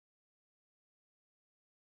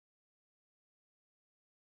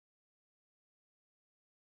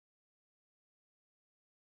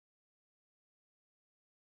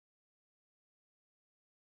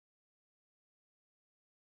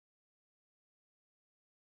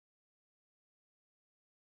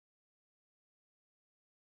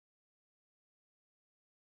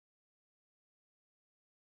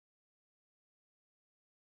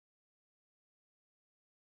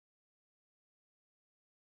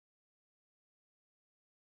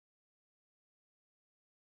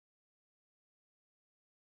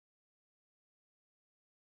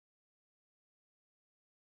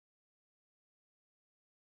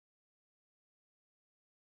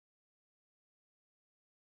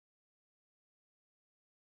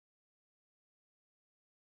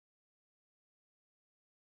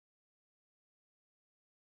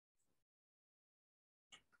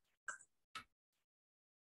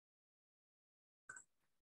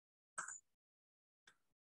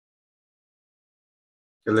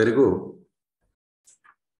ಎಲ್ಲರಿಗೂ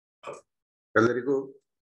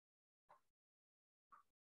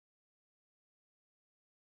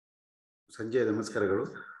ಸಂಜೆಯ ನಮಸ್ಕಾರಗಳು.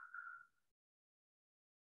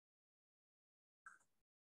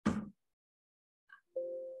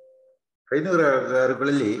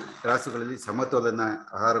 ಹೈನುಗಾರಿಕೆಗಳಲ್ಲಿ ರಾಸುಗಳಲ್ಲಿ ಸಮತೋಲನ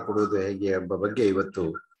ಆಹಾರ ಕೊಡುವುದು ಹೇಗೆ ಎಂಬ ಬಗ್ಗೆ ಇವತ್ತು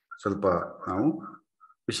ಸ್ವಲ್ಪ ನಾವು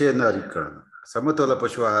ವಿಷಯವನ್ನು ಅರಿತುಕೊಳ್ಳೋಣ. ಸಮತೋಲ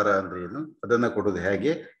ಪಶು ಆಹಾರ ಅಂದ್ರೆ ಏನು, ಅದನ್ನು ಕೊಡುವುದು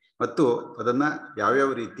ಹೇಗೆ ಮತ್ತು ಅದನ್ನ ಯಾವ್ಯಾವ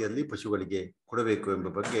ರೀತಿಯಲ್ಲಿ ಪಶುಗಳಿಗೆ ಕೊಡಬೇಕು ಎಂಬ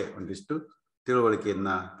ಬಗ್ಗೆ ಒಂದಿಷ್ಟು ತಿಳುವಳಿಕೆಯನ್ನ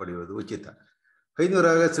ಪಡೆಯುವುದು ಉಚಿತ.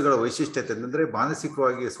 ಹೈನುರಾಸುಗಳ ವೈಶಿಷ್ಟ್ಯತೆ ಎಂದರೆ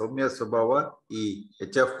ಮಾನಸಿಕವಾಗಿ ಸೌಮ್ಯ ಸ್ವಭಾವ. ಈ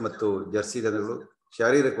HF ಮತ್ತು ಜರ್ಸಿ ದನಗಳು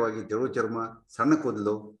ಶಾರೀರಿಕವಾಗಿ ತೆಳು ಚರ್ಮ, ಸಣ್ಣ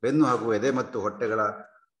ಕೂದಲು, ಬೆನ್ನು ಹಾಗೂ ಎದೆ ಮತ್ತು ಹೊಟ್ಟೆಗಳ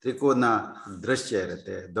ತ್ರಿಕೋನ ದೃಶ್ಯ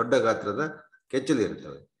ಇರುತ್ತೆ. ದೊಡ್ಡ ಗಾತ್ರದ ಕೆಚ್ಚಲು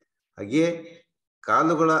ಇರುತ್ತವೆ. ಹಾಗೆಯೇ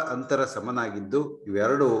ಕಾಲುಗಳ ಅಂತರ ಸಮನಾಗಿದ್ದು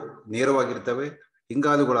ಇವೆರಡು ನೇರವಾಗಿರ್ತವೆ.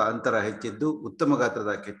 ಹಿಂಗಾಲುಗಳ ಅಂತರ ಹೆಚ್ಚಿದ್ದು ಉತ್ತಮ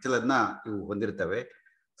ಗಾತ್ರದ ಕೆಚ್ಚಲನ್ನ ಇವು ಹೊಂದಿರ್ತವೆ.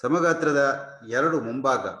 ಸಮಗಾತ್ರದ ಎರಡು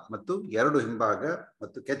ಮುಂಭಾಗ ಮತ್ತು ಎರಡು ಹಿಂಭಾಗ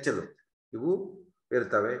ಮತ್ತು ಕೆಚ್ಚಲು ಇವು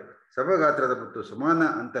ಇರ್ತವೆ. ಸಮಗಾತ್ರದ ಮತ್ತು ಸಮಾನ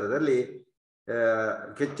ಅಂತರದಲ್ಲಿ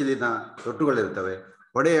ಕೆಚ್ಚಲಿನ ತೊಟ್ಟುಗಳಿರ್ತವೆ.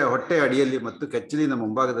 ಹೊಟ್ಟೆ ಅಡಿಯಲ್ಲಿ ಮತ್ತು ಕೆಚ್ಚಲಿನ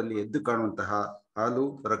ಮುಂಭಾಗದಲ್ಲಿ ಎದ್ದು ಕಾಣುವಂತಹ ಹಾಲು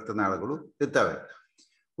ರಕ್ತನಾಳಗಳು ಇರ್ತವೆ.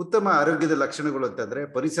 ಉತ್ತಮ ಆರೋಗ್ಯದ ಲಕ್ಷಣಗಳು ಅಂತಂದ್ರೆ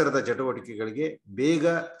ಪರಿಸರದ ಚಟುವಟಿಕೆಗಳಿಗೆ ಬೇಗ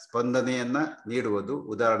ಸ್ಪಂದನೆಯನ್ನ ನೀಡುವುದು.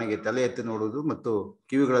 ಉದಾಹರಣೆಗೆ ತಲೆ ಎತ್ತಿ ನೋಡುವುದು ಮತ್ತು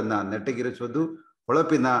ಕಿವಿಗಳನ್ನ ನೆಟ್ಟಗಿರಿಸುವುದು,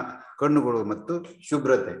 ಹೊಳಪಿನ ಕಣ್ಣುಗಳು ಮತ್ತು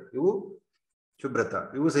ಶುಭ್ರತ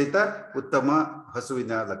ಇವು ಸಹಿತ ಉತ್ತಮ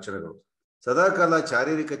ಹಸುವಿನ ಲಕ್ಷಣಗಳು. ಸದಾಕಾಲ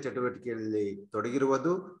ಶಾರೀರಿಕ ಚಟುವಟಿಕೆಯಲ್ಲಿ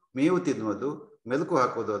ತೊಡಗಿರುವುದು, ಮೇವು ತಿನ್ನುವುದು, ಮೆಲುಕು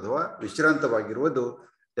ಹಾಕುವುದು ಅಥವಾ ವಿಶ್ರಾಂತವಾಗಿರುವುದು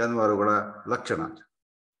ಜಾನುವಾರುಗಳ ಲಕ್ಷಣ.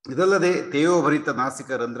 ಇದಲ್ಲದೆ ತೇವಭರಿತ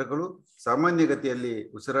ನಾಸಿಕ ರಂಧ್ರಗಳು, ಸಾಮಾನ್ಯ ಗತಿಯಲ್ಲಿ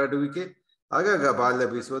ಉಸಿರಾಡುವಿಕೆ, ಆಗಾಗ ಬಾಲ್ಯ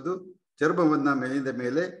ಬೀಸುವುದು, ಚರ್ಮವನ್ನ ಮೇಲಿಂದ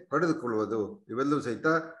ಮೇಲೆ ಹೊಡೆದುಕೊಳ್ಳುವುದು ಇವೆಲ್ಲವೂ ಸಹಿತ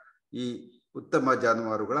ಈ ಉತ್ತಮ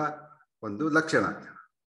ಜಾನುವಾರುಗಳ ಒಂದು ಲಕ್ಷಣ.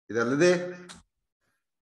 ಇದಲ್ಲದೆ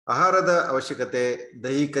ಆಹಾರದ ಅವಶ್ಯಕತೆ,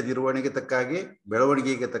 ದೈಹಿಕ ನಿರ್ವಹಣೆಗೆ ತಕ್ಕ ಹಾಗೆ,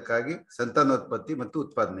 ಬೆಳವಣಿಗೆಗೆ ತಕ್ಕ ಹಾಗೆ, ಸಂತಾನೋತ್ಪತ್ತಿ ಮತ್ತು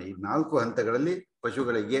ಉತ್ಪಾದನೆ ಈ 4 ಹಂತಗಳಲ್ಲಿ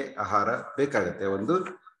ಪಶುಗಳಿಗೆ ಆಹಾರ ಬೇಕಾಗತ್ತೆ. ಒಂದು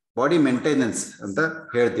ಬಾಡಿ ಮೇಂಟೆನೆನ್ಸ್ ಅಂತ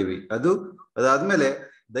ಹೇಳ್ತೀವಿ, ಅದಾದ್ಮೇಲೆ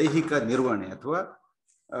ದೈಹಿಕ ನಿರ್ವಹಣೆ ಅಥವಾ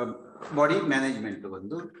ಬಾಡಿ ಮ್ಯಾನೇಜ್ಮೆಂಟ್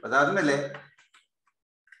ಒಂದು, ಅದಾದ್ಮೇಲೆ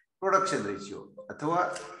ಪ್ರೊಡಕ್ಷನ್ ರೇಷಿಯೋ ಅಥವಾ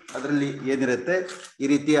ಅದರಲ್ಲಿ ಏನಿರುತ್ತೆ ಈ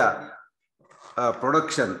ರೀತಿಯ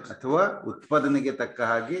ಪ್ರೊಡಕ್ಷನ್ ಅಥವಾ ಉತ್ಪಾದನೆಗೆ ತಕ್ಕ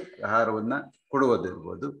ಹಾಗೆ ಆಹಾರವನ್ನ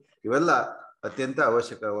ಕೊಡುವುದಿರ್ಬೋದು. ಇವೆಲ್ಲ ಅತ್ಯಂತ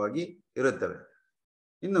ಅವಶ್ಯಕವಾಗಿ ಇರುತ್ತವೆ.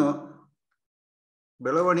 ಇನ್ನು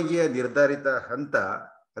ಬೆಳವಣಿಗೆಯ ನಿರ್ಧಾರಿತ ಹಂತ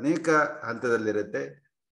ಅನೇಕ ಹಂತದಲ್ಲಿರುತ್ತೆ.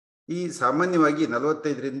 ಈ ಸಾಮಾನ್ಯವಾಗಿ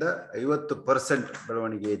 45ರಿಂದ 50%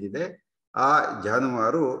 ಬೆಳವಣಿಗೆ ಏನಿದೆ ಆ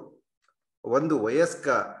ಜಾನುವಾರು ಒಂದು ವಯಸ್ಕ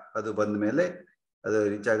ಅದು ಬಂದ ಮೇಲೆ ಅದು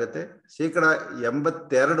ರೀಚ್ ಆಗುತ್ತೆ.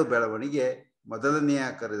 82% ಬೆಳವಣಿಗೆ ಮೊದಲನೆಯ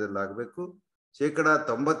ಕರದಲ್ಲಾಗಬೇಕು,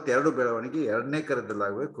 92% ಬೆಳವಣಿಗೆ 2ನೇ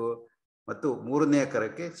ಕರದಲ್ಲಾಗಬೇಕು ಮತ್ತು 3ನೇ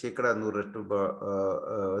ಕರಕ್ಕೆ 100%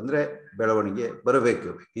 ಅಂದ್ರೆ ಬೆಳವಣಿಗೆ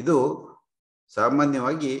ಬರಬೇಕು. ಇದು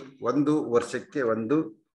ಸಾಮಾನ್ಯವಾಗಿ 1 ವರ್ಷಕ್ಕೆ 1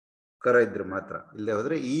 ಕರ ಇದ್ರೆ ಮಾತ್ರ. ಇಲ್ಲೇ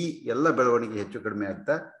ಹೋದ್ರೆ ಈ ಎಲ್ಲ ಬೆಳವಣಿಗೆ ಹೆಚ್ಚು ಕಡಿಮೆ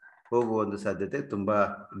ಆಗ್ತಾ ಹೋಗುವ ಒಂದು ಸಾಧ್ಯತೆ ತುಂಬಾ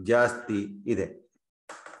ಜಾಸ್ತಿ ಇದೆ.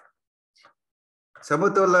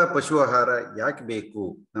 ಸಮತೋಲ ಪಶು ಆಹಾರ ಯಾಕೆ ಬೇಕು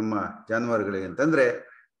ನಮ್ಮ ಜಾನುವಾರುಗಳಿಗೆ ಅಂತಂದ್ರೆ,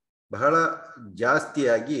 ಬಹಳ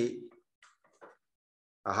ಜಾಸ್ತಿಯಾಗಿ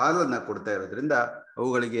ಹಾಲನ್ನ ಕೊಡ್ತಾ ಇರೋದ್ರಿಂದ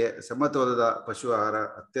ಅವುಗಳಿಗೆ ಸಮತೋಲದ ಪಶು ಆಹಾರ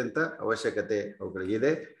ಅತ್ಯಂತ ಅವಶ್ಯಕತೆ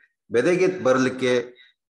ಅವುಗಳಿಗಿದೆ. ಬೆದೆಗೆ ಬರಲಿಕ್ಕೆ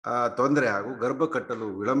ತೊಂದರೆ ಹಾಗೂ ಗರ್ಭ ಕಟ್ಟಲು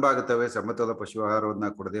ವಿಳಂಬ ಆಗುತ್ತವೆ ಸಮತೋಲ ಪಶು ಆಹಾರವನ್ನ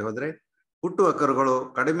ಕೊಡದೆ ಹೋದ್ರೆ. ಹುಟ್ಟುವ ಕರುಗಳು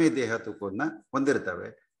ಕಡಿಮೆ ದೇಹ ತೂಕವನ್ನ ಹೊಂದಿರ್ತವೆ.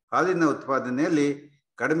 ಹಾಲಿನ ಉತ್ಪಾದನೆಯಲ್ಲಿ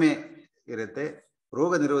ಕಡಿಮೆ ಇರುತ್ತೆ.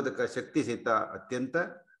 ರೋಗ ನಿರೋಧಕ ಶಕ್ತಿ ಸಹಿತ ಅತ್ಯಂತ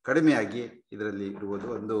ಕಡಿಮೆಯಾಗಿ ಇದರಲ್ಲಿ ಇರುವುದು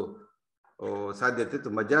ಒಂದು ಸಾಧ್ಯತೆ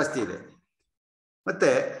ತುಂಬಾ ಜಾಸ್ತಿ ಇದೆ.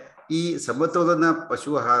 ಮತ್ತೆ ಈ ಸಮತೋಲನ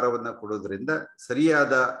ಪಶು ಆಹಾರವನ್ನ ಕೊಡೋದ್ರಿಂದ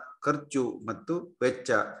ಸರಿಯಾದ ಖರ್ಚು ಮತ್ತು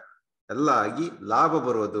ವೆಚ್ಚ ಎಲ್ಲ ಆಗಿ ಲಾಭ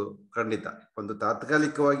ಬರುವುದು ಖಂಡಿತ. ಒಂದು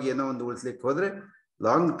ತಾತ್ಕಾಲಿಕವಾಗಿ ಏನೋ ಒಂದು ಉಳಿಸ್ಲಿಕ್ಕೆ ಹೋದ್ರೆ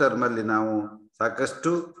ಲಾಂಗ್ ಟರ್ಮ್ ಅಲ್ಲಿ ನಾವು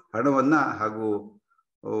ಸಾಕಷ್ಟು ಹಣವನ್ನ ಹಾಗೂ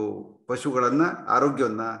ಪಶುಗಳನ್ನ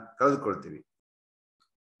ಆರೋಗ್ಯವನ್ನ ಕಳೆದುಕೊಳ್ತೀವಿ.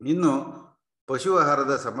 ಇನ್ನು ಪಶು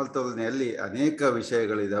ಆಹಾರದ ಸಮತೋಲನೆಯಲ್ಲಿ ಅನೇಕ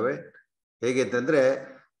ವಿಷಯಗಳಿದಾವೆ. ಹೇಗೆ ಅಂತಂದ್ರೆ,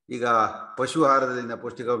 ಈಗ ಪಶು ಆಹಾರದಲ್ಲಿನ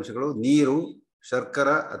ಪೌಷ್ಟಿಕಾಂಶಗಳು ನೀರು, ಶರ್ಕರ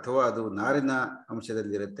ಅಥವಾ ಅದು ನಾರಿನ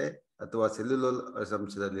ಅಂಶದಲ್ಲಿರುತ್ತೆ ಅಥವಾ ಸೆಲ್ಯುಲೋಲ್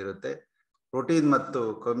ಅಂಶದಲ್ಲಿರುತ್ತೆ. ಪ್ರೋಟೀನ್ ಮತ್ತು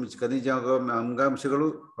ಖನಿಜ ಅಂಗಾಂಶಗಳು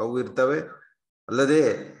ಅವು ಇರ್ತವೆ. ಅಲ್ಲದೆ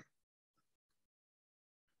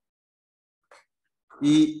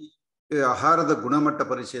ಈ ಆಹಾರದ ಗುಣಮಟ್ಟ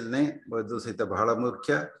ಪರಿಶೀಲನೆ ಅದು ಸಹಿತ ಬಹಳ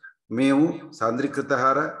ಮುಖ್ಯ. ಮೇವು, ಸಾಂದ್ರೀಕೃತ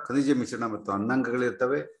ಆಹಾರ, ಖನಿಜ ಮಿಶ್ರಣ ಮತ್ತು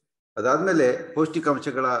ಅನ್ನಾಂಗಗಳಿರ್ತವೆ. ಅದಾದ್ಮೇಲೆ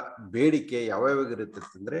ಪೌಷ್ಟಿಕಾಂಶಗಳ ಬೇಡಿಕೆ ಯಾವ್ಯಾವಾಗಿರುತ್ತೆ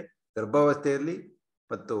ಅಂದ್ರೆ, ಗರ್ಭಾವಸ್ಥೆಯಲ್ಲಿ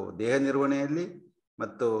ಮತ್ತು ದೇಹ ನಿರ್ವಹಣೆಯಲ್ಲಿ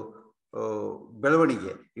ಮತ್ತು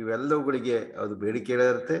ಬೆಳವಣಿಗೆ ಇವೆಲ್ಲವುಗಳಿಗೆ ಅದು ಬೇಡಿಕೆ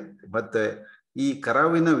ಇರುತ್ತೆ. ಮತ್ತೆ ಈ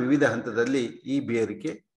ಕರಾವಿನ ವಿವಿಧ ಹಂತದಲ್ಲಿ ಈ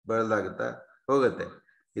ಬೇರಿಕೆ ಬೆಳೆದಾಗುತ್ತಾ ಹೋಗುತ್ತೆ.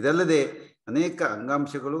 ಇದಲ್ಲದೆ ಅನೇಕ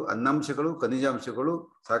ಅಂಗಾಂಶಗಳು, ಅನ್ನಾಂಶಗಳು, ಖನಿಜಾಂಶಗಳು,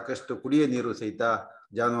 ಸಾಕಷ್ಟು ಕುಡಿಯ ನೀರು ಸಹಿತ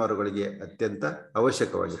ಜಾನುವಾರುಗಳಿಗೆ ಅತ್ಯಂತ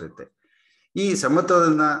ಅವಶ್ಯಕವಾಗಿರುತ್ತೆ. ಈ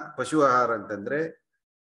ಸಮತೋಲನ ಪಶು ಆಹಾರ ಅಂತಂದ್ರೆ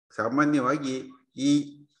ಸಾಮಾನ್ಯವಾಗಿ ಈ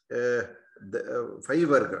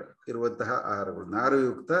ಫೈಬರ್ಗಳು ಇರುವಂತಹ ಆಹಾರಗಳು,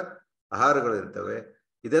 ನಾರುಯುಕ್ತ ಆಹಾರಗಳು ಇರ್ತವೆ.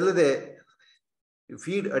 ಇದಲ್ಲದೆ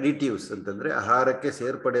ಫೀಡ್ ಅಡಿಟಿವ್ಸ್ ಅಂತಂದ್ರೆ ಆಹಾರಕ್ಕೆ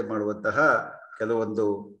ಸೇರ್ಪಡೆ ಮಾಡುವಂತಹ ಕೆಲವೊಂದು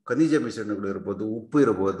ಖನಿಜ ಮಿಶ್ರಣಗಳು ಇರ್ಬೋದು, ಉಪ್ಪು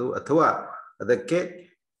ಇರಬಹುದು, ಅಥವಾ ಅದಕ್ಕೆ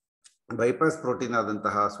ಬೈಪಾಸ್ ಪ್ರೋಟೀನ್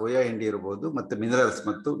ಆದಂತಹ ಸೋಯಾ ಹಿಂಡಿ ಇರಬಹುದು, ಮತ್ತು ಮಿನರಲ್ಸ್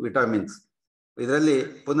ಮತ್ತು ವಿಟಾಮಿನ್ಸ್. ಇದರಲ್ಲಿ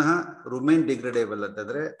ಪುನಃ ರುಮೈನ್ ಡಿಗ್ರೇಡೇಬಲ್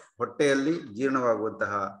ಅಂತಂದ್ರೆ ಹೊಟ್ಟೆಯಲ್ಲಿ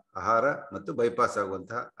ಜೀರ್ಣವಾಗುವಂತಹ ಆಹಾರ ಮತ್ತು ಬೈಪಾಸ್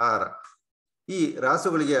ಆಗುವಂತಹ ಆಹಾರ. ಈ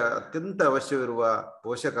ರಾಸುಗಳಿಗೆ ಅತ್ಯಂತ ಅವಶ್ಯವಿರುವ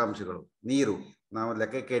ಪೋಷಕಾಂಶಗಳು ನೀರು. ನಾವು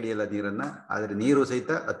ಲೆಕ್ಕಕ್ಕೆ ಹಿಡಿಯಲ್ಲ ನೀರನ್ನ, ಆದರೆ ನೀರು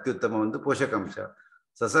ಸಹಿತ ಅತ್ಯುತ್ತಮ ಒಂದು ಪೋಷಕಾಂಶ.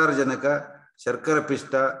 ಸಸಾರಜನಕ, ಶರ್ಕರ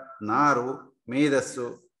ಪಿಷ್ಟ, ನಾರು, ಮೇಧಸ್ಸು,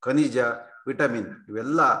 ಖನಿಜ, ವಿಟಮಿನ್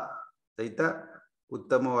ಇವೆಲ್ಲ ಸಹಿತ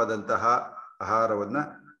ಉತ್ತಮವಾದಂತಹ ಆಹಾರವನ್ನ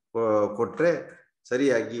ಕೊಟ್ರೆ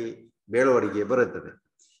ಸರಿಯಾಗಿ ಬೆಳವಣಿಗೆ ಬರುತ್ತದೆ.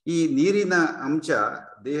 ಈ ನೀರಿನ ಅಂಶ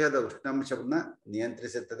ದೇಹದ ಉಷ್ಣಾಂಶವನ್ನ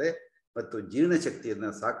ನಿಯಂತ್ರಿಸುತ್ತದೆ ಮತ್ತು ಜೀರ್ಣಶಕ್ತಿಯನ್ನ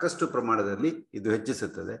ಸಾಕಷ್ಟು ಪ್ರಮಾಣದಲ್ಲಿ ಇದು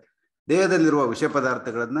ಹೆಚ್ಚಿಸುತ್ತದೆ. ದೇಹದಲ್ಲಿರುವ ವಿಷ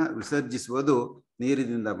ಪದಾರ್ಥಗಳನ್ನ ವಿಸರ್ಜಿಸುವುದು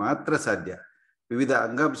ನೀರಿನಿಂದ ಮಾತ್ರ ಸಾಧ್ಯ. ವಿವಿಧ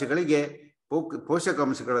ಅಂಗಾಂಶಗಳಿಗೆ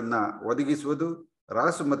ಪೋಷಕಾಂಶಗಳನ್ನ ಒದಗಿಸುವುದು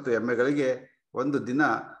ರಾಸು ಮತ್ತು ಎಮ್ಮೆಗಳಿಗೆ ಒಂದು ದಿನ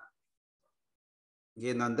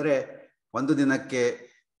ಏನಂದ್ರೆ ಒಂದು ದಿನಕ್ಕೆ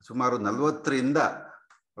ಸುಮಾರು 40ರಿಂದ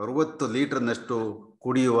 60 ಲೀಟರ್ನಷ್ಟು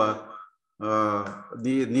ಕುಡಿಯುವ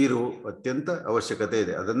ನೀರು ಅತ್ಯಂತ ಅವಶ್ಯಕತೆ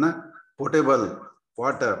ಇದೆ. ಅದನ್ನ ಪೋರ್ಟೇಬಲ್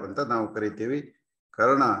ವಾಟರ್ ಅಂತ ನಾವು ಕರಿತೀವಿ.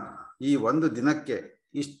 ಕಾರಣ ಈ ಒಂದು ದಿನಕ್ಕೆ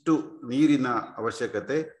ಇಷ್ಟು ನೀರಿನ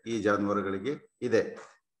ಅವಶ್ಯಕತೆ ಈ ಜಾನುವಾರುಗಳಿಗೆ ಇದೆ.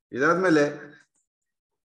 ಇದಾದ್ಮೇಲೆ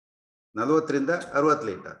 40ರಿಂದ 60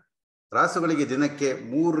 ಲೀಟರ್. ರಾಸುಗಳಿಗೆ ದಿನಕ್ಕೆ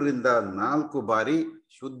 3ರಿಂದ 4 ಬಾರಿ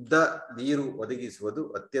ಶುದ್ಧ ನೀರು ಒದಗಿಸುವುದು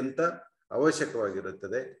ಅತ್ಯಂತ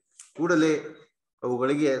ಅವಶ್ಯಕವಾಗಿರುತ್ತದೆ. ಕೂಡಲೇ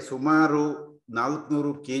ಅವುಗಳಿಗೆ ಸುಮಾರು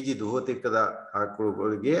 400 kg ದುಹೋತಿಕದ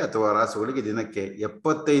ಆಕಳುಗಳಿಗೆ ಅಥವಾ ರಾಸುಗಳಿಗೆ ದಿನಕ್ಕೆ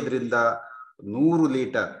 75ರಿಂದ 100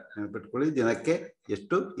 ಲೀಟರ್, ನೆನಪಿಟ್ಕೊಳ್ಳಿ, ದಿನಕ್ಕೆ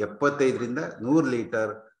ಎಷ್ಟು? 75ರಿಂದ 100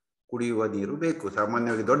 ಲೀಟರ್ ಕುಡಿಯುವ ನೀರು ಬೇಕು.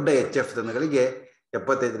 ಸಾಮಾನ್ಯವಾಗಿ ದೊಡ್ಡ HF ದನಗಳಿಗೆ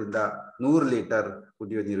 75ರಿಂದ 100 ಲೀಟರ್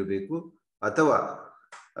ಕುಡಿಯುವ ನೀರು ಬೇಕು, ಅಥವಾ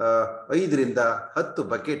 5ರಿಂದ 10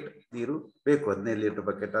 ಬಕೆಟ್ ನೀರು ಬೇಕು. 15 ಲೀಟರ್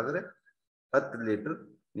ಬಕೆಟ್ ಆದರೆ 10 ಲೀಟರ್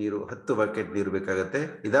ನೀರು, 10 ಬಕೆಟ್ ನೀರು ಬೇಕಾಗತ್ತೆ.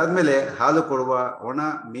 ಇದಾದ್ಮೇಲೆ ಹಾಲು ಕೊಡುವ, ಒಣ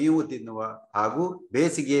ಮೇವು ತಿನ್ನುವ ಹಾಗೂ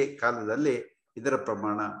ಬೇಸಿಗೆ ಕಾಲದಲ್ಲಿ ಇದರ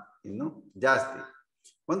ಪ್ರಮಾಣ ಇನ್ನು ಜಾಸ್ತಿ.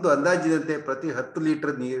 ಒಂದು ಅಂದಾಜಿನಂತೆ ಪ್ರತಿ 10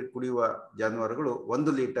 ಲೀಟರ್ ನೀರು ಕುಡಿಯುವ ಜಾನುವಾರುಗಳು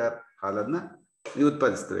 1 ಲೀಟರ್ ಹಾಲನ್ನ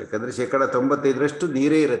ಉತ್ಪಾದಿಸ್ತವೆ. ಯಾಕಂದ್ರೆ 95%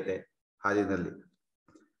 ನೀರೇ ಇರುತ್ತೆ ಹಾಲಿನಲ್ಲಿ.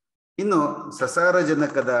 ಇನ್ನು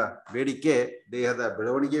ಸಸಾರಜನಕದ ಬೇಡಿಕೆ ದೇಹದ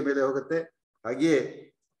ಬೆಳವಣಿಗೆ ಮೇಲೆ ಹೋಗುತ್ತೆ.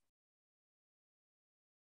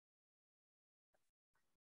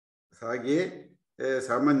 ಹಾಗೆಯೇ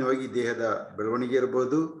ಸಾಮಾನ್ಯವಾಗಿ ದೇಹದ ಬೆಳವಣಿಗೆ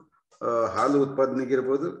ಇರ್ಬೋದು, ಹಾಲು ಉತ್ಪಾದನೆಗೆ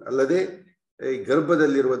ಇರ್ಬೋದು, ಅಲ್ಲದೆ ಈ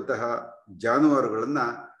ಗರ್ಭದಲ್ಲಿರುವಂತಹ ಜಾನುವಾರುಗಳನ್ನ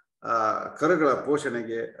ಕರುಗಳ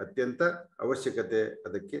ಪೋಷಣೆಗೆ ಅತ್ಯಂತ ಅವಶ್ಯಕತೆ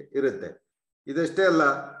ಅದಕ್ಕೆ ಇರುತ್ತೆ. ಇದಷ್ಟೇ ಅಲ್ಲ,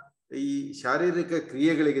 ಈ ಶಾರೀರಿಕ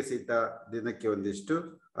ಕ್ರಿಯೆಗಳಿಗೆ ಸಹಿತ ದಿನಕ್ಕೆ ಒಂದಿಷ್ಟು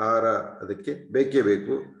ಆಹಾರ ಅದಕ್ಕೆ ಬೇಕೇ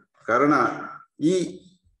ಬೇಕು. ಕಾರಣ ಈ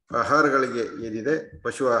ಆಹಾರಗಳಿಗೆ ಏನಿದೆ,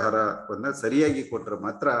 ಪಶು ಆಹಾರವನ್ನ ಸರಿಯಾಗಿ ಕೊಟ್ಟರೆ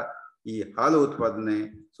ಮಾತ್ರ ಈ ಹಾಲು ಉತ್ಪಾದನೆ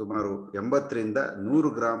ಸುಮಾರು 80ರಿಂದ 100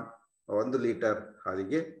 ಗ್ರಾಂ 1 ಲೀಟರ್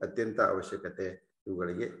ಹಾಲಿಗೆ ಅತ್ಯಂತ ಅವಶ್ಯಕತೆ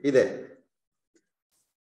ಇವುಗಳಿಗೆ ಇದೆ.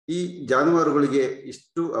 ಈ ಜಾನುವಾರುಗಳಿಗೆ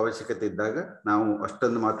ಇಷ್ಟು ಅವಶ್ಯಕತೆ ಇದ್ದಾಗ ನಾವು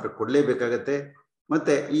ಅಷ್ಟನ್ನು ಮಾತ್ರ ಕೊಡಲೇಬೇಕಾಗತ್ತೆ.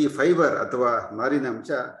 ಮತ್ತೆ ಈ ಫೈಬರ್ ಅಥವಾ ನಾರಿನ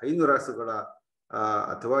ಅಂಶ ಹೈನು ರಾಸುಗಳ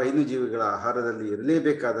ಅಥವಾ ಹೈನು ಜೀವಿಗಳ ಆಹಾರದಲ್ಲಿ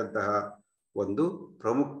ಇರಲೇಬೇಕಾದಂತಹ ಒಂದು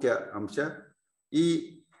ಪ್ರಮುಖ ಅಂಶ. ಈ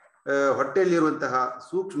ಹೊಟ್ಟೆಯಲ್ಲಿರುವಂತಹ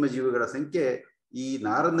ಸೂಕ್ಷ್ಮ ಜೀವಿಗಳ ಸಂಖ್ಯೆ ಈ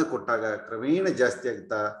ನಾರನ್ನು ಕೊಟ್ಟಾಗ ಕ್ರಮೇಣ ಜಾಸ್ತಿ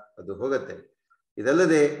ಆಗ್ತಾ ಅದು ಹೋಗುತ್ತೆ.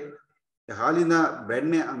 ಇದಲ್ಲದೆ ಹಾಲಿನ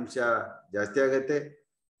ಬೆಣ್ಣೆ ಅಂಶ ಜಾಸ್ತಿ ಆಗತ್ತೆ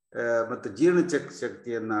ಮತ್ತು ಜೀರ್ಣ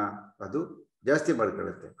ಶಕ್ತಿಯನ್ನ ಅದು ಜಾಸ್ತಿ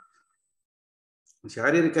ಮಾಡ್ಕೊಳ್ಳುತ್ತೆ.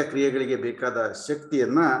 ಶಾರೀರಿಕ ಕ್ರಿಯೆಗಳಿಗೆ ಬೇಕಾದ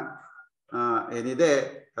ಶಕ್ತಿಯನ್ನ ಏನಿದೆ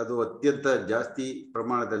ಅದು ಅತ್ಯಂತ ಜಾಸ್ತಿ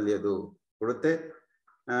ಪ್ರಮಾಣದಲ್ಲಿ ಅದು ಕೊಡುತ್ತೆ.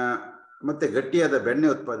 ಮತ್ತೆ ಗಟ್ಟಿಯಾದ ಬೆಣ್ಣೆ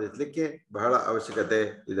ಉತ್ಪಾದಿಸಲಿಕ್ಕೆ ಬಹಳ ಅವಶ್ಯಕತೆ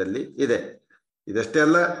ಇದರಲ್ಲಿ ಇದೆ. ಇದಷ್ಟೇ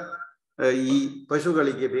ಅಲ್ಲ, ಈ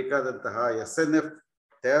ಪಶುಗಳಿಗೆ ಬೇಕಾದಂತಹ SNF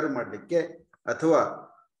ತಯಾರು ಮಾಡಲಿಕ್ಕೆ ಅಥವಾ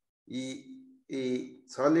ಈ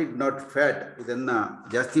ಸಾಲಿಡ್ ನಾಟ್ ಫ್ಯಾಟ್ ಇದನ್ನ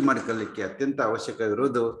ಜಾಸ್ತಿ ಮಾಡಿಕೊಳ್ಳಲಿಕ್ಕೆ ಅತ್ಯಂತ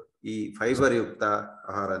ಅವಶ್ಯಕವಿರುವುದು ಈ ಫೈಬರ್ ಯುಕ್ತ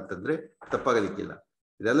ಆಹಾರ ಅಂತಂದ್ರೆ ತಪ್ಪಾಗಲಿಕ್ಕಿಲ್ಲ.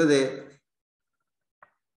 ಇದಲ್ಲದೆ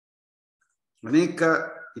ಅನೇಕ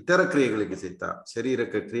ಇತರ ಕ್ರಿಯೆಗಳಿಗೆ ಸಹಿತ,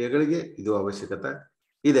 ಶಾರೀರಿಕ ಕ್ರಿಯೆಗಳಿಗೆ ಇದು ಅವಶ್ಯಕತೆ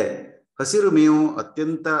ಇದೆ. ಹಸಿರು ಮೇವು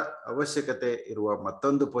ಅತ್ಯಂತ ಅವಶ್ಯಕತೆ ಇರುವ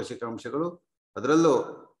ಮತ್ತೊಂದು ಪೋಷಕಾಂಶಗಳು ಅದರಲ್ಲೂ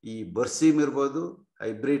ಈ ಬರ್ಸೀಮ್ ಇರ್ಬೋದು,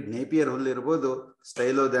 ಹೈಬ್ರಿಡ್ ನೇಪಿಯರ್ ಹುಲ್ಲು ಇರ್ಬೋದು,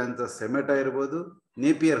 ಸ್ಟೈಲೋಡ್ಯಾಂಥಸ್ ಸೆಮೆಟಾ ಇರ್ಬೋದು,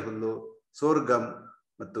 ನೇಪಿಯರ್ ಹುಲ್ಲು, ಸೋರ್ಗಮ್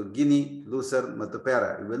ಮತ್ತು ಗಿನಿ, ಲೂಸರ್ ಮತ್ತು ಪ್ಯಾರಾ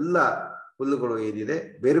ಇವೆಲ್ಲ ಹುಲ್ಲುಗಳು ಏನಿದೆ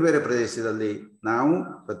ಬೇರೆ ಬೇರೆ ಪ್ರದೇಶದಲ್ಲಿ ನಾವು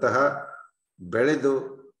ಸ್ವತಃ ಬೆಳೆದು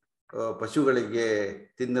ಪಶುಗಳಿಗೆ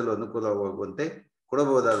ತಿನ್ನಲು ಅನುಕೂಲವಾಗುವಂತೆ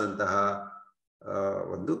ಕೊಡಬಹುದಾದಂತಹ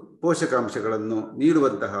ಒಂದು ಪೋಷಕಾಂಶಗಳನ್ನು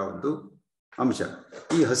ನೀಡುವಂತಹ ಒಂದು ಅಂಶ.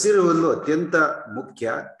 ಈ ಹಸಿರು ಹುಲ್ಲು ಅತ್ಯಂತ ಮುಖ್ಯ.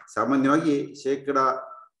 ಸಾಮಾನ್ಯವಾಗಿ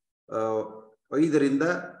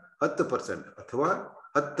 5% ಅಥವಾ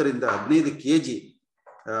 10 ರಿಂದ 15 kg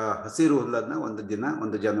ಹಸಿರು ಹುಲ್ಲನ್ನು ಒಂದು ದಿನ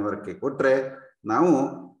ಒಂದು ಜಾನುವಾರಕ್ಕೆ ಕೊಟ್ಟರೆ ನಾವು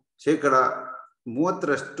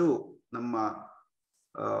 30% ನಮ್ಮ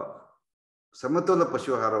ಸಮತೋಲ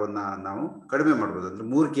ಪಶು ಆಹಾರವನ್ನು ನಾವು ಕಡಿಮೆ ಮಾಡ್ಬೋದು. ಅಂದರೆ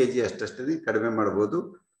 3 kg ಅಷ್ಟೇ ಕಡಿಮೆ ಮಾಡ್ಬೋದು.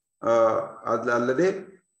 ಅಲ್ಲದೆ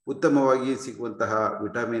ಉತ್ತಮವಾಗಿ ಸಿಗುವಂತಹ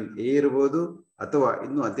ವಿಟಮಿನ್ ಎ ಇರ್ಬೋದು ಅಥವಾ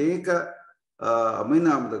ಇನ್ನು ಅನೇಕ ಅಮೈನೋ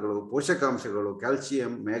ಆಮ್ಲಗಳು, ಪೋಷಕಾಂಶಗಳು,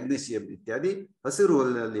 ಕ್ಯಾಲ್ಸಿಯಂ, ಮ್ಯಾಗ್ನೀಸಿಯಂ ಇತ್ಯಾದಿ ಹಸಿರು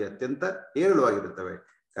ಹುಲ್ಲಿನಲ್ಲಿ ಅತ್ಯಂತ ಹೇರಳವಾಗಿರುತ್ತವೆ.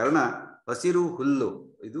 ಕಾರಣ ಹಸಿರು ಹುಲ್ಲು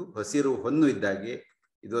ಇದು ಹಸಿರು ಹೊನ್ನು ಇದ್ದಾಗೆ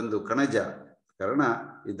ಇದೊಂದು ಕಣಜ. ಕಾರಣ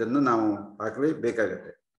ಇದನ್ನು ನಾವು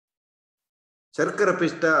ಹಾಕಲೇಬೇಕಾಗತ್ತೆ. ಶರ್ಕರ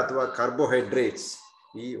ಪಿಷ್ಟ ಅಥವಾ ಕಾರ್ಬೋಹೈಡ್ರೇಟ್ಸ್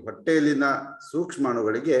ಈ ಹೊಟ್ಟೆಯಲ್ಲಿನ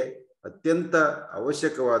ಸೂಕ್ಷ್ಮಾಣುಗಳಿಗೆ ಅತ್ಯಂತ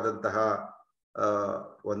ಅವಶ್ಯಕವಾದಂತಹ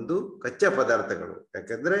ಒಂದು ಕಚ್ಚಾ ಪದಾರ್ಥಗಳು.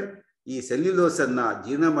 ಯಾಕಂದ್ರೆ ಈ ಸೆಲ್ಯುಲೋಸ್ ಅನ್ನ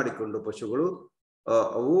ಜೀರ್ಣ ಮಾಡಿಕೊಂಡು ಪಶುಗಳು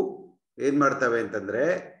ಅವು ಏನ್ ಮಾಡ್ತವೆ ಅಂತಂದ್ರೆ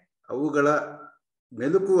ಅವುಗಳ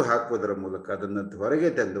ಮೆಲುಕು ಹಾಕುವುದರ ಮೂಲಕ ಅದನ್ನು ಹೊರಗೆ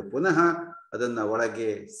ತಂದು ಪುನಃ ಅದನ್ನ ಒಳಗೆ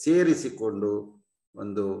ಸೇರಿಸಿಕೊಂಡು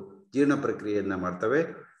ಒಂದು ಜೀರ್ಣ ಪ್ರಕ್ರಿಯೆಯನ್ನ ಮಾಡ್ತವೆ.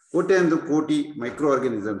 ಕೋಟ್ಯಾಂದು ಕೋಟಿ ಮೈಕ್ರೋ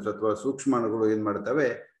ಆರ್ಗಾನಿಸಮ್ಸ್ ಅಥವಾ ಸೂಕ್ಷ್ಮಾಣುಗಳು ಏನ್ ಮಾಡ್ತವೆ,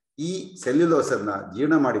 ಈ ಸೆಲ್ಯುಲೋಸ್ ಅನ್ನ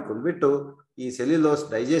ಜೀರ್ಣ ಮಾಡಿಕೊಂಡ್ಬಿಟ್ಟು ಈ ಸೆಲ್ಯುಲೋಸ್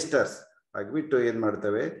ಡೈಜೆಸ್ಟರ್ಸ್ ಆಗಿಬಿಟ್ಟು ಏನ್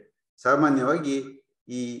ಮಾಡ್ತವೆ, ಸಾಮಾನ್ಯವಾಗಿ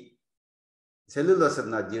ಈ ಸೆಲ್ಯುಲೋಸ್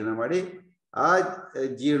ಅನ್ನ ಜೀರ್ಣ ಮಾಡಿ ಆ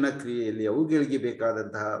ಜೀರ್ಣ ಕ್ರಿಯೆಯಲ್ಲಿ ಅವುಗಳಿಗೆ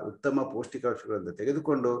ಬೇಕಾದಂತಹ ಉತ್ತಮ ಪೌಷ್ಟಿಕಾಂಶಗಳನ್ನು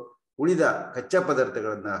ತೆಗೆದುಕೊಂಡು ಉಳಿದ ಕಚ್ಚಾ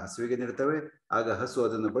ಪದಾರ್ಥಗಳನ್ನ ಹಸುವಿಗೆ ನೀಡ್ತವೆ. ಆಗ ಹಸು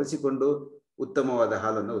ಅದನ್ನು ಬಳಸಿಕೊಂಡು ಉತ್ತಮವಾದ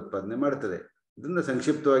ಹಾಲನ್ನು ಉತ್ಪಾದನೆ ಮಾಡ್ತದೆ. ಇದನ್ನು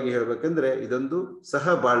ಸಂಕ್ಷಿಪ್ತವಾಗಿ ಹೇಳ್ಬೇಕಂದ್ರೆ ಇದೊಂದು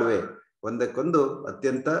ಸಹ ಬಾಳ್ವೆ, ಒಂದಕ್ಕೊಂದು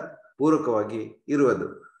ಅತ್ಯಂತ ಪೂರಕವಾಗಿ ಇರುವುದು.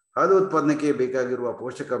 ಹಾಲು ಉತ್ಪಾದನೆಗೆ ಬೇಕಾಗಿರುವ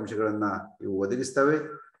ಪೋಷಕಾಂಶಗಳನ್ನ ಇವು ಒದಗಿಸ್ತವೆ.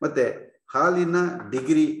 ಮತ್ತೆ ಹಾಲಿನ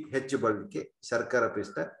ಡಿಗ್ರಿ ಹೆಚ್ಚು ಬರಲಿಕ್ಕೆ ಶರ್ಕರ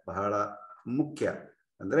ಪಿಷ್ಟ ಬಹಳ ಮುಖ್ಯ.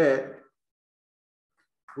 ಅಂದ್ರೆ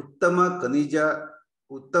ಉತ್ತಮ ಖನಿಜ,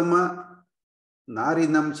 ಉತ್ತಮ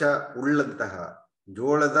ನಾರಿನಂಶ ಉಳ್ಳಂತಹ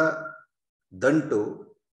ಜೋಳದ ದಂಟು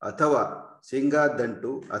ಅಥವಾ ಶೇಂಗಾ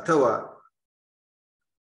ದಂಟು ಅಥವಾ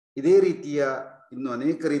ಇದೇ ರೀತಿಯ ಇನ್ನು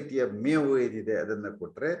ಅನೇಕ ರೀತಿಯ ಮೇವು ಏನಿದೆ ಅದನ್ನ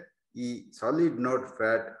ಕೊಟ್ರೆ ಈ ಸಾಲಿಡ್ ನೋಟ್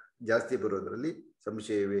ಫ್ಯಾಟ್ ಜಾಸ್ತಿ ಬರೋದ್ರಲ್ಲಿ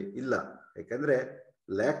ಸಂಶಯವೇ ಇಲ್ಲ. ಯಾಕಂದ್ರೆ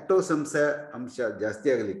ಲ್ಯಾಕ್ಟೋಸ್ ಅಂಶ ಜಾಸ್ತಿ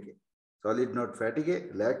ಆಗಲಿಕ್ಕೆ, ಸಾಲಿಡ್ ನೋಟ್ ಫ್ಯಾಟಿಗೆ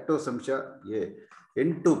ಲ್ಯಾಕ್ಟೋಸ್ ಅಂಶ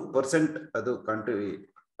 8%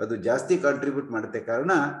 ಅದು ಜಾಸ್ತಿ ಕಾಂಟ್ರಿಬ್ಯೂಟ್ ಮಾಡುತ್ತೆ.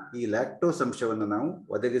 ಕಾರಣ ಈ ಲ್ಯಾಕ್ಟೋಸ್ ಅಂಶವನ್ನು ನಾವು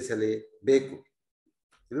ಒದಗಿಸಲೇಬೇಕು.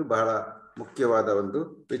 ಇದು ಬಹಳ ಮುಖ್ಯವಾದ ಒಂದು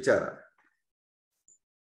ವಿಚಾರ.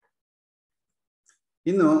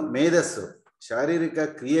 ಇನ್ನು ಮೇಧಸ್ಸು, ಶಾರೀರಿಕ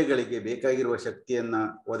ಕ್ರಿಯೆಗಳಿಗೆ ಬೇಕಾಗಿರುವ ಶಕ್ತಿಯನ್ನ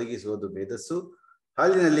ಒದಗಿಸುವುದು ಮೇಧಸ್ಸು.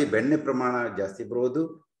 ಹಾಲಿನಲ್ಲಿ ಬೆಣ್ಣೆ ಪ್ರಮಾಣ ಜಾಸ್ತಿ ಬರುವುದು,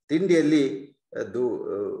 ತಿಂಡಿಯಲ್ಲಿ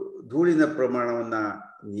ಧೂಳಿನ ಪ್ರಮಾಣವನ್ನ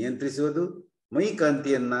ನಿಯಂತ್ರಿಸುವುದು, ಮೈ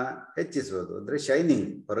ಕಾಂತಿಯನ್ನ ಹೆಚ್ಚಿಸುವುದು. ಅಂದ್ರೆ ಶೈನಿಂಗ್,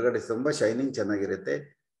 ಹೊರಗಡೆ ತುಂಬಾ ಶೈನಿಂಗ್ ಚೆನ್ನಾಗಿರುತ್ತೆ.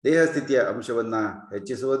 ದೇಹ ಸ್ಥಿತಿಯ ಅಂಶವನ್ನ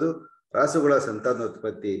ಹೆಚ್ಚಿಸುವುದು, ರಾಸುಗಳ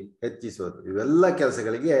ಸಂತಾನೋತ್ಪತ್ತಿ ಹೆಚ್ಚಿಸುವುದು. ಇವೆಲ್ಲ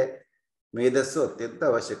ಕೆಲಸಗಳಿಗೆ ಮೇಧಸ್ಸು ಅತ್ಯಂತ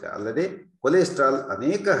ಅವಶ್ಯಕ. ಅಲ್ಲದೆ ಕೊಲೆಸ್ಟ್ರಾಲ್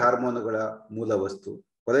ಅನೇಕ ಹಾರ್ಮೋನುಗಳ ಮೂಲ ವಸ್ತು.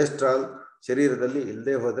 ಕೊಲೆಸ್ಟ್ರಾಲ್ ಶರೀರದಲ್ಲಿ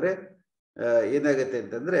ಇಲ್ಲದೆ ಹೋದ್ರೆ ಏನಾಗುತ್ತೆ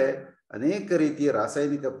ಅಂತಂದ್ರೆ ಅನೇಕ ರೀತಿಯ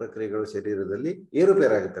ರಾಸಾಯನಿಕ ಪ್ರಕ್ರಿಯೆಗಳು ಶರೀರದಲ್ಲಿ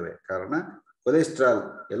ಏರುಪೇರಾಗುತ್ತವೆ. ಕಾರಣ ಕೊಲೆಸ್ಟ್ರಾಲ್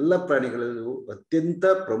ಎಲ್ಲ ಪ್ರಾಣಿಗಳಲ್ಲೂ ಅತ್ಯಂತ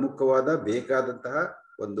ಪ್ರಮುಖವಾದ ಬೇಕಾದಂತಹ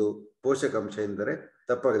ಒಂದು ಪೋಷಕಾಂಶ ಎಂದರೆ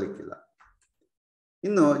ತಪ್ಪಾಗಲಿಕ್ಕಿಲ್ಲ.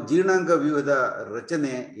 ಇನ್ನು ಜೀರ್ಣಾಂಗ ವ್ಯೂಹದ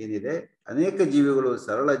ರಚನೆ ಏನಿದೆ, ಅನೇಕ ಜೀವಿಗಳು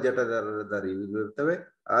ಸರಳ ಜಠರದ ಇರ್ತವೆ.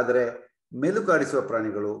 ಆದರೆ ಮೆಲುಕಾಡಿಸುವ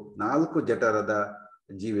ಪ್ರಾಣಿಗಳು 4 ಜಠರದ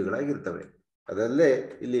ಜೀವಿಗಳಾಗಿರ್ತವೆ. ಅದರಲ್ಲೇ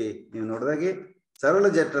ಇಲ್ಲಿ ನೀವು ನೋಡಿದಾಗೆ ಸರಳ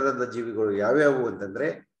ಜಠರದ ಜೀವಿಗಳು ಯಾವ್ಯಾವು ಅಂತಂದ್ರೆ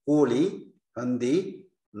ಕೋಳಿ, ಹಂದಿ,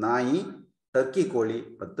 ನಾಯಿ, ಟರ್ಕಿ ಕೋಳಿ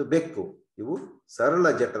ಮತ್ತು ಬೆಕ್ಕು. ಇವು ಸರಳ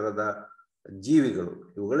ಜಠರದ ಜೀವಿಗಳು.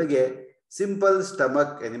 ಇವುಗಳಿಗೆ ಸಿಂಪಲ್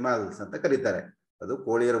ಸ್ಟಮಕ್ ಎನಿಮಲ್ಸ್ ಅಂತ ಕರೀತಾರೆ. ಅದು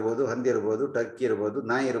ಕೋಳಿ ಇರ್ಬೋದು, ಹಂದಿ ಇರ್ಬೋದು, ಟರ್ಕಿ ಇರ್ಬೋದು,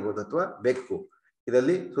 ನಾಯಿ ಇರ್ಬೋದು ಅಥವಾ ಬೆಕ್ಕು.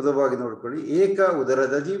 ಇದರಲ್ಲಿ ಸುಲಭವಾಗಿ ನೋಡ್ಕೊಳ್ಳಿ, ಏಕ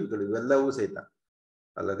ಉದರದ ಜೀವಿಗಳು ಇವೆಲ್ಲವೂ ಸಹಿತ.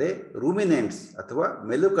 ಅಲ್ಲದೆ ರೂಮಿನೆಂಟ್ಸ್ ಅಥವಾ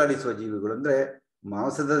ಮೆಲುಕಾಡಿಸುವ ಜೀವಿಗಳು ಅಂದ್ರೆ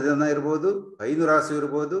ಮಾಂಸದ ಜನ ಇರ್ಬೋದು, ಹೈನುರಾಸು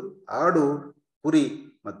ಇರ್ಬೋದು, ಆಡು, ಕುರಿ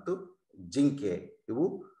ಮತ್ತು ಜಿಂಕೆ. ಇವು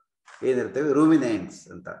ಏನಿರ್ತವೆ ರೂಮಿನೆಂಟ್ಸ್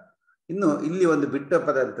ಅಂತ. ಇನ್ನು ಇಲ್ಲಿ ಒಂದು ಬಿಟ್ಟ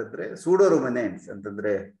ಪದ ಅಂತಂದ್ರೆ ಸೂಡೋ ರೂಮಿನೆಂಟ್ಸ್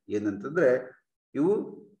ಅಂತಂದ್ರೆ ಏನಂತಂದ್ರೆ ಇವು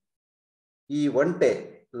ಈ ಒಂಟೆ,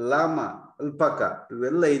 ಲಾಮ, ಅಲ್ಪಾಕ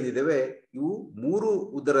ಇವೆಲ್ಲ ಏನಿದಾವೆ ಇವು 3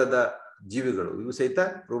 ಉದರದ ಜೀವಿಗಳು. ಇವು ಸಹಿತ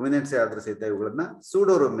ರುಮಿನೆಂಟ್ಸ್ ಆದ್ರೂ ಸಹಿತ ಇವುಗಳನ್ನ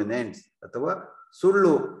ಸೂಡೋ ರುಮಿನೆಂಟ್ಸ್ ಅಥವಾ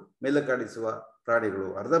ಸುಳ್ಳು ಮೇಲುಕಾಡಿಸುವ ಪ್ರಾಣಿಗಳು,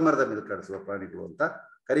 ಅರ್ಧಂಬರ್ಧ ಮೇಲುಕಾಡಿಸುವ ಪ್ರಾಣಿಗಳು ಅಂತ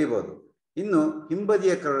ಕರೀಬಹುದು. ಇನ್ನು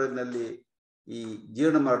ಹಿಂಬದಿಯ ಕರುಳಿನಲ್ಲಿ ಈ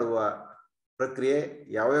ಜೀರ್ಣ ಮಾಡುವ ಪ್ರಕ್ರಿಯೆ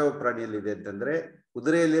ಯಾವ್ಯಾವ ಪ್ರಾಣಿಯಲ್ಲಿದೆ ಅಂತಂದ್ರೆ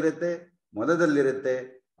ಕುದುರೆಯಲ್ಲಿರುತ್ತೆ, ಮೊಲದಲ್ಲಿರುತ್ತೆ,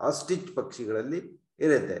 ಆಸ್ಟಿಚ್ ಪಕ್ಷಿಗಳಲ್ಲಿ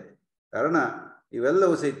ಇರುತ್ತೆ. ಕಾರಣ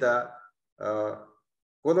ಇವೆಲ್ಲವೂ ಸಹಿತ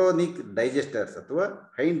ಕೊಲೋನಿಕ್ ಡೈಜೆಸ್ಟರ್ಸ್ ಅಥವಾ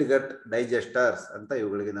ಹೈಂಡ್ ಗಟ್ ಡೈಜೆಸ್ಟರ್ಸ್ ಅಂತ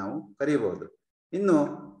ಇವುಗಳಿಗೆ ನಾವು ಕರೀಬಹುದು. ಇನ್ನು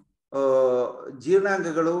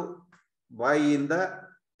ಜೀರ್ಣಾಂಗಗಳು ಬಾಯಿಯಿಂದ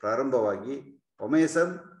ಪ್ರಾರಂಭವಾಗಿ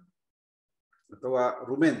ಒಮೇಸಮ್ ಅಥವಾ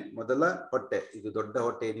ರುಮೆನ್, ಮೊದಲ ಹೊಟ್ಟೆ, ಇದು ದೊಡ್ಡ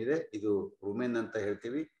ಹೊಟ್ಟೆ ಏನಿದೆ ಇದು ರುಮೆನ್ ಅಂತ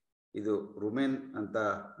ಹೇಳ್ತೀವಿ, ಇದು ರುಮೆನ್ ಅಂತ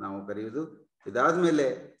ನಾವು ಕರೆಯುವುದು. ಇದಾದ್ಮೇಲೆ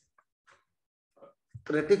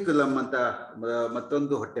ರೆಟಿಕ್ಯುಲಮ್ ಅಂತ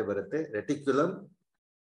ಮತ್ತೊಂದು ಹೊಟ್ಟೆ ಬರುತ್ತೆ, ರೆಟಿಕ್ಯುಲಮ್.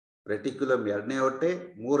 ರೆಟಿಕ್ಯುಲಮ್ ಎರಡನೇ ಹೊಟ್ಟೆ,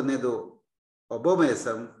 ಮೂರನೇದು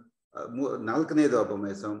ಅಬೋಮೇಸಮ್, ನಾಲ್ಕನೇದು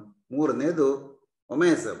ಅಬೋಮೇಸಮ್, ಮೂರನೇದು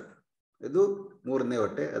ಒಮೇಸಮ್, ಇದು ಮೂರನೇ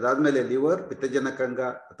ಹೊಟ್ಟೆ. ಅದಾದ್ಮೇಲೆ ಲಿವರ್, ಪಿತ್ತಜನಕಾಂಗ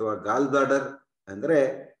ಅಥವಾ ಗಾಲ್ ಬ್ಲಾಡರ್ ಅಂದ್ರೆ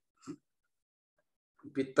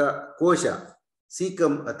ಪಿತ್ತ ಕೋಶ,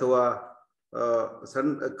 ಸೀಕಮ್ ಅಥವಾ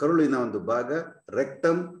ಸಣ್ಣ ಕರುಳಿನ ಒಂದು ಭಾಗ,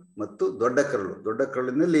 ರೆಕ್ಟಮ್ ಮತ್ತು ದೊಡ್ಡ ಕರುಳು. ದೊಡ್ಡ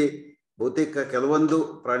ಕರುಳಿನಲ್ಲಿ ಬಹುತೇಕ ಕೆಲವೊಂದು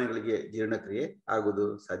ಪ್ರಾಣಿಗಳಿಗೆ ಜೀರ್ಣಕ್ರಿಯೆ ಆಗುವುದು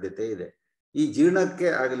ಸಾಧ್ಯತೆ ಇದೆ. ಈ ಜೀರ್ಣಕ್ಕೆ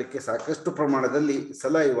ಆಗಲಿಕ್ಕೆ ಸಾಕಷ್ಟು ಪ್ರಮಾಣದಲ್ಲಿ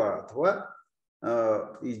ಸಲೈವ ಅಥವಾ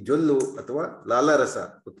ಈ ಜೊಲ್ಲು ಅಥವಾ ಲಾಲಾರಸ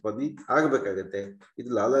ಉತ್ಪತ್ತಿ ಆಗಬೇಕಾಗತ್ತೆ. ಇದು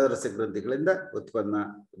ಲಾಲಾರಸ ಗ್ರಂಥಿಗಳಿಂದ ಉತ್ಪನ್ನ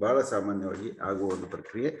ಬಹಳ ಸಾಮಾನ್ಯವಾಗಿ ಆಗುವ ಒಂದು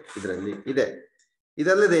ಪ್ರಕ್ರಿಯೆ ಇದರಲ್ಲಿ ಇದೆ.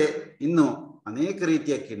 ಇದಲ್ಲದೆ ಇನ್ನು ಅನೇಕ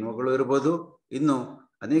ರೀತಿಯ ಕಿಣ್ವಗಳು ಇರ್ಬೋದು, ಇನ್ನು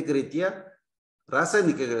ಅನೇಕ ರೀತಿಯ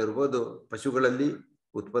ರಾಸಾಯನಿಕಗಳಿರ್ಬೋದು ಪಶುಗಳಲ್ಲಿ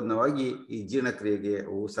ಉತ್ಪನ್ನವಾಗಿ ಈ ಜೀರ್ಣಕ್ರಿಯೆಗೆ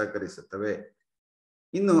ಅವು ಸಹಕರಿಸುತ್ತವೆ.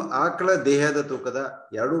 ಇನ್ನು ಆಕಳ ದೇಹದ ತೂಕದ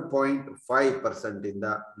 2.5% ಇಂದ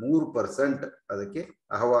 3% ಅದಕ್ಕೆ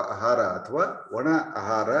ಆಹಾರ ಅಥವಾ ಒಣ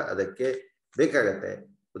ಆಹಾರ ಅದಕ್ಕೆ ಬೇಕಾಗತ್ತೆ.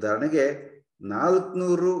 ಉದಾಹರಣೆಗೆ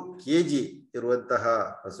 400 kg ಇರುವಂತಹ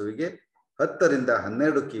ಹಸುವಿಗೆ 10 ರಿಂದ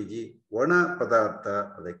 12 kg ಒಣ ಪದಾರ್ಥ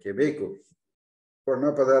ಅದಕ್ಕೆ ಬೇಕು. ಒಣ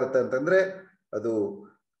ಪದಾರ್ಥ ಅಂತಂದ್ರೆ ಅದು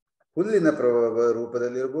ಹುಲ್ಲಿನ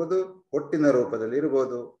ರೂಪದಲ್ಲಿ ಇರ್ಬೋದು, ಹೊಟ್ಟಿನ ರೂಪದಲ್ಲಿ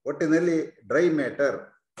ಇರ್ಬೋದು. ಹೊಟ್ಟಿನಲ್ಲಿ ಡ್ರೈ ಮ್ಯಾಟರ್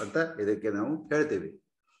ಅಂತ ಇದಕ್ಕೆ ನಾವು ಹೇಳ್ತೀವಿ.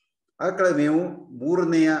 ಆಕಳ ಮೇವು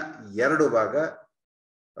 2/3 ಭಾಗ,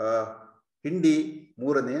 ಹಿಂಡಿ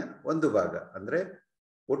 1/3 ಭಾಗ. ಅಂದ್ರೆ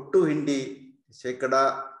ಒಟ್ಟು ಹಿಂಡಿ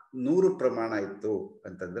 100% ಪ್ರಮಾಣ ಇತ್ತು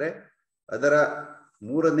ಅಂತಂದ್ರೆ ಅದರ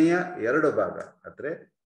 2/3 ಭಾಗ ಅಂದ್ರೆ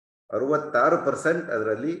 66%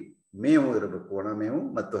 ಅದರಲ್ಲಿ ಮೇವು ಇರಬೇಕು, ಒಣ ಮೇವು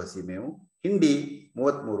ಮತ್ತು ಹಸಿ ಮೇವು. ಹಿಂಡಿ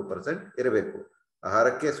 33% ಇರಬೇಕು.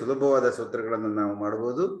 ಆಹಾರಕ್ಕೆ ಸುಲಭವಾದ ಸೂತ್ರಗಳನ್ನು ನಾವು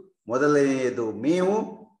ಮಾಡಬಹುದು. ಮೊದಲನೆಯದು ಮೇವು,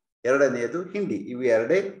 ಎರಡನೆಯದು ಹಿಂಡಿ, ಇವು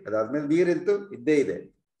ಎರಡೇ. ಅದಾದ್ಮೇಲೆ ನೀರಂತೂ ಇದ್ದೇ ಇದೆ.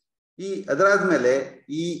 ಅದರಾದ್ಮೇಲೆ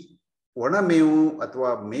ಈ ಒಣ ಮೇವು ಅಥವಾ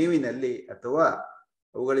ಮೇವಿನಲ್ಲಿ ಅಥವಾ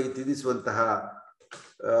ಅವುಗಳಿಗೆ ತಿನ್ನಿಸುವಂತಹ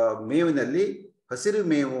ಮೇವಿನಲ್ಲಿ ಹಸಿರು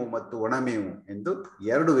ಮೇವು ಮತ್ತು ಒಣ ಮೇವು ಎಂದು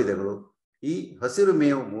 2 ವಿಧಗಳು. ಈ ಹಸಿರು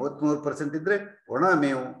ಮೇವು 33% ಇದ್ರೆ ಒಣ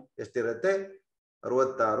ಮೇವು ಎಷ್ಟಿರುತ್ತೆ?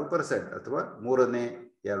 66% ಅಥವಾ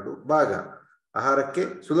 3/2 ಭಾಗ. ಆಹಾರಕ್ಕೆ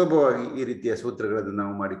ಸುಲಭವಾಗಿ ಈ ರೀತಿಯ ಸೂತ್ರಗಳನ್ನು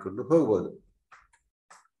ನಾವು ಮಾಡಿಕೊಂಡು ಹೋಗ್ಬೋದು.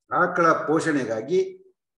 ಆಕಳ ಪೋಷಣೆಗಾಗಿ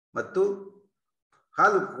ಮತ್ತು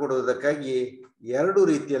ಹಾಲು ಕೊಡುವುದಕ್ಕಾಗಿ 2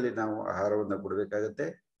 ರೀತಿಯಲ್ಲಿ ನಾವು ಆಹಾರವನ್ನು ಕೊಡಬೇಕಾಗತ್ತೆ.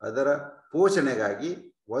 ಅದರ ಪೋಷಣೆಗಾಗಿ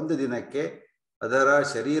ಒಂದು ದಿನಕ್ಕೆ ಅದರ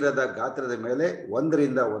ಶರೀರದ ಗಾತ್ರದ ಮೇಲೆ 1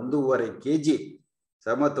 ರಿಂದ 1.5 kg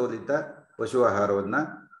ಸಮತೋಲಿತ ಪಶು ಆಹಾರವನ್ನ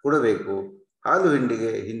ಕೊಡಬೇಕು. ಹಾಲು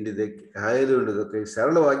ಹಿಂಡಿದಕ್ಕೆ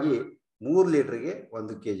ಸರಳವಾಗಿ 3 ಲೀಟರ್ಗೆ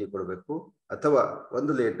 1 kg ಕೊಡಬೇಕು, ಅಥವಾ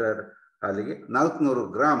 1 ಲೀಟರ್ ಹಾಲಿಗೆ 400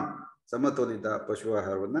 ಗ್ರಾಂ ಸಮತೋಲಿತ ಪಶು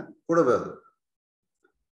ಆಹಾರವನ್ನ ಕೊಡಬಹುದು.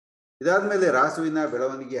 ಇದಾದ್ಮೇಲೆ ರಾಸುವಿನ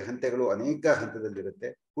ಬೆಳವಣಿಗೆ ಹಂತಗಳು ಅನೇಕ ಹಂತದಲ್ಲಿರುತ್ತೆ.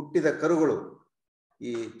 ಹುಟ್ಟಿದ ಕರುಗಳು,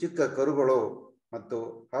 ಈ ಚಿಕ್ಕ ಕರುಗಳು ಮತ್ತು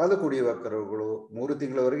ಹಾಲು ಕುಡಿಯುವ ಕರುಗಳು, 3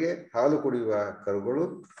 ತಿಂಗಳವರೆಗೆ ಹಾಲು ಕುಡಿಯುವ ಕರುಗಳು,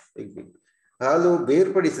 ಹಾಲು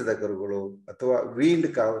ಬೇರ್ಪಡಿಸಿದ ಕರುಗಳು ಅಥವಾ ವೀಂಡ್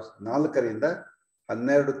ಕಾವ್ಸ್ 4 ರಿಂದ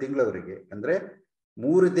 12 ತಿಂಗಳವರೆಗೆ, ಅಂದ್ರೆ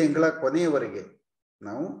 3 ತಿಂಗಳ ಕೊನೆಯವರೆಗೆ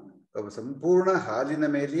ನಾವು ಸಂಪೂರ್ಣ ಹಾಲಿನ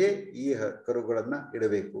ಮೇಲೆಯೇ ಈ ಕರುಗಳನ್ನ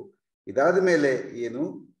ಇಡಬೇಕು. ಇದಾದ ಮೇಲೆ ಏನು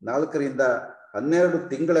 4 ರಿಂದ 12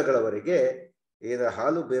 ತಿಂಗಳವರೆಗೆ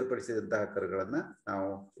ಹಾಲು ಬೇರ್ಪಡಿಸಿದಂತಹ ಕರುಗಳನ್ನ ನಾವು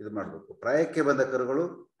ಇದು ಮಾಡಬೇಕು. ಪ್ರಾಯಕ್ಕೆ ಬಂದ ಕರುಗಳು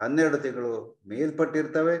 12 ತಿಂಗಳು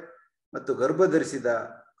ಮೇಲ್ಪಟ್ಟಿರ್ತವೆ ಮತ್ತು ಗರ್ಭ ಧರಿಸಿದ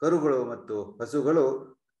ಕರುಗಳು ಮತ್ತು ಹಸುಗಳು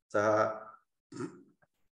ಸಹ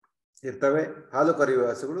ಇರ್ತವೆ. ಹಾಲು ಕರೆಯುವ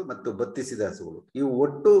ಹಸುಗಳು ಮತ್ತು ಬತ್ತಿಸಿದ ಹಸುಗಳು, ಇವು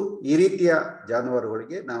ಒಟ್ಟು ಈ ರೀತಿಯ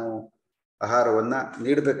ಜಾನುವಾರುಗಳಿಗೆ ನಾವು ಆಹಾರವನ್ನ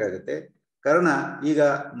ನೀಡಬೇಕಾಗತ್ತೆ. ಕಾರಣ ಈಗ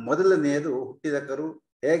ಮೊದಲನೆಯದು ಹುಟ್ಟಿದ ಕರು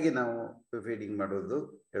ಹೇಗೆ ನಾವು ಫೀಡಿಂಗ್ ಮಾಡೋದು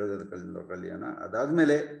ಹೇಳೋದನ್ನ ಕಲಿಯೋಣ.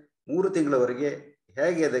 ಅದಾದ್ಮೇಲೆ 3 ತಿಂಗಳವರೆಗೆ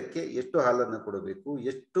ಹೇಗೆ ಅದಕ್ಕೆ ಎಷ್ಟು ಹಾಲನ್ನು ಕೊಡಬೇಕು,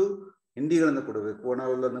 ಎಷ್ಟು ಹಿಂಡಿಗಳನ್ನು ಕೊಡಬೇಕು, ಒಣ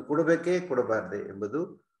ಹುಲ್ಲನ್ನು ಕೊಡಬೇಕೇ ಕೊಡಬಾರ್ದೆ ಎಂಬುದು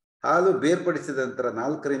ಹಾಲು ಬೇರ್ಪಡಿಸಿದ ನಂತರ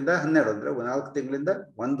 4ರಿಂದ 12 ಅಂದರೆ 4 ತಿಂಗಳಿಂದ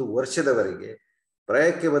 1 ವರ್ಷದವರೆಗೆ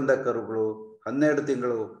ಪ್ರಾಯಕ್ಕೆ ಬಂದ ಕರುಗಳು 12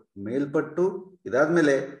 ತಿಂಗಳು ಮೇಲ್ಪಟ್ಟು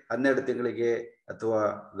ಇದಾದ್ಮೇಲೆ 12 ತಿಂಗಳಿಗೆ ಅಥವಾ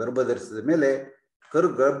ಗರ್ಭಧರಿಸಿದ ಮೇಲೆ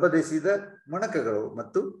ಗರ್ಭಧರಿಸಿದ ಮೊಣಕಗಳು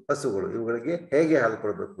ಮತ್ತು ಹಸುಗಳು ಇವುಗಳಿಗೆ ಹೇಗೆ ಹಾಲು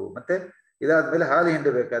ಕೊಡಬೇಕು, ಮತ್ತೆ ಇದಾದ್ಮೇಲೆ ಹಾಲು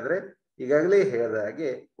ಹಿಂಡಬೇಕಾದ್ರೆ ಈಗಾಗಲೇ ಹೇಳಿದ ಹಾಗೆ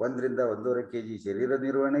 1ರಿಂದ 1.5 kg ಶರೀರ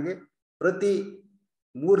ನಿರ್ವಹಣೆಗೆ ಪ್ರತಿ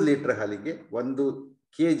 3 ಲೀಟರ್ ಹಾಲಿಗೆ 1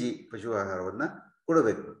 kg ಪಶು ಆಹಾರವನ್ನು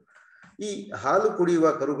ಕೊಡಬೇಕು. ಈ ಹಾಲು ಕುಡಿಯುವ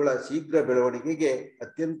ಕರುಗಳ ಶೀಘ್ರ ಬೆಳವಣಿಗೆಗೆ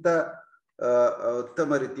ಅತ್ಯಂತ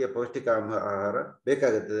ಉತ್ತಮ ರೀತಿಯ ಪೌಷ್ಟಿಕ ಆಹಾರ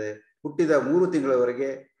ಬೇಕಾಗುತ್ತದೆ. ಹುಟ್ಟಿದ 3 ತಿಂಗಳವರೆಗೆ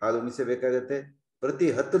ಹಾಲು ಉಣಿಸಬೇಕಾಗತ್ತೆ. ಪ್ರತಿ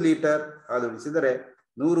 10 ಲೀಟರ್ ಹಾಲು ಉಣಿಸಿದರೆ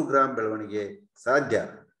 100 ಗ್ರಾಂ ಬೆಳವಣಿಗೆ ಸಾಧ್ಯ.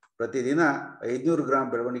 ಪ್ರತಿದಿನ 500 ಗ್ರಾಂ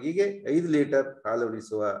ಬೆಳವಣಿಗೆಗೆ 5 ಲೀಟರ್ ಹಾಲು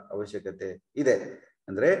ಉಣಿಸುವ ಅವಶ್ಯಕತೆ ಇದೆ.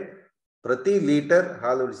 ಅಂದರೆ ಪ್ರತಿ ಲೀಟರ್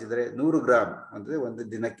ಹಾಲು ಉಣಿಸಿದರೆ 100 ಗ್ರಾಂ ಅಂದರೆ ಒಂದು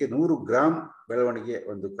ದಿನಕ್ಕೆ 100 ಗ್ರಾಂ ಬೆಳವಣಿಗೆ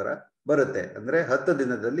ಒಂದು ಕರ ಬರುತ್ತೆ. ಅಂದರೆ 10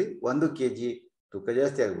 ದಿನದಲ್ಲಿ 1 kg ತೂಕ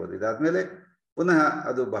ಜಾಸ್ತಿ ಆಗ್ಬೋದು. ಇದಾದ್ಮೇಲೆ ಪುನಃ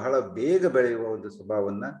ಅದು ಬಹಳ ಬೇಗ ಬೆಳೆಯುವ ಒಂದು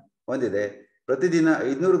ಸ್ವಭಾವವನ್ನು ಹೊಂದಿದೆ. ಪ್ರತಿದಿನ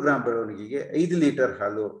 500 ಗ್ರಾಂ ಬೆಳವಣಿಗೆಗೆ 5 ಲೀಟರ್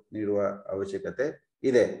ಹಾಲು ನೀಡುವ ಅವಶ್ಯಕತೆ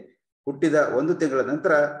ಇದೆ. ಹುಟ್ಟಿದ 1 ತಿಂಗಳ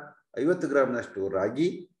ನಂತರ 50 ಗ್ರಾಂನಷ್ಟು ರಾಗಿ,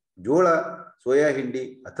 ಜೋಳ, ಸೋಯಾ ಹಿಂಡಿ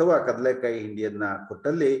ಅಥವಾ ಕಡಲೆಕಾಯಿ ಹಿಂಡಿಯನ್ನ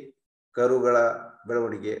ಕೊಟ್ಟಲ್ಲಿ ಕರುಗಳ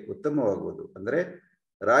ಬೆಳವಣಿಗೆ ಉತ್ತಮವಾಗುವುದು. ಅಂದರೆ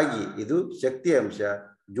ರಾಗಿ ಇದು ಶಕ್ತಿ ಅಂಶ,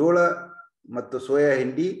 ಜೋಳ ಮತ್ತು ಸೋಯಾ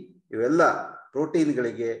ಹಿಂಡಿ ಇವೆಲ್ಲ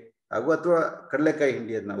ಪ್ರೋಟೀನ್ಗಳಿಗೆ ಹಾಗೂ ಅಥವಾ ಕಡಲೆಕಾಯಿ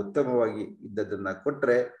ಹಿಂಡಿಯನ್ನ ಉತ್ತಮವಾಗಿ ಇದ್ದದನ್ನ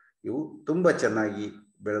ಕೊಟ್ಟರೆ ಇವು ತುಂಬ ಚೆನ್ನಾಗಿ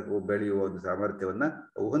ಬೆಳೆಯುವ ಒಂದು ಸಾಮರ್ಥ್ಯವನ್ನ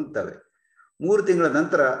ಅವು ಹೊಂದ್ತವೆ. 3 ತಿಂಗಳ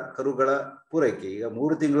ನಂತರ ಕರುಗಳ ಪೂರೈಕೆ. ಈಗ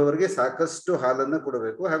 3 ತಿಂಗಳವರೆಗೆ ಸಾಕಷ್ಟು ಹಾಲನ್ನು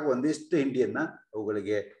ಕೊಡಬೇಕು ಹಾಗೂ ಒಂದಿಷ್ಟು ಹಿಂಡಿಯನ್ನ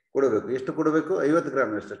ಅವುಗಳಿಗೆ ಕೊಡಬೇಕು. ಎಷ್ಟು ಕೊಡಬೇಕು? 50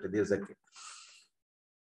 ಗ್ರಾಂನಷ್ಟು ದಿವಸಕ್ಕೆ.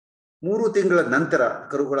 3 ತಿಂಗಳ ನಂತರ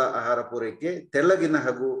ಕರುಗಳ ಆಹಾರ ಪೂರೈಕೆ. ತೆಳ್ಳಗಿನ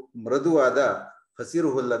ಹಾಗೂ ಮೃದುವಾದ ಹಸಿರು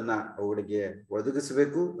ಹುಲ್ಲನ್ನ ಅವುಗಳಿಗೆ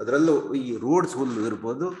ಒದಗಿಸಬೇಕು. ಅದರಲ್ಲೂ ಈ ರೋಡ್ಸ್ ಹುಲ್ಲು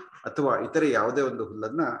ಇರ್ಬೋದು ಅಥವಾ ಇತರೆ ಯಾವುದೇ ಒಂದು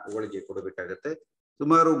ಹುಲ್ಲನ್ನ ಅವುಗಳಿಗೆ ಕೊಡಬೇಕಾಗತ್ತೆ.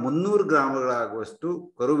 ಸುಮಾರು 300 ಗ್ರಾಂಗಳಾಗುವಷ್ಟು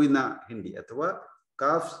ಕರುವಿನ ಹಿಂಡಿ ಅಥವಾ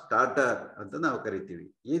ಕಾಫ್ ಸ್ಟಾರ್ಟರ್ ಅಂತ ನಾವು ಕರಿತೀವಿ.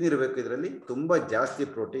 ಏನಿರಬೇಕು ಇದರಲ್ಲಿ? ತುಂಬಾ ಜಾಸ್ತಿ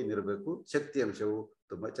ಪ್ರೋಟೀನ್ ಇರಬೇಕು, ಶಕ್ತಿ ಅಂಶವು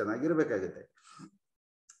ತುಂಬಾ ಚೆನ್ನಾಗಿರ್ಬೇಕಾಗತ್ತೆ.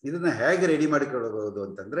 ಇದನ್ನ ಹೇಗೆ ರೆಡಿ ಮಾಡಿಕೊಳ್ಳಬಹುದು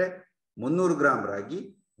ಅಂತಂದ್ರೆ 300 ಗ್ರಾಂ ರಾಗಿ,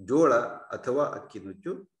 ಜೋಳ ಅಥವಾ ಅಕ್ಕಿ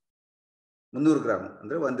ನುಚ್ಚು 300 ಗ್ರಾಂ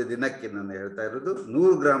ಅಂದ್ರೆ ಒಂದು ದಿನಕ್ಕೆ ನಾನು ಹೇಳ್ತಾ ಇರೋದು.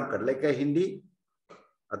 100 ಗ್ರಾಂ ಕಡಲೆಕಾಯಿ ಹಿಂಡಿ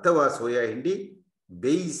ಅಥವಾ ಸೋಯಾ ಹಿಂಡಿ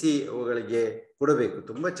ಬೇಯಿಸಿ ಅವುಗಳಿಗೆ ಕೊಡಬೇಕು.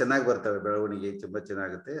 ತುಂಬಾ ಚೆನ್ನಾಗಿ ಬರ್ತವೆ, ಬೆಳವಣಿಗೆ ತುಂಬಾ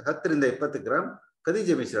ಚೆನ್ನಾಗುತ್ತೆ. 10ರಿಂದ 20 ಗ್ರಾಂ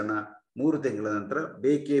ಖನಿಜ ಮಿಶ್ರಣ 3 ತಿಂಗಳ ನಂತರ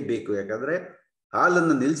ಬೇಕೇ ಬೇಕು. ಯಾಕಂದ್ರೆ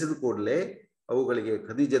ಹಾಲನ್ನು ನಿಲ್ಲಿಸಿದ ಕೂಡಲೇ ಅವುಗಳಿಗೆ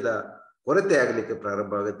ಖನಿಜದ ಕೊರತೆ ಆಗಲಿಕ್ಕೆ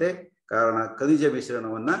ಪ್ರಾರಂಭ ಆಗುತ್ತೆ. ಕಾರಣ ಖನಿಜ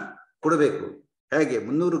ಮಿಶ್ರಣವನ್ನ ಕೊಡಬೇಕು. ಹೇಗೆ?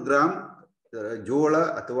 300 ಗ್ರಾಂ ಜೋಳ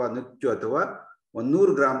ಅಥವಾ ನುಚ್ಚು ಅಥವಾ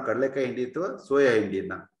 100 ಗ್ರಾಂ ಕಡಲೆಕಾಯಿ ಹಿಂಡಿ ಅಥವಾ ಸೋಯಾ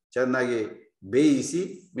ಹಿಂಡಿಯನ್ನ ಚೆನ್ನಾಗಿ ಬೇಯಿಸಿ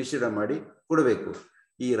ಮಿಶ್ರಣ ಮಾಡಿ ಕೊಡಬೇಕು.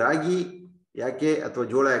 ಈ ರಾಗಿ ಯಾಕೆ ಅಥವಾ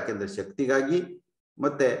ಜೋಳ ಯಾಕೆಂದ್ರೆ ಶಕ್ತಿಗಾಗಿ,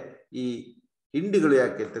 ಮತ್ತೆ ಈ ಹಿಂಡಿಗಳು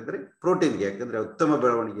ಯಾಕೆ ಅಂತಂದ್ರೆ ಪ್ರೋಟೀನ್ಗೆ. ಯಾಕಂದ್ರೆ ಉತ್ತಮ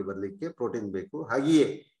ಬೆಳವಣಿಗೆ ಬರಲಿಕ್ಕೆ ಪ್ರೋಟೀನ್ ಬೇಕು. ಹಾಗೆಯೇ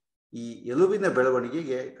ಈ ಎಲುಬಿನ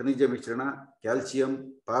ಬೆಳವಣಿಗೆಗೆ ಖನಿಜ ಮಿಶ್ರಣ, calcium,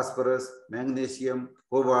 phosphorus, magnesium,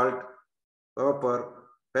 cobalt, copper,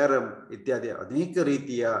 ಪ್ಯಾರಮ್ ಇತ್ಯಾದಿ ಅನೇಕ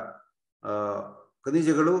ರೀತಿಯ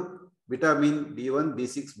ಖನಿಜಗಳು, ವಿಟಮಿನ್ B1,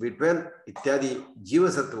 B6, B12 ಇತ್ಯಾದಿ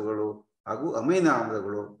ಜೀವಸತ್ವಗಳು ಹಾಗೂ ಅಮೈನ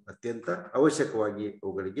ಆಮ್ಲಗಳು ಅತ್ಯಂತ ಅವಶ್ಯಕವಾಗಿ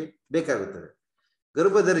ಅವುಗಳಿಗೆ ಬೇಕಾಗುತ್ತದೆ.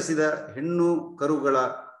 ಗರ್ಭಧರಿಸಿದ ಹೆಣ್ಣು ಕರುಗಳ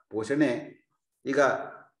ಪೋಷಣೆ. ಈಗ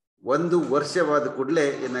 1 ವರ್ಷವಾದ ಕೂಡಲೇ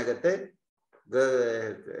ಏನಾಗತ್ತೆ,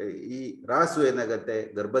 ಈ ರಾಸು ಏನಾಗತ್ತೆ,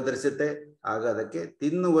 ಗರ್ಭಧರಿಸುತ್ತೆ. ಆಗ ಅದಕ್ಕೆ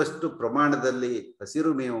ತಿನ್ನುವಷ್ಟು ಪ್ರಮಾಣದಲ್ಲಿ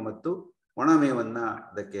ಹಸಿರು ಮೇವು ಮತ್ತು ಒಣ ಮೇವನ್ನ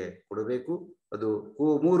ಅದಕ್ಕೆ ಕೊಡಬೇಕು. ಅದು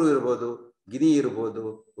ಮೂರು ಇರ್ಬೋದು, ಗಿನಿ ಇರ್ಬೋದು,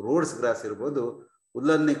 ರೋಡ್ಸ್ ಗ್ರಾಸ್ ಇರ್ಬೋದು.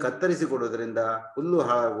 ಹುಲ್ಲನ್ನು ಕತ್ತರಿಸಿ ಕೊಡೋದ್ರಿಂದ ಹುಲ್ಲು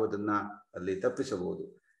ಹಾಳಾಗುವುದನ್ನ ಅಲ್ಲಿ ತಪ್ಪಿಸಬಹುದು.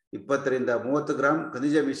 20ರಿಂದ 30 ಗ್ರಾಂ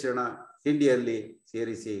ಖನಿಜ ಮಿಶ್ರಣ ಹಿಂಡಿಯಲ್ಲಿ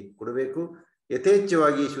ಸೇರಿಸಿ ಕೊಡಬೇಕು.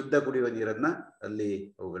 ಯಥೇಚ್ಛವಾಗಿ ಶುದ್ಧ ಕುಡಿಯುವ ನೀರನ್ನ ಅಲ್ಲಿ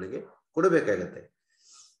ಅವುಗಳಿಗೆ ಕೊಡಬೇಕಾಗತ್ತೆ.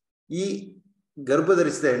 ಈ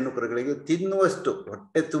ಗರ್ಭಧರಿಸಿದ ಹೆಣ್ಣು ಕರುಗಳಿಗೆ ತಿನ್ನುವಷ್ಟು,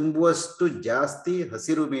 ಹೊಟ್ಟೆ ತುಂಬುವಷ್ಟು ಜಾಸ್ತಿ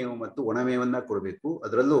ಹಸಿರು ಮೇವು ಮತ್ತು ಒಣಮೇವನ್ನ ಕೊಡಬೇಕು.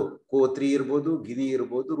 ಅದರಲ್ಲೂ ಕೋತ್ರಿ ಇರ್ಬೋದು, ಗಿನಿ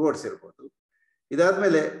ಇರ್ಬೋದು, ರೋಡ್ಸ್ ಇರ್ಬೋದು.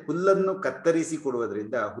 ಇದಾದ್ಮೇಲೆ ಹುಲ್ಲನ್ನು ಕತ್ತರಿಸಿ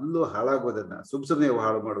ಕೊಡುವುದರಿಂದ ಹುಲ್ಲು ಹಾಳಾಗುವುದನ್ನ, ಸುಮ್ಮನೆ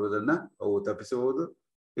ಹಾಳು ಮಾಡುವುದನ್ನ ಅವು ತಪ್ಪಿಸಬಹುದು.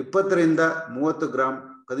 20ರಿಂದ 30 ಗ್ರಾಂ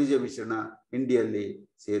ಖನಿಜ ಮಿಶ್ರಣ ಹಿಂಡಿಯಲ್ಲಿ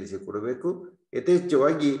ಸೇರಿಸಿ ಕೊಡಬೇಕು.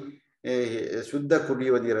 ಯಥೇಚ್ಛವಾಗಿ ಶುದ್ಧ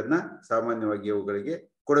ಕುಡಿಯುವ ನೀರನ್ನ ಸಾಮಾನ್ಯವಾಗಿ ಅವುಗಳಿಗೆ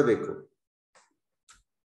ಕೊಡಬೇಕು.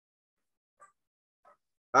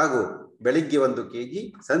 ಹಾಗೂ ಬೆಳಿಗ್ಗೆ 1 kg,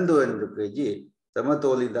 ಸಂಜೆ 1 kg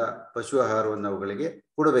ಸಮತೋಲಿತ ಪಶು ಆಹಾರವನ್ನು ಅವುಗಳಿಗೆ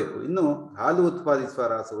ಕೊಡಬೇಕು. ಇನ್ನು ಹಾಲು ಉತ್ಪಾದಿಸುವ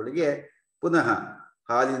ರಾಸುಗಳಿಗೆ ಪುನಃ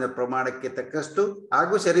ಹಾಲಿನ ಪ್ರಮಾಣಕ್ಕೆ ತಕ್ಕಷ್ಟು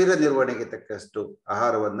ಹಾಗೂ ಶರೀರ ನಿರ್ವಹಣೆಗೆ ತಕ್ಕಷ್ಟು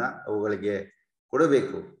ಆಹಾರವನ್ನ ಅವುಗಳಿಗೆ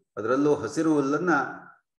ಕೊಡಬೇಕು. ಅದರಲ್ಲೂ ಹಸಿರು ಹುಲ್ಲನ್ನ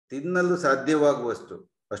ತಿನ್ನಲು ಸಾಧ್ಯವಾಗುವಷ್ಟು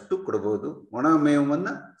ಅಷ್ಟು ಕೊಡಬಹುದು. ಒಣ ಮೇವನ್ನ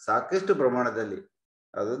ಸಾಕಷ್ಟು ಪ್ರಮಾಣದಲ್ಲಿ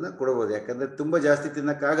ಅದನ್ನ ಕೊಡಬಹುದು. ಯಾಕಂದ್ರೆ ತುಂಬಾ ಜಾಸ್ತಿ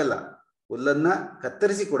ತಿನ್ನಕ್ಕಾಗಲ್ಲ. ಹುಲ್ಲನ್ನ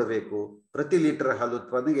ಕತ್ತರಿಸಿ ಕೊಡಬೇಕು. ಪ್ರತಿ ಲೀಟರ್ ಹಾಲು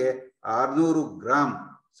ಉತ್ಪಾದನೆಗೆ 600 ಗ್ರಾಂ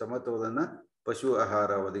ಸಮತೋಲನ ಪಶು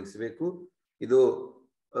ಆಹಾರ ಒದಗಿಸಬೇಕು. ಇದು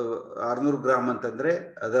 600 ಗ್ರಾಂ ಅಂತಂದ್ರೆ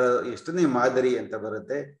ಅದರ ಎಷ್ಟನೇ ಮಾದರಿ ಅಂತ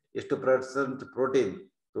ಬರುತ್ತೆ. ಎಷ್ಟು % ಪ್ರೋಟೀನ್?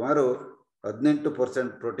 ಸುಮಾರು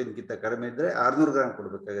 18% ಪ್ರೋಟೀನ್ಗಿಂತ ಕಡಿಮೆ ಇದ್ರೆ 600 ಗ್ರಾಂ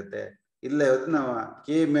ಕೊಡಬೇಕಾಗತ್ತೆ. ಇಲ್ಲ ನಾವು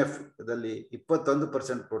KMF ದಲ್ಲಿ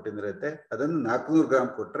 21% ಪ್ರೋಟೀನ್ ಇರುತ್ತೆ, ಅದನ್ನು 400 ಗ್ರಾಂ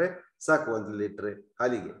ಕೊಟ್ರೆ ಸಾಕು 1 ಲೀಟರ್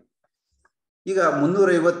ಹಾಲಿಗೆ. ಈಗ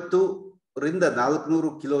 350 ರಿಂದ 400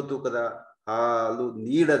 ಕಿಲೋ ತೂಕದ ಹಾಲು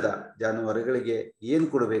ನೀಡದ ಜಾನುವಾರುಗಳಿಗೆ ಏನ್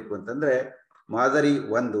ಕೊಡಬೇಕು ಅಂತಂದ್ರೆ, ಮಾದರಿ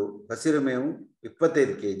 1 ಹಸಿರು ಮೇವು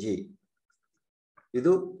 25 kg,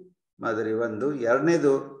 ಇದು ಮಾದರಿ 1.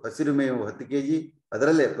 ಎರಡನೇದು ಹಸಿರು ಮೇವು 10 kg,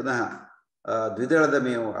 ಅದರಲ್ಲೇ ಪುನಃ ದ್ವಿದಳದ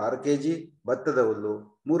ಮೇವು 6 kg, ಭತ್ತದ ಹುಲ್ಲು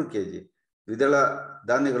 3 kg. ದ್ವಿದಳ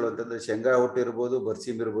ಧಾನ್ಯಗಳು ಅಂತಂದ್ರೆ ಶೇಂಗಾ ಹೊಟ್ಟು ಇರ್ಬೋದು,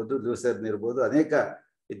 ಬರ್ಸಿಮ್ ಇರ್ಬೋದು, ಲೂಸರ್ನ್ ಇರ್ಬೋದು, ಅನೇಕ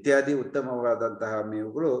ಇತ್ಯಾದಿ ಉತ್ತಮವಾದಂತಹ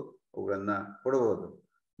ಮೇವುಗಳು ಅವುಗಳನ್ನ ಕೊಡಬಹುದು.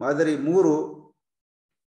 ಮಾದರಿ 3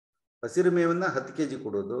 ಹಸಿರು ಮೇವನ್ನ 10 kg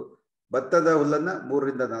ಕೊಡೋದು, ಭತ್ತದ ಹುಲ್ಲನ್ನ 3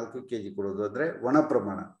 ರಿಂದ 4 kg ಕೊಡೋದು, ಅಂದ್ರೆ ಒಣ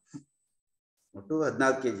ಪ್ರಮಾಣ ಒಟ್ಟು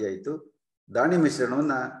 14 kg ಆಯಿತು. ದಾಣಿ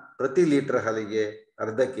ಮಿಶ್ರಣವನ್ನ ಪ್ರತಿ ಲೀಟರ್ ಹಾಲಿಗೆ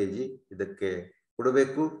ಅರ್ಧ kg ಇದಕ್ಕೆ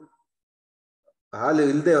ಕೊಡಬೇಕು. ಹಾಲು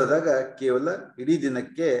ಇಲ್ಲದೆ ಹೋದಾಗ ಕೇವಲ ಇಡೀ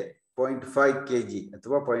ದಿನಕ್ಕೆ 0.5 kg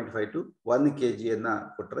ಅಥವಾ 0.5 to 1 kg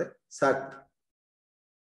ಕೊಟ್ರೆ ಸಾಕು.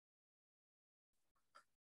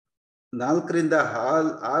 4 ರಿಂದ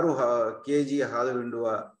 6 kg ಹಾಲು ಹಿಂಡುವ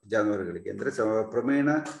ಜಾನುವಾರುಗಳಿಗೆ ಅಂದ್ರೆ ಪ್ರಮಾಣ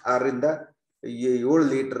 6 ರಿಂದ 7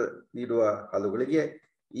 ಲೀಟರ್ ನೀಡುವ ಹಾಲುಗಳಿಗೆ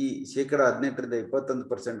ಈ 18% ರಿಂದ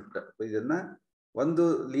 21% ಇದನ್ನ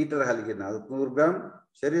 1 ಲೀಟರ್ ಹಾಲಿಗೆ 400 ಗ್ರಾಂ,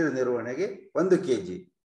 ಶರೀರ ನಿರ್ವಹಣೆಗೆ 1 kg.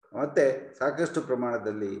 ಮತ್ತೆ ಸಾಕಷ್ಟು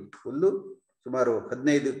ಪ್ರಮಾಣದಲ್ಲಿ ಹುಲ್ಲು, ಸುಮಾರು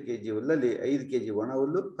 15 kg ಹುಲ್ಲಲ್ಲಿ 5 kg ಒಣ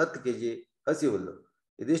ಹುಲ್ಲು, 10 kg ಹಸಿ ಹುಲ್ಲು,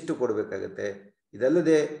 ಇದಿಷ್ಟು ಕೊಡಬೇಕಾಗತ್ತೆ.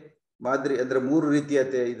 ಇದಲ್ಲದೆ ಮಾದರಿ ಅಂದ್ರೆ 3 ರೀತಿಯ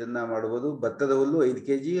ಇದನ್ನ ಮಾಡಬಹುದು. ಭತ್ತದ ಹುಲ್ಲು 5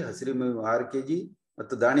 kg, ಹಸಿರು ಮೇವು 6 kg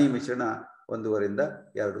ಮತ್ತು ದಾಣಿ ಮಿಶ್ರಣ 1.5 ರಿಂದ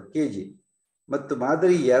 2 kg. ಮತ್ತು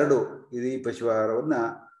ಮಾದರಿ 2 ಈ ಪಶು ಆಹಾರವನ್ನ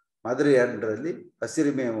ಮಾದರಿ 2ರಲ್ಲಿ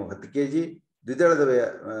ಹಸಿರು ಮೇವು 10 kg, ದ್ವಿದಳದ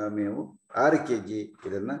ಮೇವು 6 kg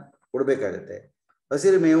ಇದನ್ನ ಕೊಡಬೇಕಾಗತ್ತೆ.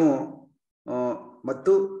 ಹಸಿರು ಮೇವು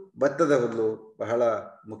ಮತ್ತು ಭತ್ತದ ಹುಲ್ಲು ಬಹಳ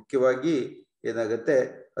ಮುಖ್ಯವಾಗಿ ಏನಾಗುತ್ತೆ,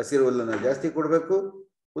 ಹಸಿರು ಹುಲ್ಲನ್ನು ಜಾಸ್ತಿ ಕೊಡಬೇಕು,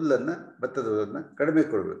 ಹುಲ್ಲನ್ನ ಭತ್ತದ ಹುಲ್ಲನ್ನ ಕಡಿಮೆ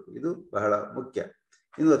ಕೊಡಬೇಕು. ಇದು ಬಹಳ ಮುಖ್ಯ.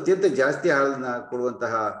 ಇನ್ನು ಅತ್ಯಂತ ಜಾಸ್ತಿ ಹಾಲನ್ನ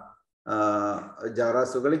ಕೊಡುವಂತಹ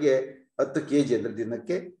ಜಾರಾಸುಗಳಿಗೆ 10 kg ಅಂದ್ರೆ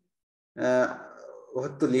ದಿನಕ್ಕೆ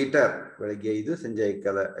 10 ಲೀಟರ್, ಬೆಳಗ್ಗೆ 5, ಸಂಜೆ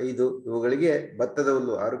ಕಾಲ 5. ಇವುಗಳಿಗೆ ಭತ್ತದ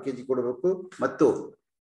ಹುಲ್ಲು 6 kg ಕೊಡಬೇಕು ಮತ್ತು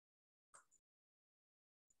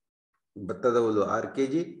ಭತ್ತದ ಹುಲ್ಲು 6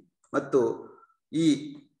 kg ಮತ್ತು ಈ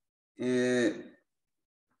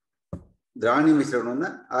ದ್ರಾವಣಿ ಮಿಶ್ರಣವನ್ನ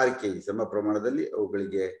 6 kg ಸಮ ಪ್ರಮಾಣದಲ್ಲಿ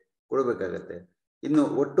ಅವುಗಳಿಗೆ ಕೊಡಬೇಕಾಗತ್ತೆ. ಇನ್ನು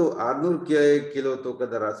ಒಟ್ಟು 600 ಕಿಲೋ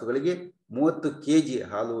ತೂಕದ ರಾಸುಗಳಿಗೆ 30 kg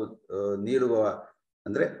ಹಾಲು ನೀಡುವ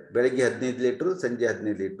ಅಂದ್ರೆ ಬೆಳಗ್ಗೆ 15 ಲೀಟರ್, ಸಂಜೆ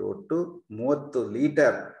 15 ಲೀಟರ್, ಒಟ್ಟು 30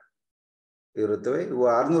 ಲೀಟರ್ ಇರುತ್ತವೆ. ಇವು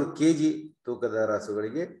 600 kg ತೂಕದ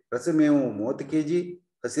ರಾಸುಗಳಿಗೆ ರಸಮೇವು 30 kg,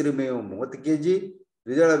 ಹಸಿರು ಮೇವು 30 kg,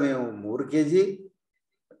 ದ್ವಿದಳ ಮೇವು 3 kg,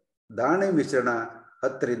 ದಾಣಿ ಮಿಶ್ರಣ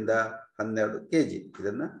 10 ರಿಂದ 12 kg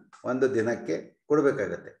ಇದನ್ನ ಒಂದು ದಿನಕ್ಕೆ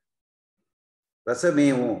ಕೊಡಬೇಕಾಗತ್ತೆ.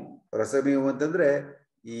 ರಸಮೇವು ಅಂತಂದ್ರೆ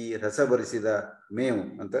ಈ ರಸ ಭರಿಸಿದ ಮೇವು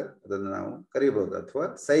ಅಂತ ಅದನ್ನು ನಾವು ಕರೀಬಹುದು, ಅಥವಾ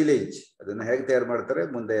ಸೈಲೇಜ್. ಅದನ್ನ ಹೇಗೆ ತಯಾರು ಮಾಡ್ತಾರೆ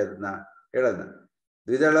ಮುಂದೆ ಅದನ್ನ ಹೇಳೋಣ.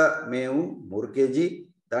 ದ್ವಿದಳ ಮೇವು 3 kg,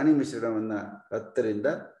 ದಾಣಿ ಮಿಶ್ರಣವನ್ನ 10 ರಿಂದ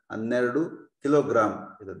 12 ಕಿಲೋಗ್ರಾಂ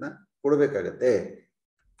ಇದನ್ನ ಕೊಡಬೇಕಾಗತ್ತೆ.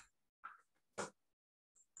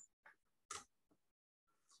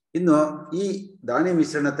 ಇನ್ನು ಈ ದಾಣಿ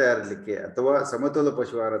ಮಿಶ್ರಣ ತಯಾರಿಸಲಿಕ್ಕೆ ಅಥವಾ ಸಮತೋಲ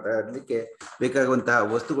ಪಶು ಆಹಾರ ತಯಾರಿಸಲಿಕ್ಕೆ ಬೇಕಾಗುವಂತಹ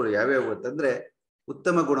ವಸ್ತುಗಳು ಯಾವ್ಯಾವು ಅಂತಂದ್ರೆ,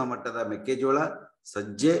 ಉತ್ತಮ ಗುಣಮಟ್ಟದ ಮೆಕ್ಕೆಜೋಳ,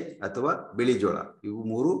 ಸಜ್ಜೆ ಅಥವಾ ಬಿಳಿ ಜೋಳ, ಇವು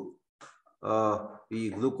 3 ಈ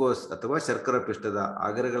ಗ್ಲೂಕೋಸ್ ಅಥವಾ ಶರ್ಕರ ಪಿಷ್ಟದ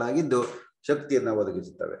ಆಗರಗಳಾಗಿದ್ದು ಶಕ್ತಿಯನ್ನು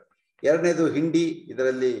ಒದಗಿಸುತ್ತವೆ. ಎರಡನೇದು ಹಿಂಡಿ,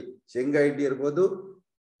 ಇದರಲ್ಲಿ ಶೇಂಗಾ ಹಿಂಡಿ ಇರ್ಬೋದು,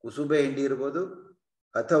 ಕುಸುಬೆ ಹಿಂಡಿ ಇರ್ಬೋದು,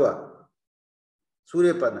 ಅಥವಾ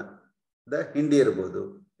ಸೂರ್ಯಪಾನದ ಹಿಂಡಿ ಇರ್ಬೋದು.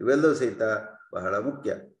 ಇವೆಲ್ಲವೂ ಸಹಿತ ಬಹಳ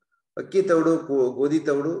ಮುಖ್ಯ. ಅಕ್ಕಿ ತೌಡು, ಗೋಧಿ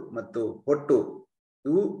ತೌಡು ಮತ್ತು ಹೊಟ್ಟು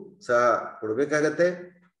ಇವು ಸಹ ಕೊಡಬೇಕಾಗತ್ತೆ.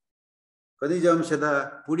 ಖನಿಜಾಂಶದ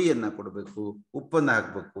ಪುಡಿಯನ್ನ ಕೊಡಬೇಕು, ಉಪ್ಪನ್ನು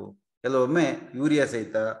ಹಾಕಬೇಕು. ಕೆಲವೊಮ್ಮೆ ಯೂರಿಯಾ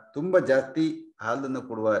ಸಹಿತ ತುಂಬ ಜಾಸ್ತಿ ಹಾಲನ್ನು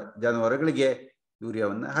ಕೊಡುವ ಜಾನುವಾರುಗಳಿಗೆ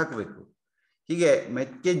ಯೂರಿಯಾವನ್ನು ಹಾಕಬೇಕು. ಹೀಗೆ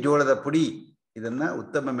ಮೆಕ್ಕೆಜೋಳದ ಪುಡಿ, ಇದನ್ನ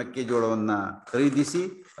ಉತ್ತಮ ಮೆಕ್ಕೆಜೋಳವನ್ನು ಖರೀದಿಸಿ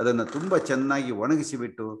ಅದನ್ನು ತುಂಬ ಚೆನ್ನಾಗಿ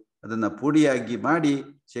ಒಣಗಿಸಿಬಿಟ್ಟು ಅದನ್ನು ಪುಡಿಯಾಗಿ ಮಾಡಿ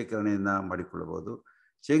ಶೇಖರಣೆಯನ್ನು ಮಾಡಿಕೊಳ್ಳಬಹುದು.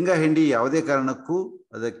 ಶೇಂಗಾ ಹಿಂಡಿ ಯಾವುದೇ ಕಾರಣಕ್ಕೂ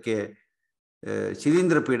ಅದಕ್ಕೆ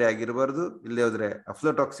ಶಿಲೀಂಧ್ರ ಪೀಡೆ ಆಗಿರಬಾರ್ದು, ಇಲ್ಲೇ ಹೋದರೆ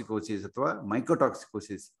ಅಫ್ಲೋಟಾಕ್ಸಿಕೋಸಿಸ್ ಅಥವಾ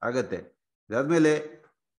ಮೈಕೋಟಾಕ್ಸಿಕೋಸಿಸ್ ಆಗತ್ತೆ. ಇದಾದ್ಮೇಲೆ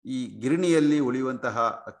ಈ ಗಿರಣಿಯಲ್ಲಿ ಉಳಿಯುವಂತಹ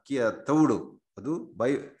ಅಕ್ಕಿಯ ತೌಡು ಅದು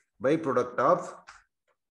by product of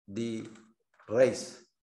the rice.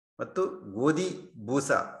 ಮತ್ತು ಗೋಧಿ ಬೂಸ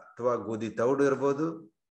ಅಥವಾ ಗೋಧಿ ತೌಡು ಇರ್ಬೋದು,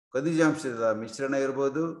 ಖನಿಜಾಂಶದ ಮಿಶ್ರಣ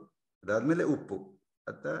ಇರ್ಬೋದು, ಅದಾದ್ಮೇಲೆ ಉಪ್ಪು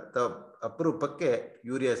ಅಥವಾ ಅಪರೂಪಕ್ಕೆ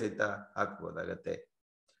ಯೂರಿಯಾ ಸಹಿತ ಹಾಕ್ಬೋದಾಗತ್ತೆ.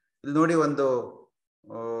 ಇಲ್ಲಿ ನೋಡಿ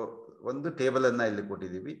ಒಂದು ಟೇಬಲ್ ಅನ್ನ ಇಲ್ಲಿ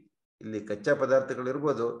ಕೊಟ್ಟಿದ್ದೀವಿ. ಇಲ್ಲಿ ಕಚ್ಚಾ ಪದಾರ್ಥಗಳು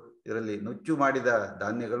ಇರ್ಬೋದು. ಇದರಲ್ಲಿ ನುಚ್ಚು ಮಾಡಿದ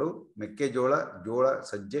ಧಾನ್ಯಗಳು, ಮೆಕ್ಕೆಜೋಳ, ಜೋಳ,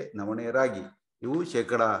 ಸಜ್ಜೆ, ನವಣೆ, ರಾಗಿ ಇವು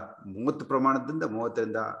 30% ಪ್ರಮಾಣದಿಂದ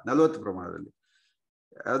 30ರಿಂದ 40 ಪ್ರಮಾಣದಲ್ಲಿ.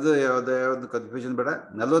 ಯಾವ್ದು ಕನ್ಫ್ಯೂಷನ್ ಬೇಡ,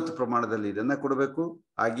 40 ಪ್ರಮಾಣದಲ್ಲಿ ಇದನ್ನ ಕೊಡಬೇಕು.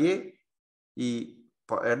 ಹಾಗೆಯೇ ಈ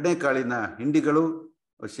ಎಣ್ಣೆಕಾಳಿನ ಹಿಂಡಿಗಳು,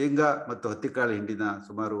 ಶೇಂಗಾ ಮತ್ತು ಹತ್ತಿಕಾಳು ಹಿಂಡಿನ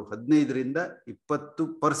ಸುಮಾರು 15ರಿಂದ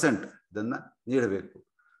 20% ಇದನ್ನ ನೀಡಬೇಕು.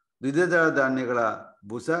 ದ್ವಿದಳ ಧಾನ್ಯಗಳ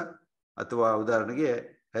ಬೂಸ ಅಥವಾ ಉದಾಹರಣೆಗೆ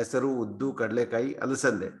ಹೆಸರು, ಉದ್ದು, ಕಡಲೆಕಾಯಿ,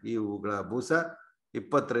 ಅಲಸಂದೆ ಇವುಗಳ ಬೂಸ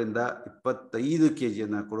 20ರಿಂದ 25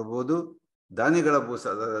 kg ಕೊಡಬಹುದು. ಧಾನ್ಯಗಳ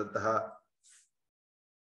ಬೂಸದಂತಹ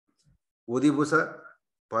ಗೋಧಿ ಬೂಸ,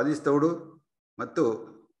 ಪಾಲಿಶ್ ತೌಡು ಮತ್ತು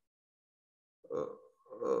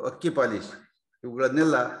ಅಕ್ಕಿ ಪಾಲಿಶ್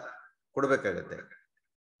ಇವುಗಳನ್ನೆಲ್ಲ ಕೊಡಬೇಕಾಗತ್ತೆ.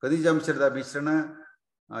 ಖನಿಜಾಂಶದ ಮಿಶ್ರಣ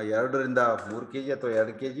 2ರಿಂದ 3 kg ಅಥವಾ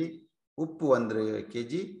 2 kg, ಉಪ್ಪು 1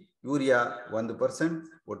 kg, ಯೂರಿಯಾ 1%,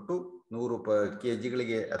 ಒಟ್ಟು 100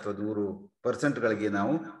 kgಗಳಿಗೆ ಅಥವಾ 100%ಗಳಿಗೆ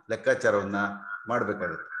ನಾವು ಲೆಕ್ಕಾಚಾರವನ್ನ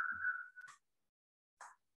ಮಾಡಬೇಕಾಗುತ್ತೆ.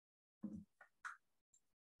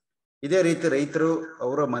 ಇದೇ ರೀತಿ ರೈತರು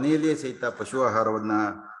ಅವರ ಮನೆಯಲ್ಲಿಯೇ ಸಹಿತ ಪಶು ಆಹಾರವನ್ನ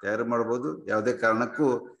ತಯಾರು ಮಾಡಬಹುದು. ಯಾವುದೇ ಕಾರಣಕ್ಕೂ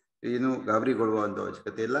ಏನು ಗಾಬರಿಗೊಳ್ಳುವಂತ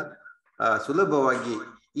ಅವಶ್ಯಕತೆ ಇಲ್ಲ. ಸುಲಭವಾಗಿ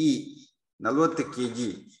ಈ 40 kg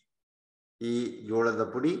ಈ ಜೋಳದ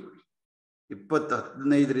ಪುಡಿ,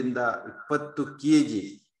 15ರಿಂದ 20 kg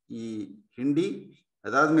ಈ ಹಿಂಡಿ,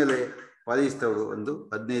 ಅದಾದ್ಮೇಲೆ ಪಾಲಿಶ್ ತೌಡು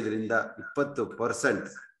 15ರಿಂದ 20%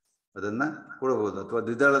 ಅದನ್ನ ಕೊಡಬಹುದು. ಅಥವಾ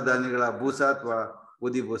ದ್ವಿದಳ ಧಾನ್ಯಗಳ ಬೂಸ ಅಥವಾ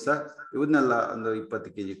ಗೋಧಿ ಬೂಸ ಇವನ್ನೆಲ್ಲ 20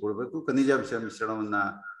 kg ಕೊಡಬೇಕು. ಖನಿಜಾಂಶ ಮಿಶ್ರಣವನ್ನ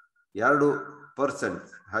 2%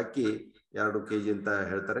 ಹಾಕಿ 2 kg ಅಂತ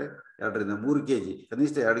ಹೇಳ್ತಾರೆ. 2ರಿಂದ 3 kg,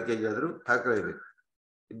 ಕನಿಷ್ಠ 2 kg ಆದರೂ ಹಾಕಲೇಬೇಕು.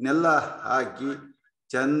 ಇದನ್ನೆಲ್ಲ ಹಾಕಿ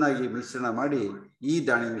ಚೆನ್ನಾಗಿ ಮಿಶ್ರಣ ಮಾಡಿ ಈ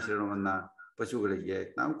ದಾಣಿ ಮಿಶ್ರಣವನ್ನ ಪಶುಗಳಿಗೆ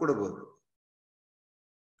ನಾವು ಕೊಡಬಹುದು.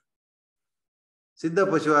 ಸಿದ್ಧ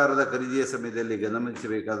ಪಶು ಆಹಾರದ ಖರೀದಿಯ ಸಮಯದಲ್ಲಿ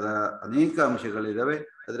ಗಮನಿಸಬೇಕಾದ ಅನೇಕ ಅಂಶಗಳಿದ್ದಾವೆ.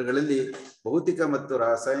 ಅದರಲ್ಲಿ ಭೌತಿಕ ಮತ್ತು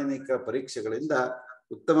ರಾಸಾಯನಿಕ ಪರೀಕ್ಷೆಗಳಿಂದ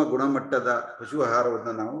ಉತ್ತಮ ಗುಣಮಟ್ಟದ ಪಶು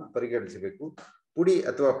ಆಹಾರವನ್ನು ನಾವು ಪರಿಗಣಿಸಬೇಕು. ಪುಡಿ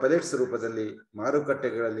ಅಥವಾ ಪೆಲೆಟ್ಸ್ ರೂಪದಲ್ಲಿ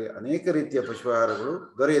ಮಾರುಕಟ್ಟೆಗಳಲ್ಲಿ ಅನೇಕ ರೀತಿಯ ಪಶು ಆಹಾರಗಳು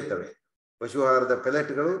ದೊರೆಯುತ್ತವೆ. ಪಶು ಆಹಾರದ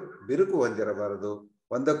ಪೆಲೆಟ್ಗಳು ಬಿರುಕು ಹೊಂದಿರಬಾರದು,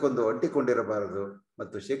 ಒಂದಕ್ಕೊಂದು ಅಂಟಿಕೊಂಡಿರಬಾರದು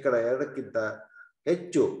ಮತ್ತು 2%ಕ್ಕಿಂತ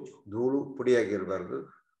ಹೆಚ್ಚು ಧೂಳು ಪುಡಿಯಾಗಿರಬಾರದು.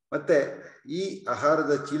 ಮತ್ತೆ ಈ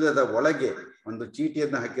ಆಹಾರದ ಚೀಲದ ಒಳಗೆ ಒಂದು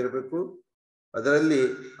ಚೀಟಿಯನ್ನು ಹಾಕಿರಬೇಕು. ಅದರಲ್ಲಿ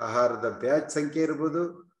ಆಹಾರದ ಬ್ಯಾಚ್ ಸಂಖ್ಯೆ ಇರ್ಬೋದು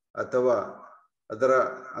ಅಥವಾ ಅದರ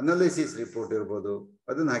ಅನಾಲಿಸಿಸ್ ರಿಪೋರ್ಟ್ ಇರ್ಬೋದು.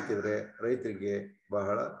 ಅದನ್ನು ಹಾಕಿದರೆ ರೈತರಿಗೆ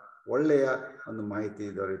ಬಹಳ ಒಳ್ಳೆಯ ಒಂದು ಮಾಹಿತಿ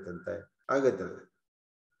ದೊರೆಯುತ್ತಂತೆ ಆಗುತ್ತದೆ.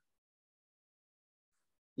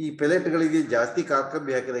 ಈ ಪೆಲೆಟ್ಗಳಿಗೆ ಜಾಸ್ತಿ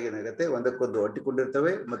ಕಾಕಂಬಿ ಹಾಕಿದಾಗ ಏನಾಗುತ್ತೆ, ಒಂದಕ್ಕೊಂದು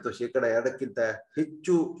ಅಂಟಿಕೊಂಡಿರ್ತವೆ ಮತ್ತು 2%ಕ್ಕಿಂತ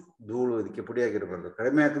ಹೆಚ್ಚು ಧೂಳು ಇದಕ್ಕೆ ಪುಡಿಯಾಗಿರಬಾರ್ದು.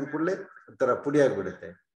 ಕಡಿಮೆ ಹಾಕಿದ ಕೂಡಲೇ ಒಂಥರ ಪುಡಿಯಾಗಿಬಿಡುತ್ತೆ,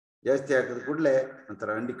 ಜಾಸ್ತಿ ಹಾಕಿದ ಕೂಡಲೇ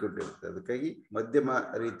ಒಂಥರ ಅಂಟಿಕೊಂಡಿರುತ್ತೆ. ಅದಕ್ಕಾಗಿ ಮಧ್ಯಮ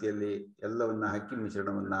ರೀತಿಯಲ್ಲಿ ಎಲ್ಲವನ್ನ ಹಾಕಿ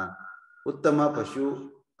ಮಿಶ್ರಣವನ್ನ ಉತ್ತಮ ಪಶು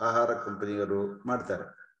ಆಹಾರ ಕಂಪನಿಯವರು ಮಾಡ್ತಾರೆ.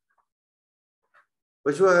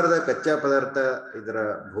 ಪಶು ಆಹಾರದ ಕಚ್ಚಾ ಪದಾರ್ಥ ಇದರ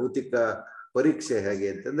ಭೌತಿಕ ಪರೀಕ್ಷೆ ಹೇಗೆ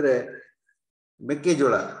ಅಂತಂದ್ರೆ,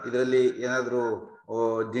 ಮೆಕ್ಕೆಜೋಳ ಇದರಲ್ಲಿ ಏನಾದರೂ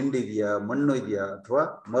ದಿಂಡಿ ಇದೆಯಾ, ಮಣ್ಣು ಇದೆಯಾ, ಅಥವಾ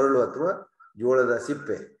ಮರಳು ಅಥವಾ ಜೋಳದ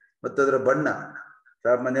ಸಿಪ್ಪೆ, ಮತ್ತು ಅದರ ಬಣ್ಣ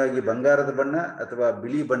ಸಾಮಾನ್ಯವಾಗಿ ಬಂಗಾರದ ಬಣ್ಣ ಅಥವಾ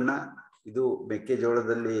ಬಿಳಿ ಬಣ್ಣ ಇದು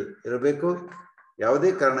ಮೆಕ್ಕೆಜೋಳದಲ್ಲಿ ಇರಬೇಕು.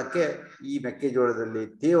 ಯಾವುದೇ ಕಾರಣಕ್ಕೆ ಈ ಮೆಕ್ಕೆಜೋಳದಲ್ಲಿ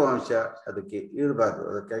ತೇವಾಂಶ ಅದಕ್ಕೆ ಇರಬಾರ್ದು.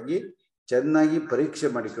 ಅದಕ್ಕಾಗಿ ಚೆನ್ನಾಗಿ ಪರೀಕ್ಷೆ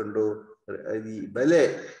ಮಾಡಿಕೊಂಡು ಈ ಬೆಲೆ,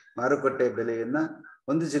 ಮಾರುಕಟ್ಟೆ ಬೆಲೆಯನ್ನ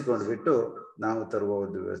ಹೊಂದಿಸಿಕೊಂಡು ಬಿಟ್ಟು ನಾವು ತರುವ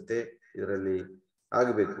ಒಂದು ವ್ಯವಸ್ಥೆ ಇದರಲ್ಲಿ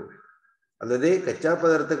ಆಗಬೇಕು. ಅಲ್ಲದೆ ಕಚ್ಚಾ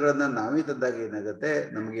ಪದಾರ್ಥಗಳನ್ನ ನಾವೇ ತಂದಾಗ ಏನಾಗುತ್ತೆ,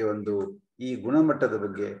 ನಮಗೆ ಒಂದು ಈ ಗುಣಮಟ್ಟದ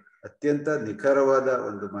ಬಗ್ಗೆ ಅತ್ಯಂತ ನಿಖರವಾದ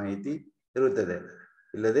ಒಂದು ಮಾಹಿತಿ ಇರುತ್ತದೆ.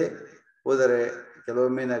 ಇಲ್ಲದೆ ಹೋದರೆ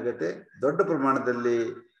ಕೆಲವೊಮ್ಮೆ ಏನಾಗುತ್ತೆ, ದೊಡ್ಡ ಪ್ರಮಾಣದಲ್ಲಿ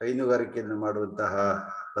ಹೈನುಗಾರಿಕೆಯನ್ನು ಮಾಡುವಂತಹ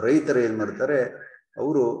ರೈತರು ಏನ್ ಮಾಡ್ತಾರೆ,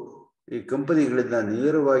 ಅವರು ಈ ಕಂಪನಿಗಳಿಂದ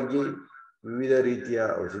ನೇರವಾಗಿ ವಿವಿಧ ರೀತಿಯ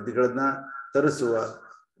ಔಷಧಿಗಳನ್ನ ತರಿಸುವ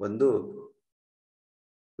ಒಂದು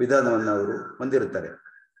ವಿಧಾನವನ್ನ ಅವರು ಹೊಂದಿರುತ್ತಾರೆ.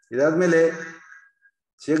 ಇದಾದ್ಮೇಲೆ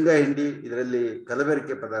ಶೇಂಗಾ ಹಿಂಡಿ, ಇದರಲ್ಲಿ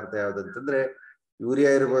ಕಲಬೆರಕೆ ಪದಾರ್ಥ ಯಾವುದಂತಂದ್ರೆ ಯೂರಿಯಾ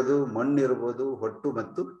ಇರ್ಬೋದು, ಮಣ್ಣು ಇರ್ಬೋದು, ಹೊಟ್ಟು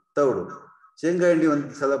ಮತ್ತು ತೌಡು. ಶೇಂಗಾ ಹಿಂಡಿ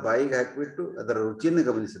ಒಂದು ಸಲ ಬಾಯಿಗೆ ಹಾಕಿಬಿಟ್ಟು ಅದರ ರುಚಿಯನ್ನು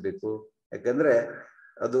ಗಮನಿಸಬೇಕು. ಯಾಕಂದ್ರೆ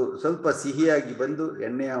ಅದು ಸ್ವಲ್ಪ ಸಿಹಿಯಾಗಿ ಬಂದು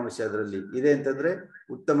ಎಣ್ಣೆಯ ಅಂಶ ಅದರಲ್ಲಿ ಇದೆ ಅಂತಂದ್ರೆ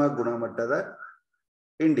ಉತ್ತಮ ಗುಣಮಟ್ಟದ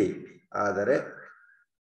ಹಿಂಡಿ. ಆದರೆ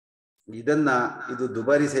ಇದು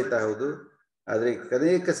ದುಬಾರಿ ಸಹಿತ ಹೌದು. ಆದರೆ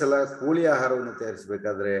ಅನೇಕ ಸಲ ಕೋಳಿ ಆಹಾರವನ್ನು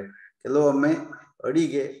ತಯಾರಿಸಬೇಕಾದ್ರೆ ಕೆಲವೊಮ್ಮೆ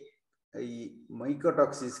ಅಡಿಗೆ ಈ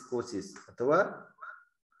ಮೈಕೋಟಾಕ್ಸಿಕೋಸಿಸ್ ಅಥವಾ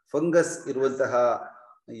ಫಂಗಸ್ ಇರುವಂತಹ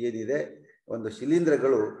ಏನಿದೆ ಒಂದು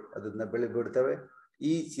ಶಿಲೀಂಧ್ರಗಳು ಅದನ್ನ ಬಿಡ್ತವೆ.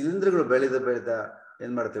 ಈ ಶಿಲೀಂಧ್ರಗಳು ಬೆಳೆದ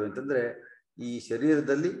ಏನ್ ಮಾಡ್ತವೆ ಅಂತಂದ್ರೆ ಈ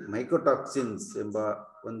ಶರೀರದಲ್ಲಿ ಮೈಕೋಟಾಕ್ಸಿನ್ಸ್ ಎಂಬ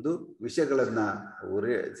ಒಂದು ವಿಷಗಳನ್ನ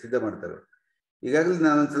ಸಿದ್ಧ ಮಾಡ್ತವೆ. ಈಗಾಗಲೇ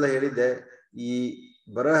ನಾನೊಂದ್ಸಲ ಹೇಳಿದ್ದೆ, ಈ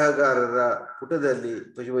ಬರಹಗಾರರ ಪುಟದಲ್ಲಿ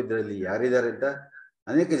ಪಶುವೈದ್ಯರಲ್ಲಿ ಯಾರಿದ್ದಾರೆ ಅಂತ.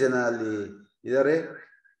 ಅನೇಕ ಜನ ಅಲ್ಲಿ ಇದ್ದಾರೆ.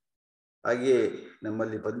 ಹಾಗೆಯೇ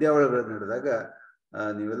ನಮ್ಮಲ್ಲಿ ಪಂದ್ಯಾವಳಿಗಳು ನಡೆದಾಗ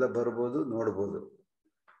ನೀವೆಲ್ಲ ಬರ್ಬೋದು, ನೋಡ್ಬೋದು.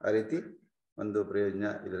 ಆ ರೀತಿ ಒಂದು ಪ್ರಯೋಜನ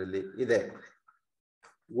ಇದರಲ್ಲಿ ಇದೆ.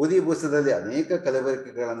 ಗೋಧಿ ಬೂಸದಲ್ಲಿ ಅನೇಕ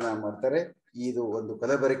ಕಲಬೆರಕೆಗಳನ್ನ ಮಾಡ್ತಾರೆ. ಇದು ಒಂದು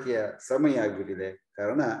ಕಲಬೆರಕೆಯ ಸಮಯ ಆಗಿಬಿಟ್ಟಿದೆ.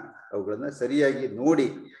 ಕಾರಣ ಅವುಗಳನ್ನ ಸರಿಯಾಗಿ ನೋಡಿ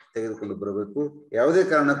ತೆಗೆದುಕೊಂಡು ಬರಬೇಕು. ಯಾವುದೇ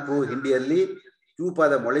ಕಾರಣಕ್ಕೂ ಹಿಂಡಿಯಲ್ಲಿ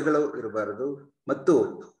ಚೂಪಾದ ಮೊಳೆಗಳು ಇರಬಾರದು ಮತ್ತು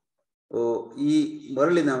ಈ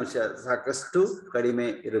ಮರಳಿನ ಅಂಶ ಸಾಕಷ್ಟು ಕಡಿಮೆ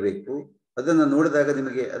ಇರಬೇಕು. ಅದನ್ನು ನೋಡಿದಾಗ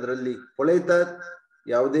ನಿಮಗೆ ಅದರಲ್ಲಿ ಕೊಳೆತ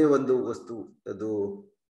ಯಾವುದೇ ಒಂದು ವಸ್ತು, ಅದು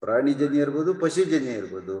ಪ್ರಾಣಿಜನ್ಯ ಇರ್ಬೋದು, ಪಶುಜನ್ಯ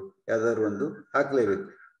ಇರ್ಬೋದು, ಯಾವ್ದಾದ್ರು ಒಂದು ಹಾಕ್ಲೇಬೇಕು.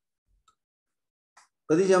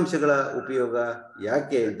 ಖನಿಜಾಂಶಗಳ ಉಪಯೋಗ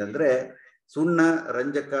ಯಾಕೆ ಅಂತಂದ್ರೆ ಸುಣ್ಣ,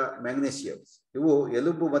 ರಂಜಕ, ಮ್ಯಾಗ್ನೀಷಿಯಂ ಇವು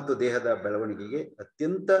ಎಲುಬು ಮತ್ತು ದೇಹದ ಬೆಳವಣಿಗೆಗೆ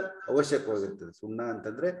ಅತ್ಯಂತ ಅವಶ್ಯಕವಾಗಿರ್ತದೆ. ಸುಣ್ಣ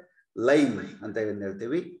ಅಂತಂದ್ರೆ ಲೈಮ್ ಅಂತ ಏನ್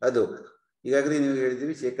ಹೇಳ್ತೀವಿ ಅದು. ಈಗಾಗಲೇ ನೀವು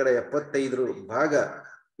ಹೇಳಿದೀವಿ 75%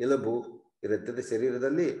 ಎಲುಬು ಇರುತ್ತದೆ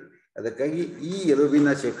ಶರೀರದಲ್ಲಿ. ಅದಕ್ಕಾಗಿ ಈ ಎಲುಬಿನ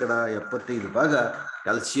 75%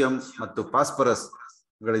 ಕ್ಯಾಲ್ಸಿಯಂ ಮತ್ತು ಫಾಸ್ಫರಸ್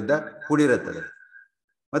ಗಳಿಂದ ಕೂಡಿರುತ್ತದೆ.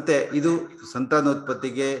 ಮತ್ತೆ ಇದು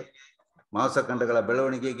ಸಂತಾನೋತ್ಪತ್ತಿಗೆ, ಮಾಂಸಖಂಡಗಳ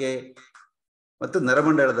ಬೆಳವಣಿಗೆಗೆ ಮತ್ತು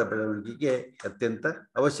ನರಮಂಡಲದ ಬೆಳವಣಿಗೆಗೆ ಅತ್ಯಂತ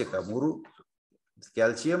ಅವಶ್ಯಕ. 3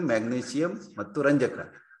 ಕ್ಯಾಲ್ಸಿಯಂ, ಮ್ಯಾಗ್ನೀಷಿಯಂ ಮತ್ತು ರಂಜಕ.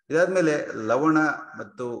 ಇದಾದ್ಮೇಲೆ ಲವಣ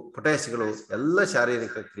ಮತ್ತು ಪೊಟ್ಯಾಷಿಯಗಳು ಎಲ್ಲ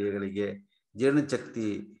ಶಾರೀರಿಕ ಕ್ರಿಯೆಗಳಿಗೆ, ಜೀರ್ಣಶಕ್ತಿ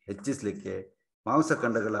ಹೆಚ್ಚಿಸಲಿಕ್ಕೆ,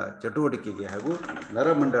 ಮಾಂಸಖಂಡಗಳ ಚಟುವಟಿಕೆಗೆ ಹಾಗೂ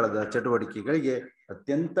ನರಮಂಡಲದ ಚಟುವಟಿಕೆಗಳಿಗೆ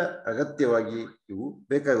ಅತ್ಯಂತ ಅಗತ್ಯವಾಗಿ ಇವು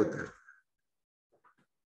ಬೇಕಾಗುತ್ತವೆ.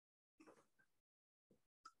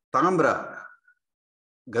 ತಾಮ್ರ,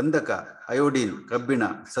 ಗಂಧಕ, ಅಯೋಡಿನ್, ಕಬ್ಬಿಣ,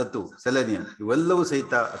 ಸತು, ಸೆಲೆನಿಯಂ ಇವೆಲ್ಲವೂ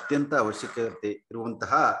ಸಹಿತ ಅತ್ಯಂತ ಅವಶ್ಯಕತೆ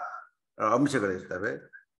ಇರುವಂತಹ ಅಂಶಗಳಿರ್ತವೆ.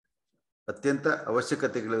 ಅತ್ಯಂತ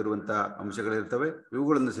ಅವಶ್ಯಕತೆಗಳಿರುವಂತಹ ಅಂಶಗಳಿರ್ತವೆ.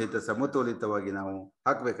 ಇವುಗಳನ್ನು ಸಹಿತ ಸಮತೋಲಿತವಾಗಿ ನಾವು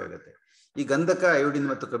ಹಾಕಬೇಕಾಗತ್ತೆ. ಈ ಗಂಧಕ, ಅಯೋಡಿನ್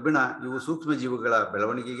ಮತ್ತು ಕಬ್ಬಿಣ ಇವು ಸೂಕ್ಷ್ಮ ಜೀವಿಗಳ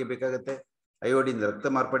ಬೆಳವಣಿಗೆಗೆ ಬೇಕಾಗತ್ತೆ. ಅಯೋಡಿನ್ ರಕ್ತ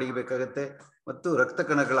ಮಾರ್ಪಾಡಿಗೆ ಬೇಕಾಗತ್ತೆ ಮತ್ತು ರಕ್ತ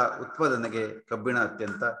ಕಣಗಳ ಉತ್ಪಾದನೆಗೆ ಕಬ್ಬಿಣ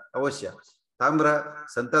ಅತ್ಯಂತ ಅವಶ್ಯ. ತಾಮ್ರ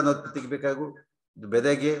ಸಂತಾನೋತ್ಪತ್ತಿಗೆ ಬೇಕಾಗು,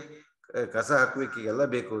 ಬೆದೆಗೆ, ಕಸ ಹಾಕುವಿಕೆಗೆಲ್ಲ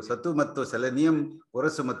ಬೇಕು. ಸತು ಮತ್ತು ಸೆಲೆನಿಯಂ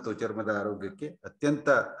ಹೊರಸು ಮತ್ತು ಚರ್ಮದ ಆರೋಗ್ಯಕ್ಕೆ ಅತ್ಯಂತ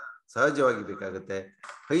ಸಹಜವಾಗಿ ಬೇಕಾಗುತ್ತೆ.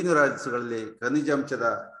 ಹೈನುರಾಸುಗಳಲ್ಲಿ ಖನಿಜಾಂಶದ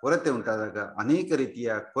ಕೊರತೆ ಉಂಟಾದಾಗ ಅನೇಕ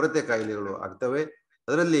ರೀತಿಯ ಕೊರತೆ ಕಾಯಿಲೆಗಳು ಆಗ್ತವೆ.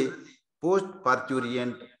 ಅದರಲ್ಲಿ ಪೋಸ್ಟ್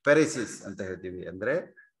ಪಾರ್ಚುರಿಯಂಟ್ ಪ್ಯಾರಿಸಿಸ್ ಅಂತ ಹೇಳ್ತೀವಿ. ಅಂದ್ರೆ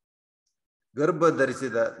ಗರ್ಭ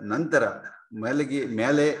ಧರಿಸಿದ ನಂತರ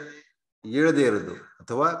ಮೇಲೆ ಏಳದೇ ಇರುವುದು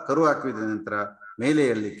ಅಥವಾ ಕರು ಹಾಕಿದ ನಂತರ ಮೇಲೆ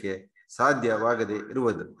ಏಳಲಿಕ್ಕೆ ಸಾಧ್ಯವಾಗದೆ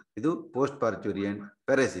ಇರುವುದು, ಇದು ಪೋಸ್ಟ್ ಪಾರ್ಚುರಿಯಂಟ್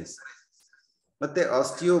ಪ್ಯಾರಿಸಿಸ್. ಮತ್ತೆ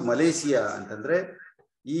ಆಸ್ಟಿಯೋ ಮಲೇಸಿಯಾ ಅಂತಂದ್ರೆ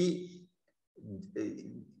ಈ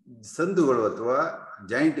ಸಂದುಗಳು ಅಥವಾ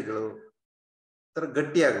ಜಾಯಿಂಟ್ಗಳು ತರ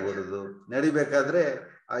ಗಟ್ಟಿಯಾಗಬಹುದು, ನಡಿಬೇಕಾದ್ರೆ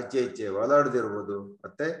ಆಚೆ ಈಚೆ ವಾಲಾಡದಿರ್ಬೋದು,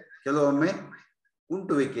 ಮತ್ತೆ ಕೆಲವೊಮ್ಮೆ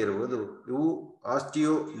ಉಂಟುವಿಕೆ ಇರುವುದು. ಇವು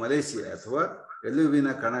ಆಸ್ಟಿಯೋ ಮಲೇಸಿಯಾ ಅಥವಾ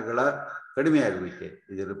ಎಲುಬಿನ ಕಣಗಳ ಕಡಿಮೆ ಆಗುವಿಕೆ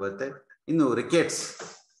ಇದಿರುತ್ತೆ. ಇನ್ನು ರಿಕೆಟ್ಸ್,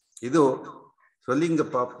 ಇದು ಸ್ವೆಲ್ಲಿಂಗ್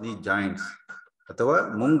ಆಫ್ ದಿ ಜಾಯಿಂಟ್ಸ್ ಅಥವಾ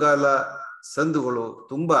ಮುಂಗಾಲ ಸಂದುಗಳು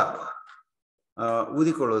ತುಂಬಾ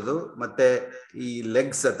ಊದಿಕೊಳ್ಳೋದು, ಮತ್ತೆ ಈ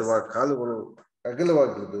ಲೆಗ್ಸ್ ಅಥವಾ ಕಾಲುಗಳು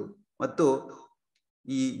ಅಗಲವಾಗಿರುವುದು ಮತ್ತು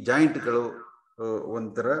ಈ ಜಾಯಿಂಟ್ಗಳು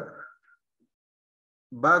ಒಂಥರ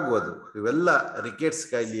ಬಾಗುವುದು, ಇವೆಲ್ಲ ರಿಕೆಟ್ಸ್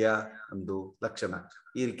ಕಾಯಿಲೆಯ ಒಂದು ಲಕ್ಷಣ.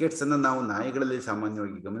 ಈ ರಿಕೆಟ್ಸ್ ಅನ್ನು ನಾವು ನಾಯಿಗಳಲ್ಲಿ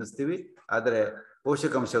ಸಾಮಾನ್ಯವಾಗಿ ಗಮನಿಸ್ತೀವಿ. ಆದರೆ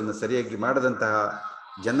ಪೋಷಕಾಂಶವನ್ನು ಸರಿಯಾಗಿ ಮಾಡದಂತಹ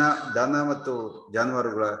ದನ ಮತ್ತು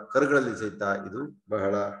ಜಾನುವಾರುಗಳ ಕರುಗಳಲ್ಲಿ ಸಹಿತ ಇದು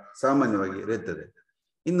ಬಹಳ ಸಾಮಾನ್ಯವಾಗಿ ಇರುತ್ತದೆ.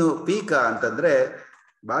 ಇನ್ನು ಪೀಕ ಅಂತಂದ್ರೆ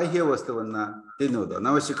ಬಾಹ್ಯ ವಸ್ತುವನ್ನ ತಿನ್ನುವುದು,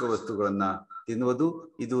 ಅನಾವಶ್ಯಕ ವಸ್ತುಗಳನ್ನ ತಿನ್ನುವುದು.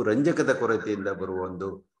 ಇದು ರಂಜಕದ ಕೊರತೆಯಿಂದ ಬರುವ ಒಂದು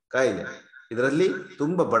ಕಾಯಿಲೆ. ಇದರಲ್ಲಿ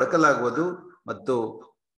ತುಂಬಾ ಬಡಕಲಾಗುವುದು ಮತ್ತು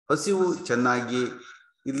ಹಸಿವು ಚೆನ್ನಾಗಿ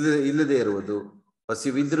ಇಲ್ಲದೆ ಇರುವುದು.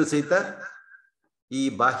 ಹಸಿವಿದ್ರೂ ಸಹಿತ ಈ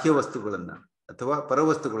ಬಾಹ್ಯ ವಸ್ತುಗಳನ್ನ ಅಥವಾ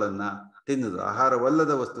ಪರವಸ್ತುಗಳನ್ನ ತಿನ್ನುವುದು,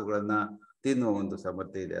 ಆಹಾರವಲ್ಲದ ವಸ್ತುಗಳನ್ನ ತಿನ್ನುವ ಒಂದು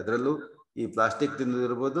ಸಾಮರ್ಥ್ಯ ಇದೆ. ಅದರಲ್ಲೂ ಈ ಪ್ಲಾಸ್ಟಿಕ್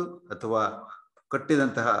ತಿನ್ನುವುದಿರ್ಬೋದು ಅಥವಾ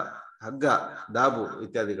ಕಟ್ಟಿದಂತಹ ಹಗ್ಗ, ದಾಬು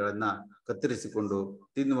ಇತ್ಯಾದಿಗಳನ್ನ ಕತ್ತರಿಸಿಕೊಂಡು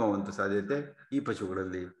ತಿನ್ನುವ ಒಂದು ಸಾಧ್ಯತೆ ಈ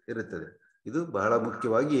ಪಶುಗಳಲ್ಲಿ ಇರುತ್ತದೆ. ಇದು ಬಹಳ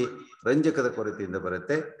ಮುಖ್ಯವಾಗಿ ರಂಜಕದ ಕೊರತೆಯಿಂದ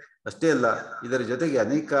ಬರುತ್ತೆ. ಅಷ್ಟೇ ಅಲ್ಲ, ಇದರ ಜೊತೆಗೆ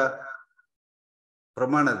ಅನೇಕ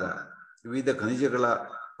ಪ್ರಮಾಣದ ವಿವಿಧ ಖನಿಜಗಳ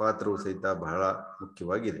ಪಾತ್ರವು ಸಹಿತ ಬಹಳ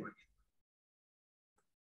ಮುಖ್ಯವಾಗಿದೆ.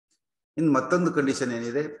 ಇನ್ನು ಮತ್ತೊಂದು ಕಂಡೀಷನ್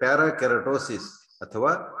ಏನಿದೆ, ಪ್ಯಾರಾಕೆರಟೋಸಿಸ್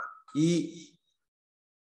ಅಥವಾ ಈ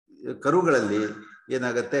ಕರುಗಳಲ್ಲಿ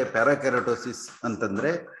ಏನಾಗುತ್ತೆ, ಪ್ಯಾರಾಕೆರಟೋಸಿಸ್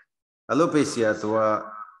ಅಂತಂದ್ರೆ ಅಲೋಪೇಶಿಯಾ ಅಥವಾ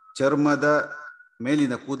ಚರ್ಮದ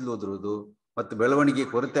ಮೇಲಿನ ಕೂದಲು ಉದುರುವುದು ಮತ್ತು ಬೆಳವಣಿಗೆ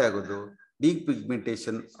ಕೊರತೆ ಆಗೋದು,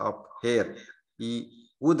 ಡಿಪಿಗ್ಮೆಂಟೇಷನ್ ಆಫ್ ಹೇರ್, ಈ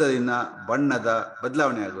ಕೂದಲಿನ ಬಣ್ಣದ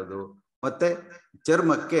ಬದಲಾವಣೆ ಆಗೋದು, ಮತ್ತೆ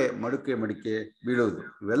ಚರ್ಮಕ್ಕೆ ಮಡಿಕೆ ಬೀಳುವುದು,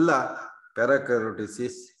 ಇವೆಲ್ಲ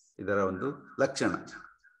ಪ್ಯಾರಾಕೆರಟೋಸಿಸ್ ಇದರ ಒಂದು ಲಕ್ಷಣ.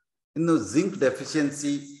 ಇನ್ನು ಜಿಂಕ್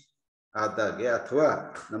ಡೆಫಿಷಿಯನ್ಸಿ ಆದಾಗೆ ಅಥವಾ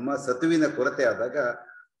ನಮ್ಮ ಸತುವಿನ ಕೊರತೆ ಆದಾಗ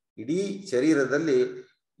ಇಡೀ ಶರೀರದಲ್ಲಿ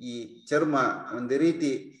ಈ ಚರ್ಮ ಒಂದೇ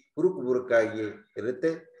ರೀತಿ ಬುರುಕಾಗಿ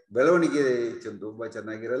ಇರುತ್ತೆ, ಬೆಳವಣಿಗೆ ತುಂಬಾ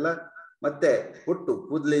ಚೆನ್ನಾಗಿರಲ್ಲ, ಮತ್ತೆ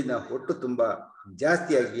ಕೂದಲಿನ ಹೊಟ್ಟು ತುಂಬಾ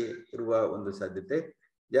ಜಾಸ್ತಿಯಾಗಿ ಇರುವ ಒಂದು ಸಾಧ್ಯತೆ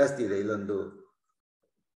ಜಾಸ್ತಿ ಇದೆ. ಇಲ್ಲೊಂದು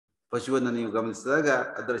ಪಶುವನ್ನು ನೀವು ಗಮನಿಸಿದಾಗ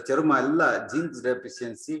ಅದರ ಚರ್ಮ ಎಲ್ಲ ಜಿಂಕ್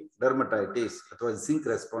ಡೆಫಿಷಿಯನ್ಸಿ ಡರ್ಮಟೈಟಿಸ್ ಅಥವಾ ಜಿಂಕ್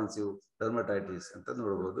ರೆಸ್ಪಾನ್ಸಿವ್ ಡರ್ಮಟೈಟಿಸ್ ಅಂತ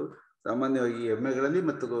ನೋಡಬಹುದು. ಸಾಮಾನ್ಯವಾಗಿ ಎಮ್ಮೆಗಳಲ್ಲಿ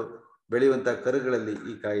ಮತ್ತು ಬೆಳೆಯುವಂತಹ ಕರುಗಳಲ್ಲಿ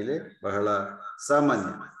ಈ ಕಾಯಿಲೆ ಬಹಳ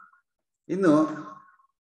ಸಾಮಾನ್ಯ. ಇನ್ನು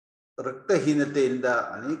ರಕ್ತಹೀನತೆಯಿಂದ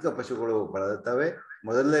ಅನೇಕ ಪಶುಗಳು ಬಳಲುತ್ತವೆ.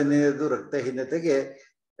 ಮೊದಲನೆಯದು ರಕ್ತಹೀನತೆಗೆ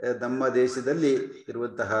ನಮ್ಮ ದೇಶದಲ್ಲಿ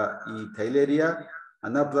ಇರುವಂತಹ ಈ ಥೈಲೇರಿಯಾ,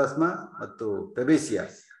 ಅನಾಪ್ಲಾಸ್ಮಾ ಮತ್ತು ಪೆಬೇಸಿಯಾ,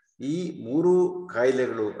 ಈ 3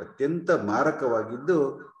 ಕಾಯಿಲೆಗಳು ಅತ್ಯಂತ ಮಾರಕವಾಗಿದ್ದು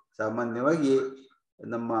ಸಾಮಾನ್ಯವಾಗಿ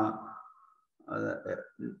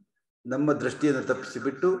ನಮ್ಮ ದೃಷ್ಟಿಯನ್ನು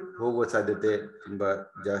ತಪ್ಪಿಸಿಬಿಟ್ಟು ಹೋಗುವ ಸಾಧ್ಯತೆ ತುಂಬಾ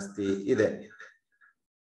ಜಾಸ್ತಿ ಇದೆ.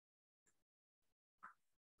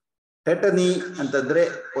 ಟೆಟನಿ ಅಂತಂದ್ರೆ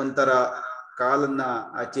ಒಂಥರ ಕಾಲನ್ನ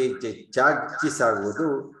ಆಚೆ ಈಚೆ ಚಾಚಿ ಸಾಗುವುದು,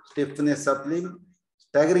 ಸ್ಟಿಫ್ನೆಸ್ ಆಫ್ ಲಿಂಬ್,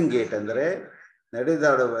 ಸ್ಟ್ಯಾಗರಿಂಗ್ ಗೇಟ್ ಅಂದರೆ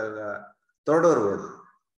ನಡೆದಾಡುವಾಗ ತೊಡರುವುದು,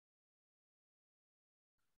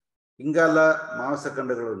 ಇಂಗಾಲ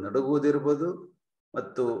ಮಾಂಸಖಂಡಗಳು ನಡುಗುವುದಿರ್ಬೋದು,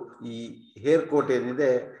 ಮತ್ತು ಈ ಹೇರ್ ಕೋಟ್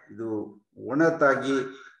ಏನಿದೆ ಇದು ಒಣತಾಗಿ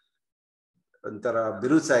ಒಂಥರ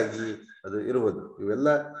ಬಿರುಸಾಗಿ ಅದು ಇರುವುದು. ಇವೆಲ್ಲ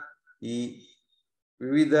ಈ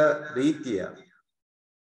ವಿವಿಧ ರೀತಿಯ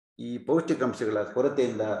ಈ ಪೌಷ್ಟಿಕಾಂಶಗಳ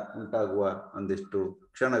ಕೊರತೆಯಿಂದ ಉಂಟಾಗುವ ಒಂದಿಷ್ಟು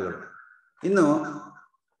ಕ್ಷಣಗಳು. ಇನ್ನು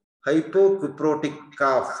ಹೈಪೋಕ್ಯುಪ್ರೋಟಿಕ್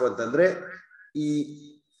ಕಾಫ್ ಅಂತಂದ್ರೆ ಈ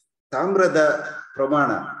ತಾಮ್ರದ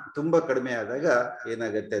ಪ್ರಮಾಣ ತುಂಬಾ ಕಡಿಮೆ ಆದಾಗ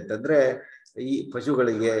ಏನಾಗುತ್ತೆ ಅಂತಂದ್ರೆ ಈ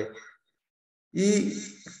ಪಶುಗಳಿಗೆ ಈ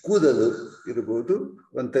ಕೂದಲು ಇರಬಹುದು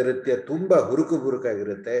ಒಂಥರ ರೀತಿಯ ತುಂಬಾ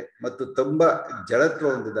ಬುರುಕಾಗಿರುತ್ತೆ ಮತ್ತು ತುಂಬಾ ಜಡತ್ವ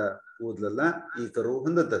ಹೊಂದಿದ ಕೂದಲನ್ನ ಈ ಕರು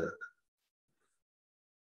ಹೊಂದುತ್ತದೆ.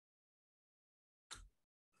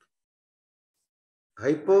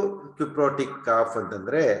 ಹೈಪೋಕ್ಯುಪ್ರೋಟಿಕ್ ಕಾಫ್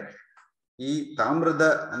ಅಂತಂದ್ರೆ ಈ ತಾಮ್ರದ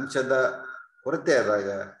ಅಂಶದ ಕೊರತೆ ಆದಾಗ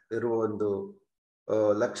ಇರುವ ಒಂದು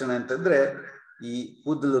ಲಕ್ಷಣ ಅಂತಂದ್ರೆ ಈ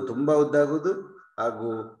ಕೂದಲು ತುಂಬಾ ಉದ್ದಾಗುವುದು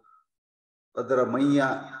ಹಾಗೂ ಅದರ ಮೈಯ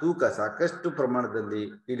ತೂಕ ಸಾಕಷ್ಟು ಪ್ರಮಾಣದಲ್ಲಿ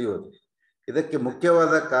ಇಳಿಯುವುದು. ಇದಕ್ಕೆ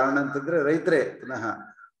ಮುಖ್ಯವಾದ ಕಾರಣ ಅಂತಂದ್ರೆ ರೈತರೇ. ಪುನಃ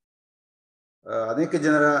ಅನೇಕ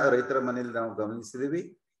ಜನರ ರೈತರ ಮನೆಯಲ್ಲಿ ನಾವು ಗಮನಿಸಿದೀವಿ,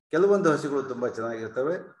 ಕೆಲವೊಂದು ಹಸುಗಳು ತುಂಬಾ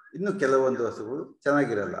ಚೆನ್ನಾಗಿರ್ತವೆ, ಇನ್ನು ಕೆಲವೊಂದು ಹಸುಗಳು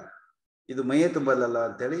ಚೆನ್ನಾಗಿರಲ್ಲ. ಇದು ಮೈಯೇ ತುಂಬಲ್ಲ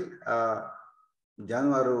ಅಂತೇಳಿ ಆ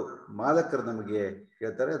ಜಾನುವಾರು ಮಾಲಕರು ನಮಗೆ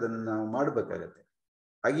ಹೇಳ್ತಾರೆ, ಅದನ್ನು ನಾವು ಮಾಡಬೇಕಾಗತ್ತೆ.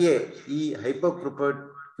 ಹಾಗೆಯೇ ಈ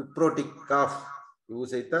ಹೈಪೋಕ್ಯುಪ್ರೋಟಿಕ್ ಕಾಫ್ ಇವು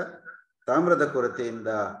ಸಹಿತ ತಾಮ್ರದ ಕೊರತೆಯಿಂದ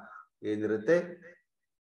ಏನಿರುತ್ತೆ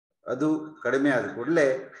ಅದು ಕಡಿಮೆ ಆದ ಕೂಡಲೇ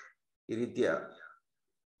ಈ ರೀತಿಯ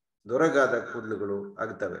ದೊರಗಾದ ಕೂದಲುಗಳು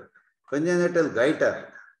ಆಗ್ತವೆ. ಕಂಜೆನಿಟಲ್ ಗೈಟರ್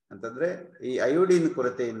ಅಂತಂದ್ರೆ ಈ ಅಯೋಡಿನ್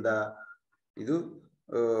ಕೊರತೆಯಿಂದ ಇದು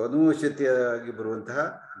ಅನುವಂಶಿತವಾಗಿ ಬರುವಂತಹ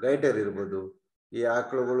ಗೈಟರ್ ಇರ್ಬೋದು. ಈ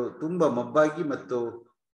ಆಕಳುಗಳು ತುಂಬಾ ಮಬ್ಬಾಗಿ ಮತ್ತು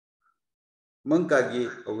ಮಂಕಾಗಿ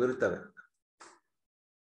ಅವು ಇರ್ತವೆ.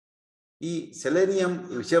 ಈ ಸೆಲೆನಿಯಂ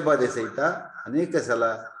ವಿಷಬಾಧೆ ಸಹಿತ ಅನೇಕ ಸಲ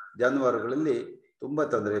ಜಾನುವಾರುಗಳಲ್ಲಿ ತುಂಬಾ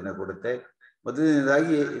ತೊಂದರೆಯನ್ನು ಕೊಡುತ್ತೆ.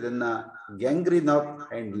 ಮೊದಲನೇದಾಗಿ ಇದನ್ನ gangrene of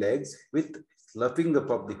hand legs with ಸ್ಲಫಿಂಗ್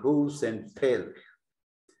up of the ಹೂವ್ಸ್ and tail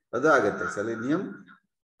ಅದು ಆಗತ್ತೆ. ಸೆಲೆನಿಯಂ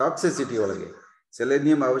ಟಾಕ್ಸಿಸಿಟಿ ಒಳಗೆ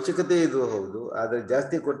ಸೆಲೆನಿಯಂ ಅವಶ್ಯಕತೆ ಇದು ಹೌದು, ಆದ್ರೆ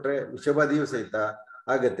ಜಾಸ್ತಿ ಕೊಟ್ರೆ ವಿಷಬಾಧೆಯೂ ಸಹಿತ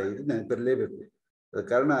ಆಗತ್ತೆ. ಇದು ನೆನಪಿರಲೇಬೇಕು. ಅದ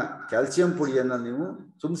ಕಾರಣ ಕ್ಯಾಲ್ಸಿಯಂ ಪುಡಿಯನ್ನ ನೀವು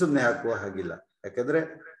ಸುಮ್ಮನೆ ಹಾಕುವ ಹಾಗಿಲ್ಲ. ಯಾಕಂದ್ರೆ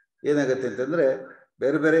ಏನಾಗತ್ತೆ ಅಂತಂದ್ರೆ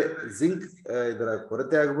ಬೇರೆ ಬೇರೆ ಜಿಂಕ್ ಇದರ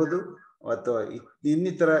ಕೊರತೆ ಆಗ್ಬೋದು ಅಥವಾ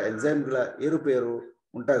ಇನ್ನಿತರ ಎನ್ಸೈಮ್ಗಳ ಏರುಪೇರು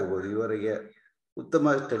ಉಂಟಾಗಬಹುದು. ಇವರಿಗೆ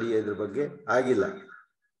ಉತ್ತಮ ಸ್ಟಡಿ ಇದ್ರ ಬಗ್ಗೆ ಆಗಿಲ್ಲ.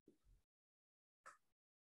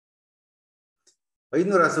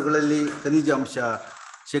 500 ಹಸುಗಳಲ್ಲಿ ಖನಿಜಾಂಶ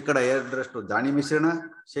 2% ದಾಣಿ ಮಿಶ್ರಣ,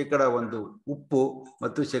 1% ಉಪ್ಪು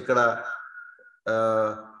ಮತ್ತು 2%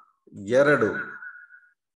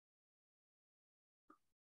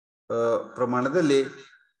 ಪ್ರಮಾಣದಲ್ಲಿ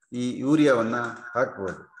ಈ ಯೂರಿಯಾವನ್ನ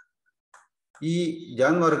ಹಾಕಬಹುದು. ಈ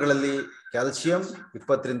ಜಾನುವಾರುಗಳಲ್ಲಿ ಕ್ಯಾಲ್ಸಿಯಂ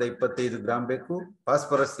 20 ರಿಂದ 25 ಗ್ರಾಂ ಬೇಕು,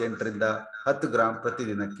 ಫಾಸ್ಫರಸ್ 8 ರಿಂದ 10 ಗ್ರಾಂ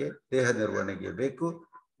ಪ್ರತಿದಿನಕ್ಕೆ ದೇಹ ನಿರ್ವಹಣೆಗೆ ಬೇಕು.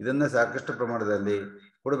 ಇದನ್ನ ಸಾಕಷ್ಟು ಪ್ರಮಾಣದಲ್ಲಿ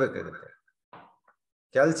ಕೊಡಬೇಕಾಗುತ್ತೆ.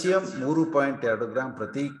 ಕ್ಯಾಲ್ಸಿಯಂ 3.2 ಗ್ರಾಂ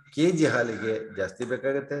ಪ್ರತಿ ಕೆಜಿ ಹಾಲಿಗೆ ಜಾಸ್ತಿ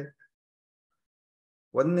ಬೇಕಾಗುತ್ತೆ.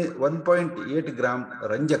 1.8 ಗ್ರಾಂ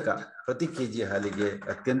ರಂಜಕ ಪ್ರತಿ ಕೆಜಿ ಹಾಲಿಗೆ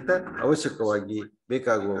ಅತ್ಯಂತ ಅವಶ್ಯಕವಾಗಿ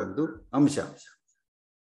ಬೇಕಾಗುವ ಒಂದು ಅಂಶ.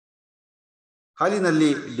 ಹಾಲಿನಲ್ಲಿ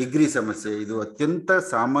ಡಿಗ್ರಿ ಸಮಸ್ಯೆ, ಇದು ಅತ್ಯಂತ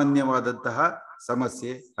ಸಾಮಾನ್ಯವಾದಂತಹ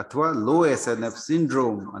ಸಮಸ್ಯೆ ಅಥವಾ ಲೋ SNF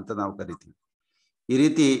ಸಿಂಡ್ರೋಮ್ ಅಂತ ನಾವು ಕರಿತೀವಿ. ಈ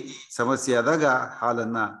ರೀತಿ ಸಮಸ್ಯೆ ಆದಾಗ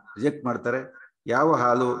ಹಾಲನ್ನ ರಿಜೆಕ್ಟ್ ಮಾಡ್ತಾರೆ. ಯಾವ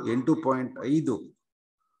ಹಾಲು 8.5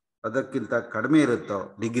 ಅದಕ್ಕಿಂತ ಕಡಿಮೆ ಇರುತ್ತೋ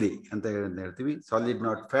ಡಿಗ್ರಿ ಅಂತ ಹೇಳ್ತೀವಿ. ಸಾಲಿಡ್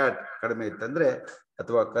ನಾಟ್ ಫ್ಯಾಟ್ ಕಡಿಮೆ ಇತ್ತಂದ್ರೆ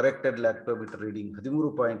ಅಥವಾ ಕರೆಕ್ಟೆಡ್ ಲ್ಯಾಕ್ಟೋಮೀಟರ್ ರೀಡಿಂಗ್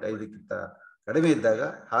 13.5ಕ್ಕಿಂತ ಕಡಿಮೆ ಇದ್ದಾಗ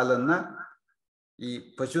ಹಾಲನ್ನ ಈ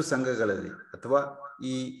ಪಶು ಸಂಘಗಳಲ್ಲಿ ಅಥವಾ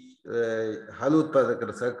ಈ ಹಾಲು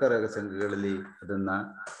ಉತ್ಪಾದಕರ ಸಹಕಾರ ಸಂಘಗಳಲ್ಲಿ ಅದನ್ನ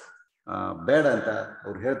ಬೇಡ ಅಂತ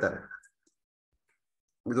ಅವ್ರು ಹೇಳ್ತಾರೆ.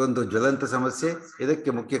 ಇದೊಂದು ಜ್ವಲಂತ ಸಮಸ್ಯೆ. ಇದಕ್ಕೆ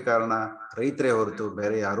ಮುಖ್ಯ ಕಾರಣ ರೈತರೇ ಹೊರತು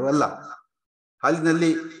ಬೇರೆ ಯಾರೂ ಅಲ್ಲ.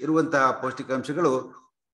 ಹಾಲಿನಲ್ಲಿ ಇರುವಂತಹ ಪೌಷ್ಟಿಕಾಂಶಗಳು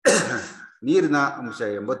ನೀರಿನ ಅಂಶ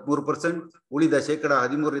 83%, ಉಳಿದ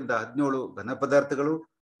 13% ಘನ ಪದಾರ್ಥಗಳು,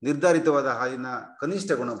 ನಿರ್ಧಾರಿತವಾದ ಹಾಲಿನ ಕನಿಷ್ಠ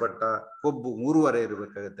ಗುಣಮಟ್ಟ ಕೊಬ್ಬು 3.5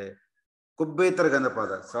 ಇರಬೇಕಾಗುತ್ತೆ. ಕೊಬ್ಬೇತರ ಘನ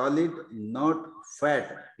ಪದಾರ್ಥ ಸಾಲಿಡ್ ನಾಟ್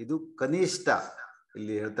ಫ್ಯಾಟ್ ಇದು ಕನಿಷ್ಠ,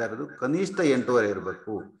 ಇಲ್ಲಿ ಹೇಳ್ತಾ ಇರೋದು ಕನಿಷ್ಠ 8.5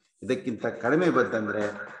 ಇರಬೇಕು. ಇದಕ್ಕಿಂತ ಕಡಿಮೆ ಬಂತಂದ್ರೆ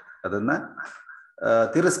ಅದನ್ನ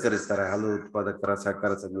ತಿರಸ್ಕರಿಸ್ತಾರೆ ಹಾಲು ಉತ್ಪಾದಕರ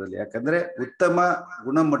ಸಹಕಾರ ಸಂಘದಲ್ಲಿ. ಯಾಕಂದ್ರೆ ಉತ್ತಮ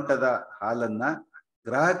ಗುಣಮಟ್ಟದ ಹಾಲನ್ನ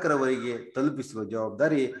ಗ್ರಾಹಕರವರೆಗೆ ತಲುಪಿಸುವ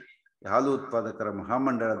ಜವಾಬ್ದಾರಿ ಹಾಲು ಉತ್ಪಾದಕರ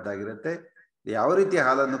ಮಹಾಮಂಡಳದ್ದಾಗಿರುತ್ತೆ. ಯಾವ ರೀತಿ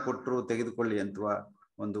ಹಾಲನ್ನು ಕೊಟ್ಟರು ತೆಗೆದುಕೊಳ್ಳಿ ಅಂತುವ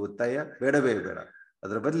ಒಂದು ಒತ್ತಾಯ ಬೇಡವೇ ಬೇಡ.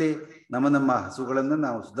 ಅದರ ಬದಲಿ ನಮ್ಮ ಹಸುಗಳನ್ನು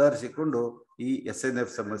ನಾವು ಸುಧಾರಿಸಿಕೊಂಡು ಈ SNF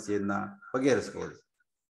ಸಮಸ್ಯೆಯನ್ನ ಬಗೆಹರಿಸಬಹುದು.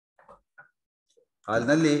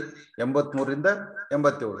 ಹಾಲಿನಲ್ಲಿ 83ರಿಂದ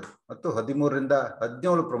 87 ಮತ್ತು 13ರಿಂದ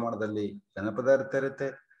 17 ಪ್ರಮಾಣದಲ್ಲಿ ಘನ ಪದಾರ್ಥ ಇರುತ್ತೆ.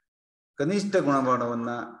 ಕನಿಷ್ಠ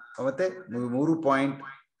ಗುಣಮಟ್ಟವನ್ನ ಮತ್ತೆ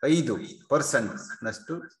 3.5%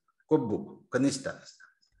 ನಷ್ಟು ಕೊಬ್ಬು ಕನಿಷ್ಠ.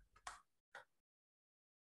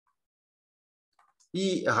 ಈ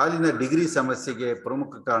ಹಾಲಿನ ಡಿಗ್ರಿ ಸಮಸ್ಯೆಗೆ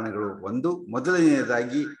ಪ್ರಮುಖ ಕಾರಣಗಳು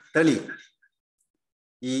ಮೊದಲನೆಯದಾಗಿ ತಳಿ.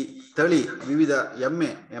 ಈ ತಳಿ ವಿವಿಧ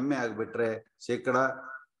ಎಮ್ಮೆ ಆಗ್ಬಿಟ್ರೆ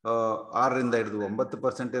 6ರಿಂದ ಹಿಡಿದು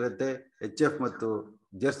 9% ಇರುತ್ತೆ. HF ಮತ್ತು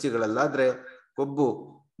ಜರ್ಸಿಗಳಲ್ಲಾದ್ರೆ ಕೊಬ್ಬು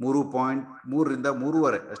 3.3ರಿಂದ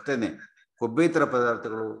 3.5 ಅಷ್ಟೇನೆ. ಕೊಬ್ಬೇತರ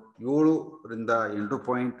ಪದಾರ್ಥಗಳು 7ರಿಂದ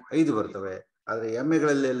 8.5 ಬರ್ತವೆ. ಆದ್ರೆ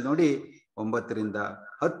ಎಮ್ಮೆಗಳಲ್ಲಿ ನೋಡಿ 9ರಿಂದ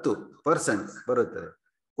 10% ಬರುತ್ತದೆ.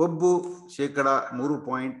 ಕೊಬ್ಬು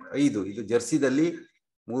 3.5 ಇದು ಜರ್ಸಿದಲ್ಲಿ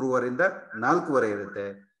 3.5ರಿಂದ 4.5 ಇರುತ್ತೆ.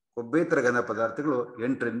 ಕೊಬ್ಬೇತರ ಘನ ಪದಾರ್ಥಗಳು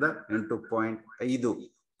 8ರಿಂದ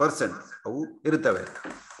 8.5% ಅವು ಇರುತ್ತವೆ.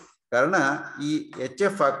 ಕಾರಣ ಈ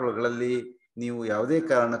HF ಆಕಳುಗಳಲ್ಲಿ ನೀವು ಯಾವುದೇ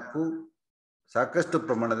ಕಾರಣಕ್ಕೂ ಸಾಕಷ್ಟು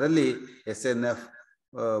ಪ್ರಮಾಣದಲ್ಲಿ SNF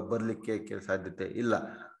ಬರಲಿಕ್ಕೆ ಸಾಧ್ಯತೆ ಇಲ್ಲ.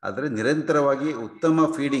 ಆದರೆ ನಿರಂತರವಾಗಿ ಉತ್ತಮ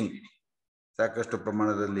ಫೀಡಿಂಗ್, ಸಾಕಷ್ಟು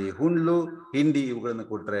ಪ್ರಮಾಣದಲ್ಲಿ ಹುಲ್ಲು ಹಿಂಡಿ ಇವುಗಳನ್ನು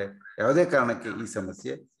ಕೊಟ್ಟರೆ ಯಾವುದೇ ಕಾರಣಕ್ಕೆ ಈ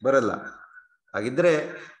ಸಮಸ್ಯೆ ಬರಲ್ಲ. ಹಾಗಿದ್ರೆ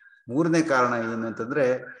ಮೂರನೇ ಕಾರಣ ಏನು ಅಂತಂದ್ರೆ,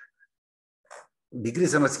 ಡಿಗ್ರಿ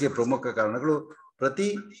ಸಮಸ್ಯೆಗೆ ಪ್ರಮುಖ ಕಾರಣಗಳು ಪ್ರತಿ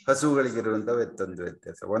ಹಸುಗಳಿಗಿರುವಂತಹ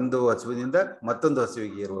ವ್ಯತ್ಯಾಸ, ಒಂದು ಹಸುವಿನಿಂದ ಮತ್ತೊಂದು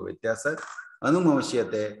ಹಸುವಿಗೆ ಇರುವ ವ್ಯತ್ಯಾಸ,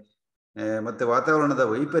 ಅನುವಂಶೀಯತೆ ಮತ್ತೆ ವಾತಾವರಣದ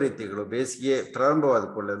ವೈಪರೀತ್ಯಗಳು. ಬೇಸಿಗೆ ಪ್ರಾರಂಭವಾದ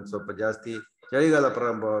ಕೂಡಲೇ ಒಂದು ಸ್ವಲ್ಪ ಜಾಸ್ತಿ, ಚಳಿಗಾಲ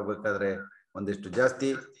ಪ್ರಾರಂಭವಾಗಬೇಕಾದ್ರೆ ಒಂದಿಷ್ಟು ಜಾಸ್ತಿ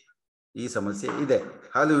ಈ ಸಮಸ್ಯೆ ಇದೆ.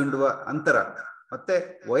 ಹಾಲು ಹಿಂಡುವ ಅಂತರ ಮತ್ತೆ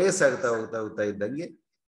ವಯಸ್ಸಾಗ್ತಾ ಹೋಗ್ತಾ ಇದ್ದಂಗೆ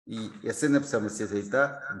ಈ SNF ಸಮಸ್ಯೆ ಸಹಿತ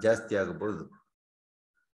ಜಾಸ್ತಿ ಆಗಬಹುದು.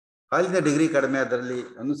 ಹಾಲಿನ ಡಿಗ್ರಿ ಕಡಿಮೆ ಅದರಲ್ಲಿ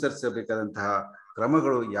ಅನುಸರಿಸಬೇಕಾದಂತಹ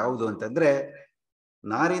ಕ್ರಮಗಳು ಯಾವುದು ಅಂತಂದ್ರೆ,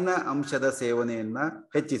 ನಾರಿನ ಅಂಶದ ಸೇವನೆಯನ್ನ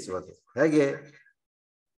ಹೆಚ್ಚಿಸುವುದು. ಹೇಗೆ?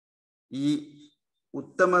 ಈ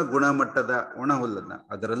ಉತ್ತಮ ಗುಣಮಟ್ಟದ ಒಣ ಹುಲ್ಲನ್ನ,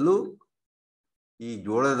 ಅದರಲ್ಲೂ ಈ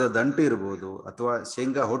ಜೋಳದ ದಂಟು ಇರ್ಬೋದು ಅಥವಾ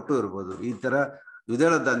ಶೇಂಗಾ ಹೊಟ್ಟು ಇರ್ಬೋದು, ಈ ತರ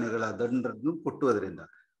ದ್ವಿದಳ ಧಾನ್ಯಗಳ ದಂಡನ್ನು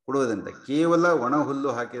ಕೊಡುವುದರಿಂದ ಕೇವಲ ಒಣ ಹುಲ್ಲು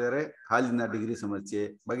ಹಾಕಿದರೆ ಹಾಲಿನ ಡಿಗ್ರಿ ಸಮಸ್ಯೆ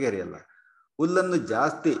ಬಗೆಹರಿಯಲ್ಲ. ಹುಲ್ಲನ್ನು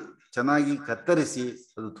ಜಾಸ್ತಿ ಚೆನ್ನಾಗಿ ಕತ್ತರಿಸಿ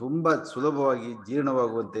ಅದು ತುಂಬಾ ಸುಲಭವಾಗಿ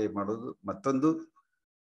ಜೀರ್ಣವಾಗುವಂತೆ ಮಾಡೋದು ಮತ್ತೊಂದು.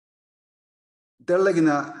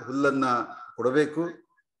 ತೆಳ್ಳಗಿನ ಹುಲ್ಲನ್ನ ಕೊಡಬೇಕು.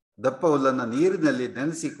 ದಪ್ಪ ಹುಲ್ಲನ್ನ ನೀರಿನಲ್ಲಿ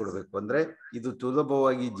ನೆನೆಸಿ ಕೊಡಬೇಕು. ಅಂದ್ರೆ ಇದು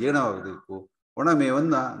ಸುಲಭವಾಗಿ ಜೀರ್ಣವಾಗಬೇಕು.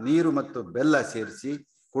 ಒಣಮೇವನ್ನ ನೀರು ಮತ್ತು ಬೆಲ್ಲ ಸೇರಿಸಿ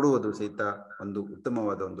ಕೊಡುವುದು ಸಹಿತ ಒಂದು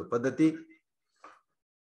ಉತ್ತಮವಾದ ಒಂದು ಪದ್ಧತಿ.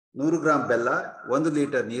 100 ಗ್ರಾಂ ಬೆಲ್ಲ, 1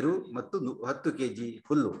 ಲೀಟರ್ ನೀರು ಮತ್ತು 10 kg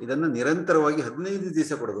ಹುಲ್ಲು, ಇದನ್ನು ನಿರಂತರವಾಗಿ 15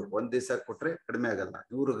 ದಿವಸ ಕೊಡಬೇಕು. ಒಂದು ದಿವಸ ಕೊಟ್ರೆ ಕಡಿಮೆ ಆಗಲ್ಲ.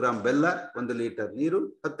 100 ಗ್ರಾಂ ಬೆಲ್ಲ, 1 ಲೀಟರ್ ನೀರು,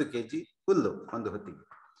 10 kg ಹುಲ್ಲು ಒಂದು ಹೊತ್ತಿಗೆ.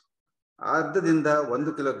 ಅರ್ಧದಿಂದ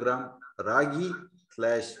 1 ಕಿಲೋಗ್ರಾಂ ರಾಗಿ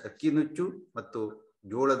 / ಅಕ್ಕಿ ನುಚ್ಚು ಮತ್ತು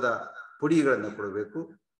ಜೋಳದ ಪುಡಿಗಳನ್ನು ಕೊಡಬೇಕು.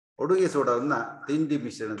 ಅಡುಗೆ ಸೋಡಾವನ್ನ ತಿಂಡಿ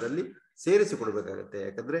ಮಿಶ್ರಣದಲ್ಲಿ ಸೇರಿಸಿ ಕೊಡಬೇಕಾಗತ್ತೆ.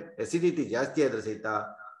 ಯಾಕಂದ್ರೆ ಅಸಿಡಿಟಿ ಜಾಸ್ತಿ ಆದ್ರೆ ಸಹಿತ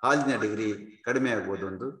ಹಾಲಿನ ಡಿಗ್ರಿ ಕಡಿಮೆ ಆಗ್ಬೋದು,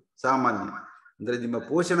 ಒಂದು ಸಾಮಾನ್ಯ. ಅಂದ್ರೆ ನಿಮ್ಮ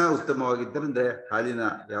ಪೋಷಣ ಉತ್ತಮವಾಗಿದ್ದರೆ ಹಾಲಿನ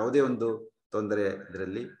ಯಾವುದೇ ಒಂದು ತೊಂದರೆ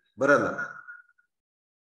ಇದರಲ್ಲಿ ಬರಲ್ಲ.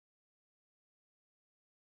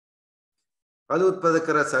 ಹಾಲು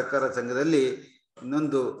ಉತ್ಪಾದಕರ ಸಹಕಾರ ಸಂಘದಲ್ಲಿ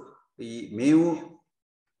ಇನ್ನೊಂದು ಈ ಮೇವು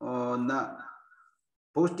ನ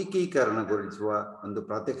ಪೌಷ್ಟಿಕೀಕರಣಗೊಳಿಸುವ ಒಂದು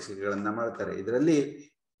ಪ್ರಾತ್ಯಕ್ಷಿಕೆಗಳನ್ನ ಮಾಡ್ತಾರೆ. ಇದರಲ್ಲಿ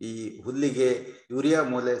ಈ ಹುಲ್ಲಿಗೆ ಯೂರಿಯಾ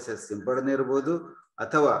ಮೊಲಾಸಸ್ ಸಿಂಪಡಣೆ ಇರಬಹುದು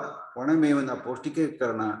ಅಥವಾ ಒಣಮೇವಿನ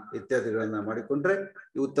ಪೌಷ್ಟಿಕೀಕರಣ ಇತ್ಯಾದಿಗಳನ್ನ ಮಾಡಿಕೊಂಡ್ರೆ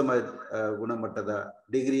ಉತ್ತಮ ಗುಣಮಟ್ಟದ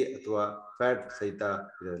ಡಿಗ್ರಿ ಅಥವಾ ಫ್ಯಾಟ್ ಸಹಿತ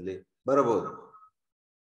ಇದರಲ್ಲಿ ಬರಬಹುದು.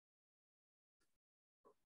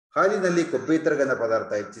 ಹಾಲಿನಲ್ಲಿ ಕೊಬ್ಬೇತರಗನ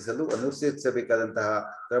ಪದಾರ್ಥ ಹೆಚ್ಚಿಸಲು ಅನುಸರಿಸಬೇಕಾದಂತಹ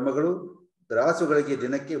ಕ್ರಮಗಳು: ರಾಸುಗಳಿಗೆ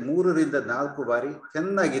ದಿನಕ್ಕೆ 3 ರಿಂದ 4 ಬಾರಿ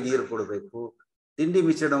ಚೆನ್ನಾಗಿ ನೀರು ಕೊಡಬೇಕು. ತಿಂಡಿ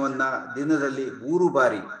ಮಿಶ್ರಣವನ್ನ ದಿನದಲ್ಲಿ 3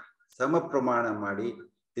 ಬಾರಿ ಸಮ ಪ್ರಮಾಣ ಮಾಡಿ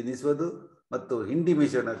ತಿನ್ನಿಸುವುದು ಮತ್ತು ಹಿಂಡಿ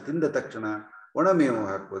ಮಿಶ್ರಣ ತಿಂದ ತಕ್ಷಣ ಒಣಮೇವು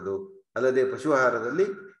ಹಾಕುವುದು. ಅಲ್ಲದೆ ಪಶು ಆಹಾರದಲ್ಲಿ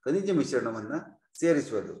ಖನಿಜ ಮಿಶ್ರಣವನ್ನ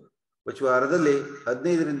ಸೇರಿಸುವುದು. ಪಶು ಆಹಾರದಲ್ಲಿ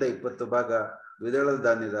 15 ರಿಂದ 20 ಭಾಗ ದ್ವಿದಳ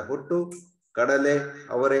ಧಾನ್ಯದ ಹೊಟ್ಟು, ಕಡಲೆ,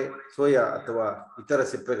 ಅವರೆ, ಸೋಯಾ ಅಥವಾ ಇತರ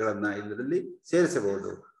ಸಿಪ್ಪೆಗಳನ್ನ ಇದರಲ್ಲಿ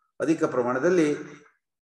ಸೇರಿಸಬಹುದು. ಅಧಿಕ ಪ್ರಮಾಣದಲ್ಲಿ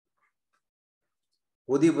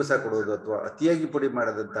ಗೋಧಿ ಬೂಸ ಕೊಡುವುದು ಅಥವಾ ಅತಿಯಾಗಿ ಪುಡಿ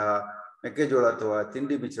ಮಾಡದಂತಹ ಮೆಕ್ಕೆಜೋಳ ಅಥವಾ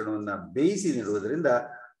ತಿಂಡಿ ಮಿಶ್ರಣವನ್ನ ಬೇಯಿಸಿ ನೀಡುವುದರಿಂದ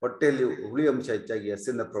ಹೊಟ್ಟೆಯಲ್ಲಿ ಹುಳಿ ಅಂಶ ಹೆಚ್ಚಾಗಿ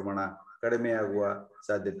ಹಸಿನ ಪ್ರಮಾಣ ಕಡಿಮೆಯಾಗುವ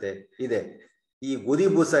ಸಾಧ್ಯತೆ ಇದೆ. ಈ ಗೋಧಿ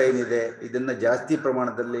ಬೂಸ ಏನಿದೆ ಇದನ್ನ ಜಾಸ್ತಿ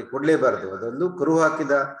ಪ್ರಮಾಣದಲ್ಲಿ ಕೊಡಲೇಬಾರದು. ಅದೊಂದು ಕರು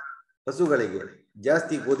ಹಾಕಿದ ಹಸುಗಳಿಗೆ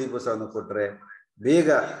ಜಾಸ್ತಿ ಗೋಧಿ ಬೂಸವನ್ನು ಕೊಟ್ಟರೆ ಬೇಗ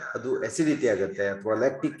ಅದು ಅಸಿಡಿಟಿ ಆಗುತ್ತೆ ಅಥವಾ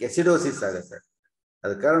ಲ್ಯಾಕ್ಟಿಕ್ ಎಸಿಡೋಸಿಸ್ ಆಗುತ್ತೆ.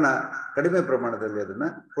 ಅದ ಕಾರಣ ಕಡಿಮೆ ಪ್ರಮಾಣದಲ್ಲಿ ಅದನ್ನ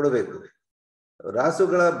ಕೊಡಬೇಕು.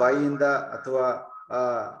 ರಾಸುಗಳ ಬಾಯಿಯಿಂದ ಅಥವಾ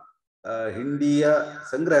ಹಿಂಡಿಯ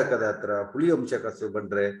ಸಂಗ್ರಾಹಕದ ಹತ್ರ ಹುಳಿ ಅಂಶ ಕಸು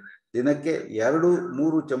ಬಂದ್ರೆ ದಿನಕ್ಕೆ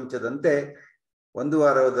 2-3 ಚಮಚದಂತೆ 1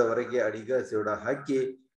 ವಾರದವರೆಗೆ ಅಡಿಗೆ ಸೋಡಾ ಹಾಕಿ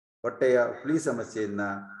ಹೊಟ್ಟೆಯ ಹುಳಿ ಸಮಸ್ಯೆಯನ್ನ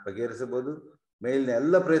ಬಗೆಹರಿಸಬಹುದು. ಮೇಲಿನ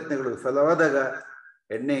ಎಲ್ಲ ಪ್ರಯತ್ನಗಳು ವಿಫಲವಾದಾಗ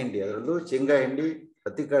ಎಣ್ಣೆ ಹಿಂಡಿ, ಅದರಲ್ಲೂ ಶೇಂಗಾ ಹಿಂಡಿ,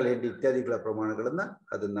 ಹತ್ತಿಕಾಳು ಹಿಂಡಿ ಇತ್ಯಾದಿಗಳ ಪ್ರಮಾಣಗಳನ್ನ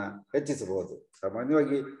ಅದನ್ನ ಹೆಚ್ಚಿಸಬಹುದು.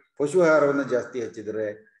 ಸಾಮಾನ್ಯವಾಗಿ ಪಶು ಆಹಾರವನ್ನು ಜಾಸ್ತಿ ಹೆಚ್ಚಿದರೆ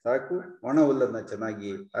ಸಾಕು. ಒಣ ಹುಲ್ಲನ್ನ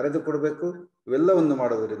ಚೆನ್ನಾಗಿ ಅರೆದು ಕೊಡಬೇಕು. ಇವೆಲ್ಲವನ್ನು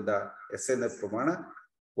ಮಾಡೋದರಿಂದ SNF ಪ್ರಮಾಣ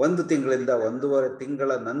 1 ತಿಂಗಳಿಂದ 1.5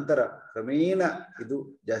 ತಿಂಗಳ ನಂತರ ಕ್ರಮೇಣ ಇದು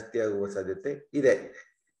ಜಾಸ್ತಿ ಆಗುವ ಸಾಧ್ಯತೆ ಇದೆ.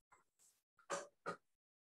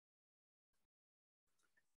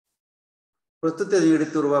 ಪ್ರಸ್ತುತ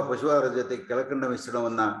ನೀಡುತ್ತಿರುವ ಪಶು ಆಹಾರ ಜೊತೆ ಕೆಳಕಂಡ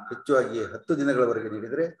ಮಿಶ್ರಣವನ್ನ ಹೆಚ್ಚಾಗಿ 10 ದಿನಗಳವರೆಗೆ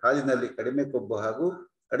ನೀಡಿದರೆ ಹಾಲಿನಲ್ಲಿ ಕಡಿಮೆ ಕೊಬ್ಬು ಹಾಗೂ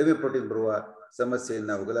ಕಡಿಮೆ ಪ್ರೋಟೀನ್ ಬರುವ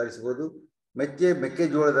ಸಮಸ್ಯೆಯನ್ನ ಹೋಗಲಾಡಿಸಬಹುದು.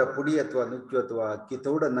 ಮೆಕ್ಕೆಜೋಳದ ಪುಡಿ ಅಥವಾ ನುಚ್ಚು ಅಥವಾ ಅಕ್ಕಿ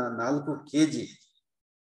ತೌಡನ್ನ 4 kg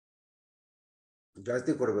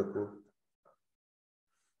ಜಾಸ್ತಿ ಕೊಡಬೇಕು.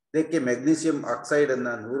 ಇದಕ್ಕೆ ಮೆಗ್ನೀಷಿಯಂ ಆಕ್ಸೈಡ್ ಅನ್ನ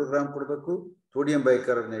 100 ಗ್ರಾಂ ಕೊಡಬೇಕು. ಸೋಡಿಯಂ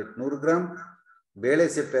ಬೈಕಾರ್ಬನೇಟ್ 100 ಗ್ರಾಂ, ಬೇಳೆ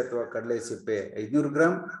ಸಿಪ್ಪೆ ಅಥವಾ ಕಡಲೆ ಸಿಪ್ಪೆ 500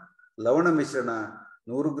 ಗ್ರಾಂ, ಲವಣ ಮಿಶ್ರಣ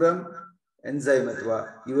 100 ಗ್ರಾಂ, ಎನ್ಸೈಮ್ ಅಥವಾ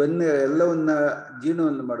ಇವನ್ನ ಎಲ್ಲವನ್ನ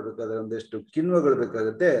ಜೀರ್ಣವನ್ನು ಮಾಡಬೇಕಾದ್ರೆ ಒಂದಷ್ಟು ಕಿಣ್ವಗಳು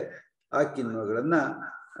ಬೇಕಾಗುತ್ತೆ. ಆ ಕಿಣ್ವಗಳನ್ನ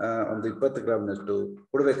ಒಂದು 20 ಗ್ರಾಂನಷ್ಟು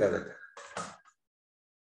ಕೊಡಬೇಕಾಗತ್ತೆ.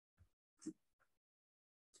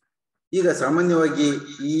 ಈಗ ಸಾಮಾನ್ಯವಾಗಿ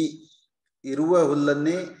ಈ ಇರುವ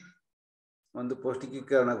ಹುಲ್ಲನ್ನೇ ಒಂದು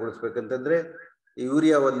ಪೌಷ್ಟಿಕೀಕರಣಗೊಳಿಸ್ಬೇಕಂತಂದ್ರೆ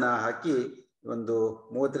ಯೂರಿಯಾವನ್ನ ಹಾಕಿ ಒಂದು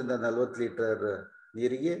 30 ರಿಂದ 40 ಲೀಟರ್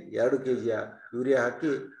ನೀರಿಗೆ 2 kg ಯೂರಿಯಾ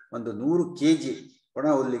ಹಾಕಿ ಒಂದು 100 kg ಒಣ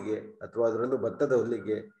ಹುಲ್ಲಿಗೆ ಅಥವಾ ಅದರಲ್ಲೂ ಭತ್ತದ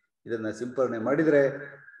ಹುಲ್ಲಿಗೆ ಇದನ್ನ ಸಿಂಪರಣೆ ಮಾಡಿದರೆ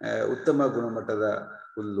ಉತ್ತಮ ಗುಣಮಟ್ಟದ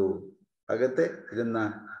ಹುಲ್ಲು ಆಗತ್ತೆ. ಇದನ್ನ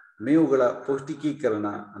ಮೇವುಗಳ ಪೌಷ್ಟಿಕೀಕರಣ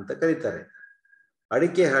ಅಂತ ಕರೀತಾರೆ.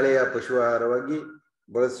 ಅಡಿಕೆ ಹಾಳೆಯ ಪಶು ಆಹಾರವಾಗಿ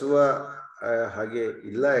ಬಳಸುವ ಹಾಗೆ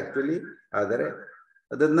ಇಲ್ಲ ಆಕ್ಚುಲಿ. ಆದರೆ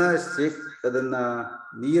ಅದನ್ನ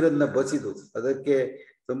ನೀರನ್ನ ಬಸಿದು ಅದಕ್ಕೆ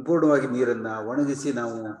ಸಂಪೂರ್ಣವಾಗಿ ನೀರನ್ನ ಒಣಗಿಸಿ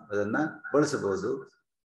ನಾವು ಅದನ್ನ ಬಳಸಬಹುದು.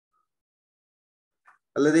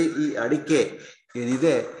 ಅಲ್ಲದೆ ಈ ಅಡಿಕೆ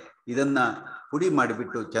ಏನಿದೆ ಇದನ್ನ ಪುಡಿ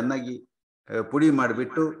ಮಾಡಿಬಿಟ್ಟು ಚೆನ್ನಾಗಿ ಪುಡಿ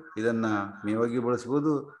ಮಾಡಿಬಿಟ್ಟು ಇದನ್ನ ಮೇವಾಗಿ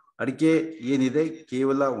ಬಳಸಬಹುದು. ಅಡಿಕೆ ಏನಿದೆ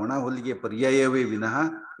ಕೇವಲ ಒಣ ಹುಲ್ಲಿಗೆ ಪರ್ಯಾಯವೇ ವಿನಃ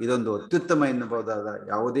ಇದೊಂದು ಅತ್ಯುತ್ತಮ ಎನ್ನಬಹುದಾದ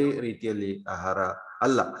ಯಾವುದೇ ರೀತಿಯಲ್ಲಿ ಆಹಾರ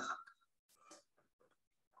ಅಲ್ಲ.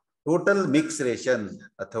 ಟೋಟಲ್ ಮಿಕ್ಸ್ ರೇಷನ್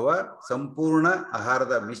ಅಥವಾ ಸಂಪೂರ್ಣ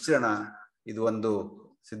ಆಹಾರದ ಮಿಶ್ರಣ ಇದು ಒಂದು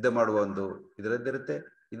ಸಿದ್ಧ ಮಾಡುವ ಒಂದು ಇದರದ್ದಿರುತ್ತೆ.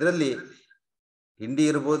 ಇದರಲ್ಲಿ ಹಿಂಡಿ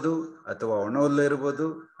ಇರ್ಬೋದು ಅಥವಾ ಒಣ ಹುಲ್ಲು ಇರ್ಬೋದು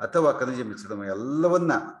ಅಥವಾ ಖನಿಜ ಮಿಶ್ರಣ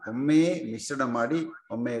ಎಲ್ಲವನ್ನ ಒಮ್ಮೆ ಮಿಶ್ರಣ ಮಾಡಿ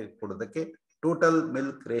ಒಮ್ಮೆ ಕೊಡೋದಕ್ಕೆ ಟೋಟಲ್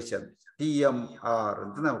ಮಿಲ್ಕ್ ರೇಷನ್ TMR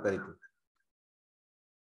ಅಂತ ನಾವು ಕರಿತೀವಿ.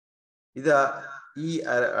 ಈ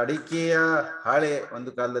ಅಡಿಕೆಯ ಹಾಳೆ ಒಂದು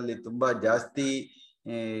ಕಾಲದಲ್ಲಿ ತುಂಬಾ ಜಾಸ್ತಿ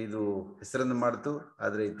ಇದು ಹೆಸರನ್ನು ಮಾಡಿತು.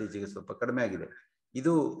 ಆದರೆ ಇತ್ತೀಚೆಗೆ ಸ್ವಲ್ಪ ಕಡಿಮೆ ಆಗಿದೆ.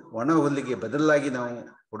 ಇದು ಒಣ ಹುಲ್ಲಿಗೆ ಬದಲಾಗಿ ನಾವು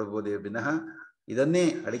ಕೊಡಬಹುದೇ ವಿನಃ ಇದನ್ನೇ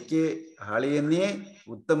ಅಡಿಕೆ ಹಾಳೆಯನ್ನೇ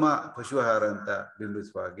ಉತ್ತಮ ಪಶು ಆಹಾರ ಅಂತ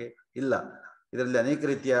ಬಿಂಬಿಸುವ ಹಾಗೆ ಇಲ್ಲ. ಇದರಲ್ಲಿ ಅನೇಕ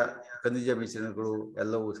ರೀತಿಯ ಖನಿಜ ಮಿಶ್ರಣಗಳು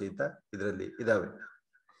ಎಲ್ಲವೂ ಸಹಿತ ಇದರಲ್ಲಿ ಇದಾವೆ.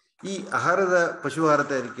 ಈ ಆಹಾರದ ಪಶು ಆಹಾರ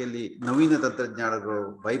ತಯಾರಿಕೆಯಲ್ಲಿ ನವೀನ ತಂತ್ರಜ್ಞಾನಗಳು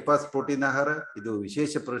ಬೈಪಾಸ್ ಪ್ರೋಟೀನ್ ಆಹಾರ, ಇದು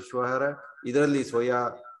ವಿಶೇಷ ಪಶು ಆಹಾರ. ಇದರಲ್ಲಿ ಸೋಯಾ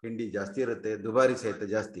ಹಿಂಡಿ ಜಾಸ್ತಿ ಇರುತ್ತೆ, ದುಬಾರಿ ಸಹಿತ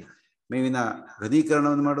ಜಾಸ್ತಿ. ಮೇವಿನ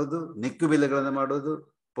ಘನೀಕರಣವನ್ನು ಮಾಡೋದು, ನೆಕ್ಕು ಬೆಲ್ಲೆಗಳನ್ನು ಮಾಡೋದು,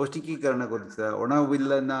 ಪೌಷ್ಟಿಕೀಕರಣಗೊಳಿಸಿದ ಒಣ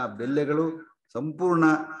ಹುಲ್ಲಿನ ಬೆಲ್ಲೆಗಳು, ಸಂಪೂರ್ಣ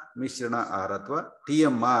ಮಿಶ್ರಣ ಆಹಾರ ಅಥವಾ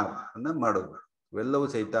TMR ಅನ್ನ ಮಾಡೋದು. ಇವೆಲ್ಲವೂ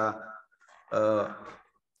ಸಹಿತ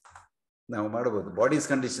ನಾವು ಮಾಡಬಹುದು. Bodies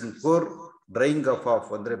condition score drying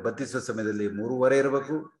of ಅಂದ್ರೆ ಬತ್ತಿಸುವ ಸಮಯದಲ್ಲಿ 3.5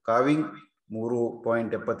 ಇರಬೇಕು. ಕಾವಿಂಗ್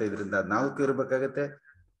 3.75ರಿಂದ 4 ಇರಬೇಕಾಗತ್ತೆ.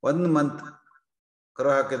 1 ಮಂತ್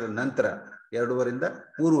ಕರು ಹಾಕಿದ ನಂತರ 2.5ರಿಂದ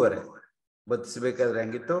 3.5 ಬತ್ತಿಸಬೇಕಾದ್ರೆ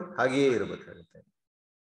ಹೆಂಗಿತ್ತು ಹಾಗೆಯೇ ಇರಬೇಕಾಗುತ್ತೆ.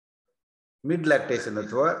 ಮಿಡ್ ಲ್ಯಾಕ್ಟೇಷನ್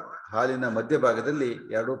ಅಥವಾ ಹಾಲಿನ ಮಧ್ಯಭಾಗದಲ್ಲಿ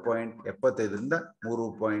 2.75ರಿಂದ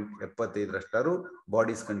 3.75ರಷ್ಟಾರು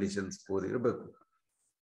ಬಾಡೀಸ್ ಕಂಡೀಷನ್ ಸ್ಕೋರ್ ಇರಬೇಕು.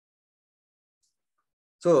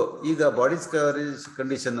 ಸೊ ಈಗ ಬಾಡೀಸ್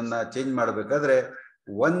ಕಂಡೀಷನ್ ಅನ್ನ ಚೇಂಜ್ ಮಾಡಬೇಕಾದ್ರೆ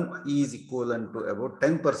 1 is equal to about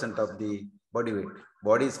 10% of the body weight.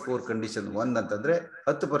 Body score condition 1 ಅಂತಂದ್ರೆ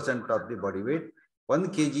 10% of the body weight. 1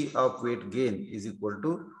 kg of weight gain is equal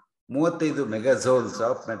to 35 ಮೆಗಾಜೌಲ್ಸ್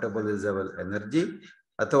of ಮೆಟಬಾಲಿಸಬಲ್ energy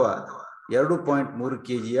ಅಥವಾ 2.3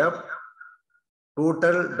 kg of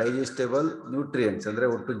total digestible nutrients ಅಂದ್ರೆ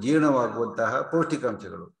ಒಟ್ಟು ಜೀರ್ಣವಾಗುವಂತಹ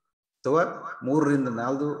ಪೌಷ್ಟಿಕಾಂಶಗಳು ಅಥವಾ 3ರಿಂದ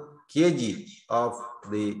 4 kg of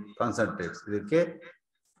the concentrates ಇದಕ್ಕೆ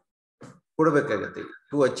ಕೊಡಬೇಕಾಗತ್ತೆ.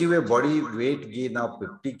 To achieve A body weight gain of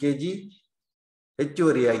 50 kg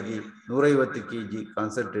ಹೆಚ್ಚುವರಿಯಾಗಿ 150 kg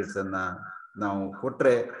concentrates ಅನ್ನ ನಾವು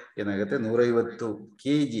ಕೊಟ್ರೆ ಏನಾಗುತ್ತೆ, 150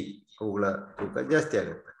 kg ಅವುಗಳ ತೂಕ ಜಾಸ್ತಿ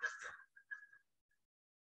ಆಗುತ್ತೆ.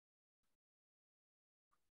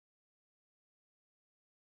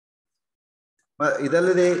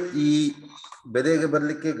 ಇದಲ್ಲದೆ ಈ ಬೆದೆಗೆ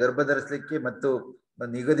ಬರಲಿಕ್ಕೆ, ಗರ್ಭ ಧರಿಸಲಿಕ್ಕೆ ಮತ್ತು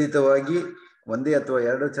ನಿಗದಿತವಾಗಿ 1 ಅಥವಾ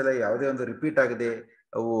 2 ಸಲ ಯಾವುದೇ ಒಂದು ರಿಪೀಟ್ ಆಗದೆ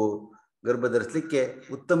ಅವು ಗರ್ಭ ಧರಿಸಲಿಕ್ಕೆ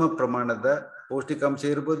ಉತ್ತಮ ಪ್ರಮಾಣದ ಪೌಷ್ಟಿಕಾಂಶ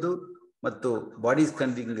ಇರ್ಬೋದು ಮತ್ತು ಬಾಡಿ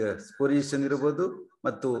ಸ್ಕಂಡಿಂಗ್ ಸ್ಕೋರಿಯೇಷನ್ ಇರ್ಬೋದು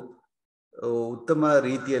ಮತ್ತು ಉತ್ತಮ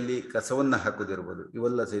ರೀತಿಯಲ್ಲಿ ಕಸವನ್ನ ಹಾಕೋದಿರ್ಬೋದು.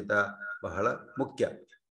 ಇವೆಲ್ಲ ಸಹಿತ ಬಹಳ ಮುಖ್ಯ.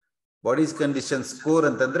 ಬಾಡೀಸ್ ಕಂಡೀಷನ್ ಸ್ಕೋರ್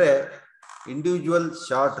ಅಂತಂದ್ರೆ individual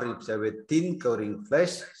short ribs have A thin covering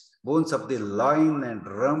flesh, bones of the line and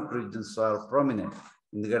rump regions R prominent.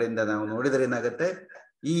 ಹಿಂದ್ಗಡೆಯಿಂದ ನಾವು ನೋಡಿದರೆ ಏನಾಗುತ್ತೆ,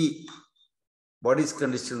 ಈ ಬಾಡೀಸ್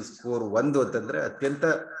ಕಂಡೀಷನ್ ಸ್ಕೋರ್ 1 ಅಂತಂದ್ರೆ ಅತ್ಯಂತ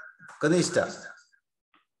ಕನಿಷ್ಠ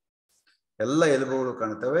ಎಲ್ಲ ಎಲುಬುಗಳು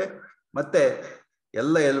ಕಾಣ್ತವೆ ಮತ್ತೆ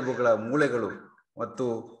ಎಲ್ಲ ಎಲುಬುಗಳ ಮೂಳೆಗಳು ಮತ್ತು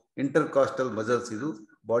ಇಂಟರ್ಕಾಸ್ಟಲ್ ಮಸಲ್ಸ್ ಇದು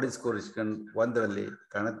ಬಾಡಿ ಸ್ಕೋರ್ 1ರಲ್ಲಿ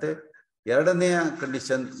ಕಾಣುತ್ತೆ. ಎರಡನೆಯ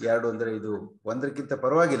ಕಂಡೀಷನ್ 2 ಅಂದ್ರೆ ಇದು 1ಕ್ಕಿಂತ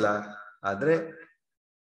ಪರವಾಗಿಲ್ಲ, ಆದ್ರೆ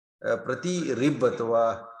ಪ್ರತಿ ರಿಬ್ ಅಥವಾ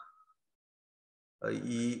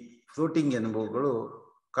ಈ ಫ್ಲೋಟಿಂಗ್ ಎಲುಬುಗಳು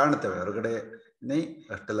ಕಾಣ್ತವೆ, ಹೊರಗಡೆನೆ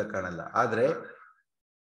ಅಷ್ಟೆಲ್ಲ ಕಾಣಲ್ಲ. ಆದ್ರೆ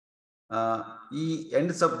ಈ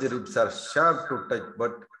ends of the ribs R sharp to touch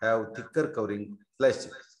but have thicker covering flesh.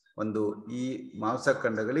 ಒಂದು ಈ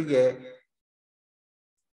ಮಾಂಸಖಂಡಗಳಿಗೆ,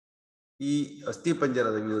 ಈ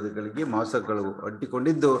ಅಸ್ಥಿಪಂಜರದ ವಿವಿಧಗಳಿಗೆ ಮಾಂಸಗಳು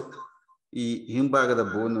ಅಂಟಿಕೊಂಡಿದ್ದು ಈ ಹಿಂಭಾಗದ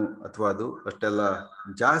ಬೋನು ಅಥವಾ ಅದು ಅಷ್ಟೆಲ್ಲ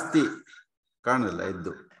ಜಾಸ್ತಿ ಕಾಣಲ್ಲ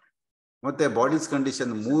ಇದ್ದು. ಮತ್ತೆ ಬಾಡೀಸ್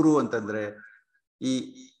ಕಂಡೀಷನ್ 3 ಅಂತಂದ್ರೆ ಈ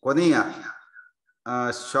ಕೊನೆಯ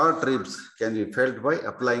short ribs can be felt by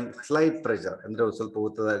applying slight pressure, ಅಂದ್ರೆ ಸ್ವಲ್ಪ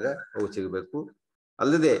ಒತ್ತದಾಗ ಅವು ಸಿಗಬೇಕು.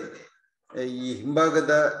 ಅಲ್ಲದೆ ಈ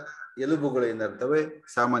ಹಿಂಭಾಗದ ಎಲುಬುಗಳು ಏನಿರ್ತವೆ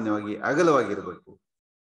ಸಾಮಾನ್ಯವಾಗಿ ಅಗಲವಾಗಿರ್ಬೇಕು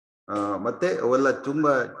ಮತ್ತೆ ಅವೆಲ್ಲ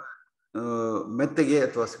ತುಂಬಾ ಮೆತ್ತಗೆ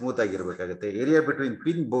ಅಥವಾ smooth ಆಗಿರ್ಬೇಕಾಗತ್ತೆ. Area between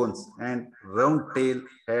pin bones and round tail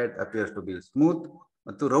head appears to B smooth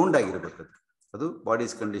ಮತ್ತು ರೌಂಡ್ ಆಗಿರ್ಬೇಕು. ಅದು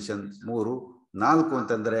ಬಾಡೀಸ್ ಕಂಡೀಷನ್ 3. 4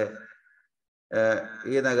 ಅಂತಂದ್ರೆ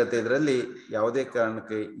ಏನಾಗುತ್ತೆ, ಇದರಲ್ಲಿ ಯಾವುದೇ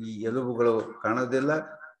ಕಾರಣಕ್ಕೆ ಈ ಎಲುಬುಗಳು ಕಾಣೋದಿಲ್ಲ.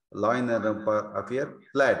 ಲಾಯಿನ್ ರಂಪ್ ಅಪಿಯರ್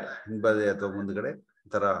ಫ್ಲಾಟ್, ಹಿಂಬದಿ ಅಥವಾ ಮುಂದ್ಗಡೆ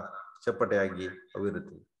ಒಂಥರ ಚಪ್ಪಟೆಯಾಗಿ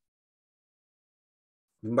ಅವಿರುತ್ತವೆ.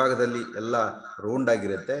 ಹಿಂಭಾಗದಲ್ಲಿ ಎಲ್ಲ ರೌಂಡ್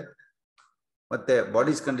ಆಗಿರುತ್ತೆ. ಮತ್ತೆ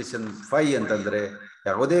ಬಾಡೀಸ್ ಕಂಡೀಷನ್ 5 ಅಂತಂದ್ರೆ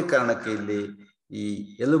ಯಾವುದೇ ಕಾರಣಕ್ಕೆ ಇಲ್ಲಿ ಈ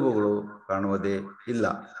ಎಲುಬುಗಳು ಕಾಣುವುದೇ ಇಲ್ಲ.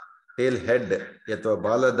 ಟೇಲ್ ಹೆಡ್ ಅಥವಾ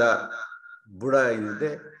ಬಾಲದ ಬುಡ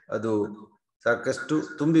ಏನಿದೆ ಅದು ಸಾಕಷ್ಟು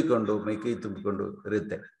ತುಂಬಿಕೊಂಡು, ಮೈಕೈ ತುಂಬಿಕೊಂಡು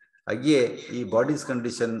ಇರುತ್ತೆ. ಹಾಗೆಯೇ ಈ ಬಾಡೀಸ್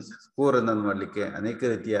ಕಂಡೀಷನ್ ಸ್ಕೋರ್ ಅನ್ನು ಮಾಡಲಿಕ್ಕೆ ಅನೇಕ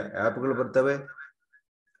ರೀತಿಯ ಆ್ಯಪ್ಗಳು ಬರ್ತವೆ.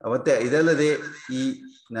 ಮತ್ತೆ ಇದಲ್ಲದೆ ಈ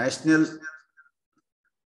ನ್ಯಾಷನಲ್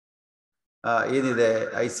ಏನಿದೆ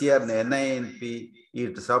ICR NINP ಈ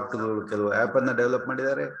ಸಾಫ್ಟ್ವೇರ್ಗಳು ಕೆಲವು ಆ್ಯಪ್ ಅನ್ನ ಡೆವಲಪ್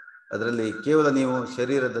ಮಾಡಿದ್ದಾರೆ. ಅದರಲ್ಲಿ ಕೇವಲ ನೀವು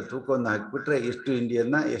ಶರೀರದ ತೂಕವನ್ನು ಹಾಕಿಬಿಟ್ರೆ ಎಷ್ಟು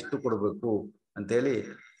ಇಂಡಿಯನ್ನ ಎಷ್ಟು ಕೊಡಬೇಕು ಅಂತೇಳಿ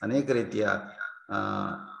ಅನೇಕ ರೀತಿಯ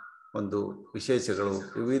ಒಂದು ವಿಶೇಷಗಳು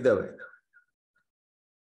ಇವು ಇದ್ದಾವೆ.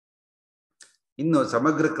 ಇನ್ನು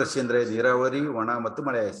ಸಮಗ್ರ ಕೃಷಿ ಅಂದ್ರೆ ನೀರಾವರಿ, ಒಣ ಮತ್ತು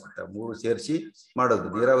ಮಳೆ ಆಶ್ರಿತ 3 ಸೇರಿಸಿ ಮಾಡೋದು.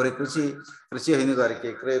 ನೀರಾವರಿ ಕೃಷಿ, ಕೃಷಿ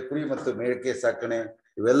ಹೈನುಗಾರಿಕೆ, ಕುರಿ ಮತ್ತು ಮೇಕೆ ಸಾಕಣೆ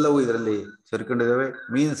ಇವೆಲ್ಲವೂ ಇದರಲ್ಲಿ ಸೇರಿಕೊಂಡಿದ್ದಾವೆ.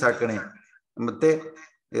 ಮೀನು ಸಾಕಣೆ ಮತ್ತೆ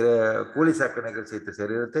ಕೋಳಿ ಸಾಕಣೆಗಳು ಸಹಿತ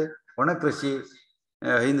ಸೇರಿರುತ್ತೆ. ಒಣ ಕೃಷಿ,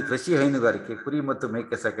 ಕೃಷಿ ಹೈನುಗಾರಿಕೆ, ಕುರಿ ಮತ್ತು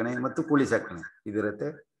ಮೇಕೆ ಸಾಕಣೆ ಮತ್ತು ಕೋಳಿ ಸಾಕಣೆ ಇದಿರುತ್ತೆ.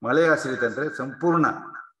 ಮಳೆ ಆಶ್ರಿತ ಅಂದ್ರೆ ಸಂಪೂರ್ಣ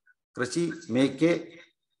ಕೃಷಿ, ಮೇಕೆ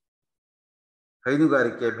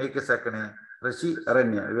ಹೈನುಗಾರಿಕೆ, ಮೇಕೆ ಸಾಕಣೆ ಕೃಷಿ,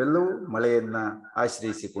 ಅರಣ್ಯ ಇವೆಲ್ಲವೂ ಮಳೆಯನ್ನ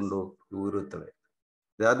ಆಶ್ರಯಿಸಿಕೊಂಡು ಇವು ಇರುತ್ತವೆ.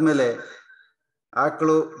 ಇದಾದ್ಮೇಲೆ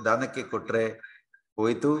ಆಕಳು ದಾನಕ್ಕೆ ಕೊಟ್ರೆ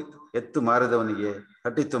ಹೋಯ್ತು, ಎತ್ತು ಮಾರದವನಿಗೆ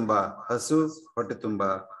ಹೊಟ್ಟೆ ತುಂಬ ಹಸು, ಹೊಟ್ಟೆ ತುಂಬ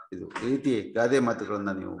ಇದು. ಈ ರೀತಿ ಗಾದೆ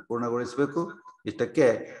ಮಾತುಗಳನ್ನ ನೀವು ಪೂರ್ಣಗೊಳಿಸಬೇಕು. ಇಷ್ಟಕ್ಕೆ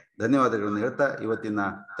ಧನ್ಯವಾದಗಳನ್ನು ಹೇಳ್ತಾ ಇವತ್ತಿನ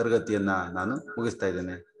ತರಗತಿಯನ್ನ ನಾನು ಮುಗಿಸ್ತಾ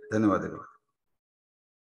ಇದ್ದೇನೆ. ಧನ್ಯವಾದಗಳು.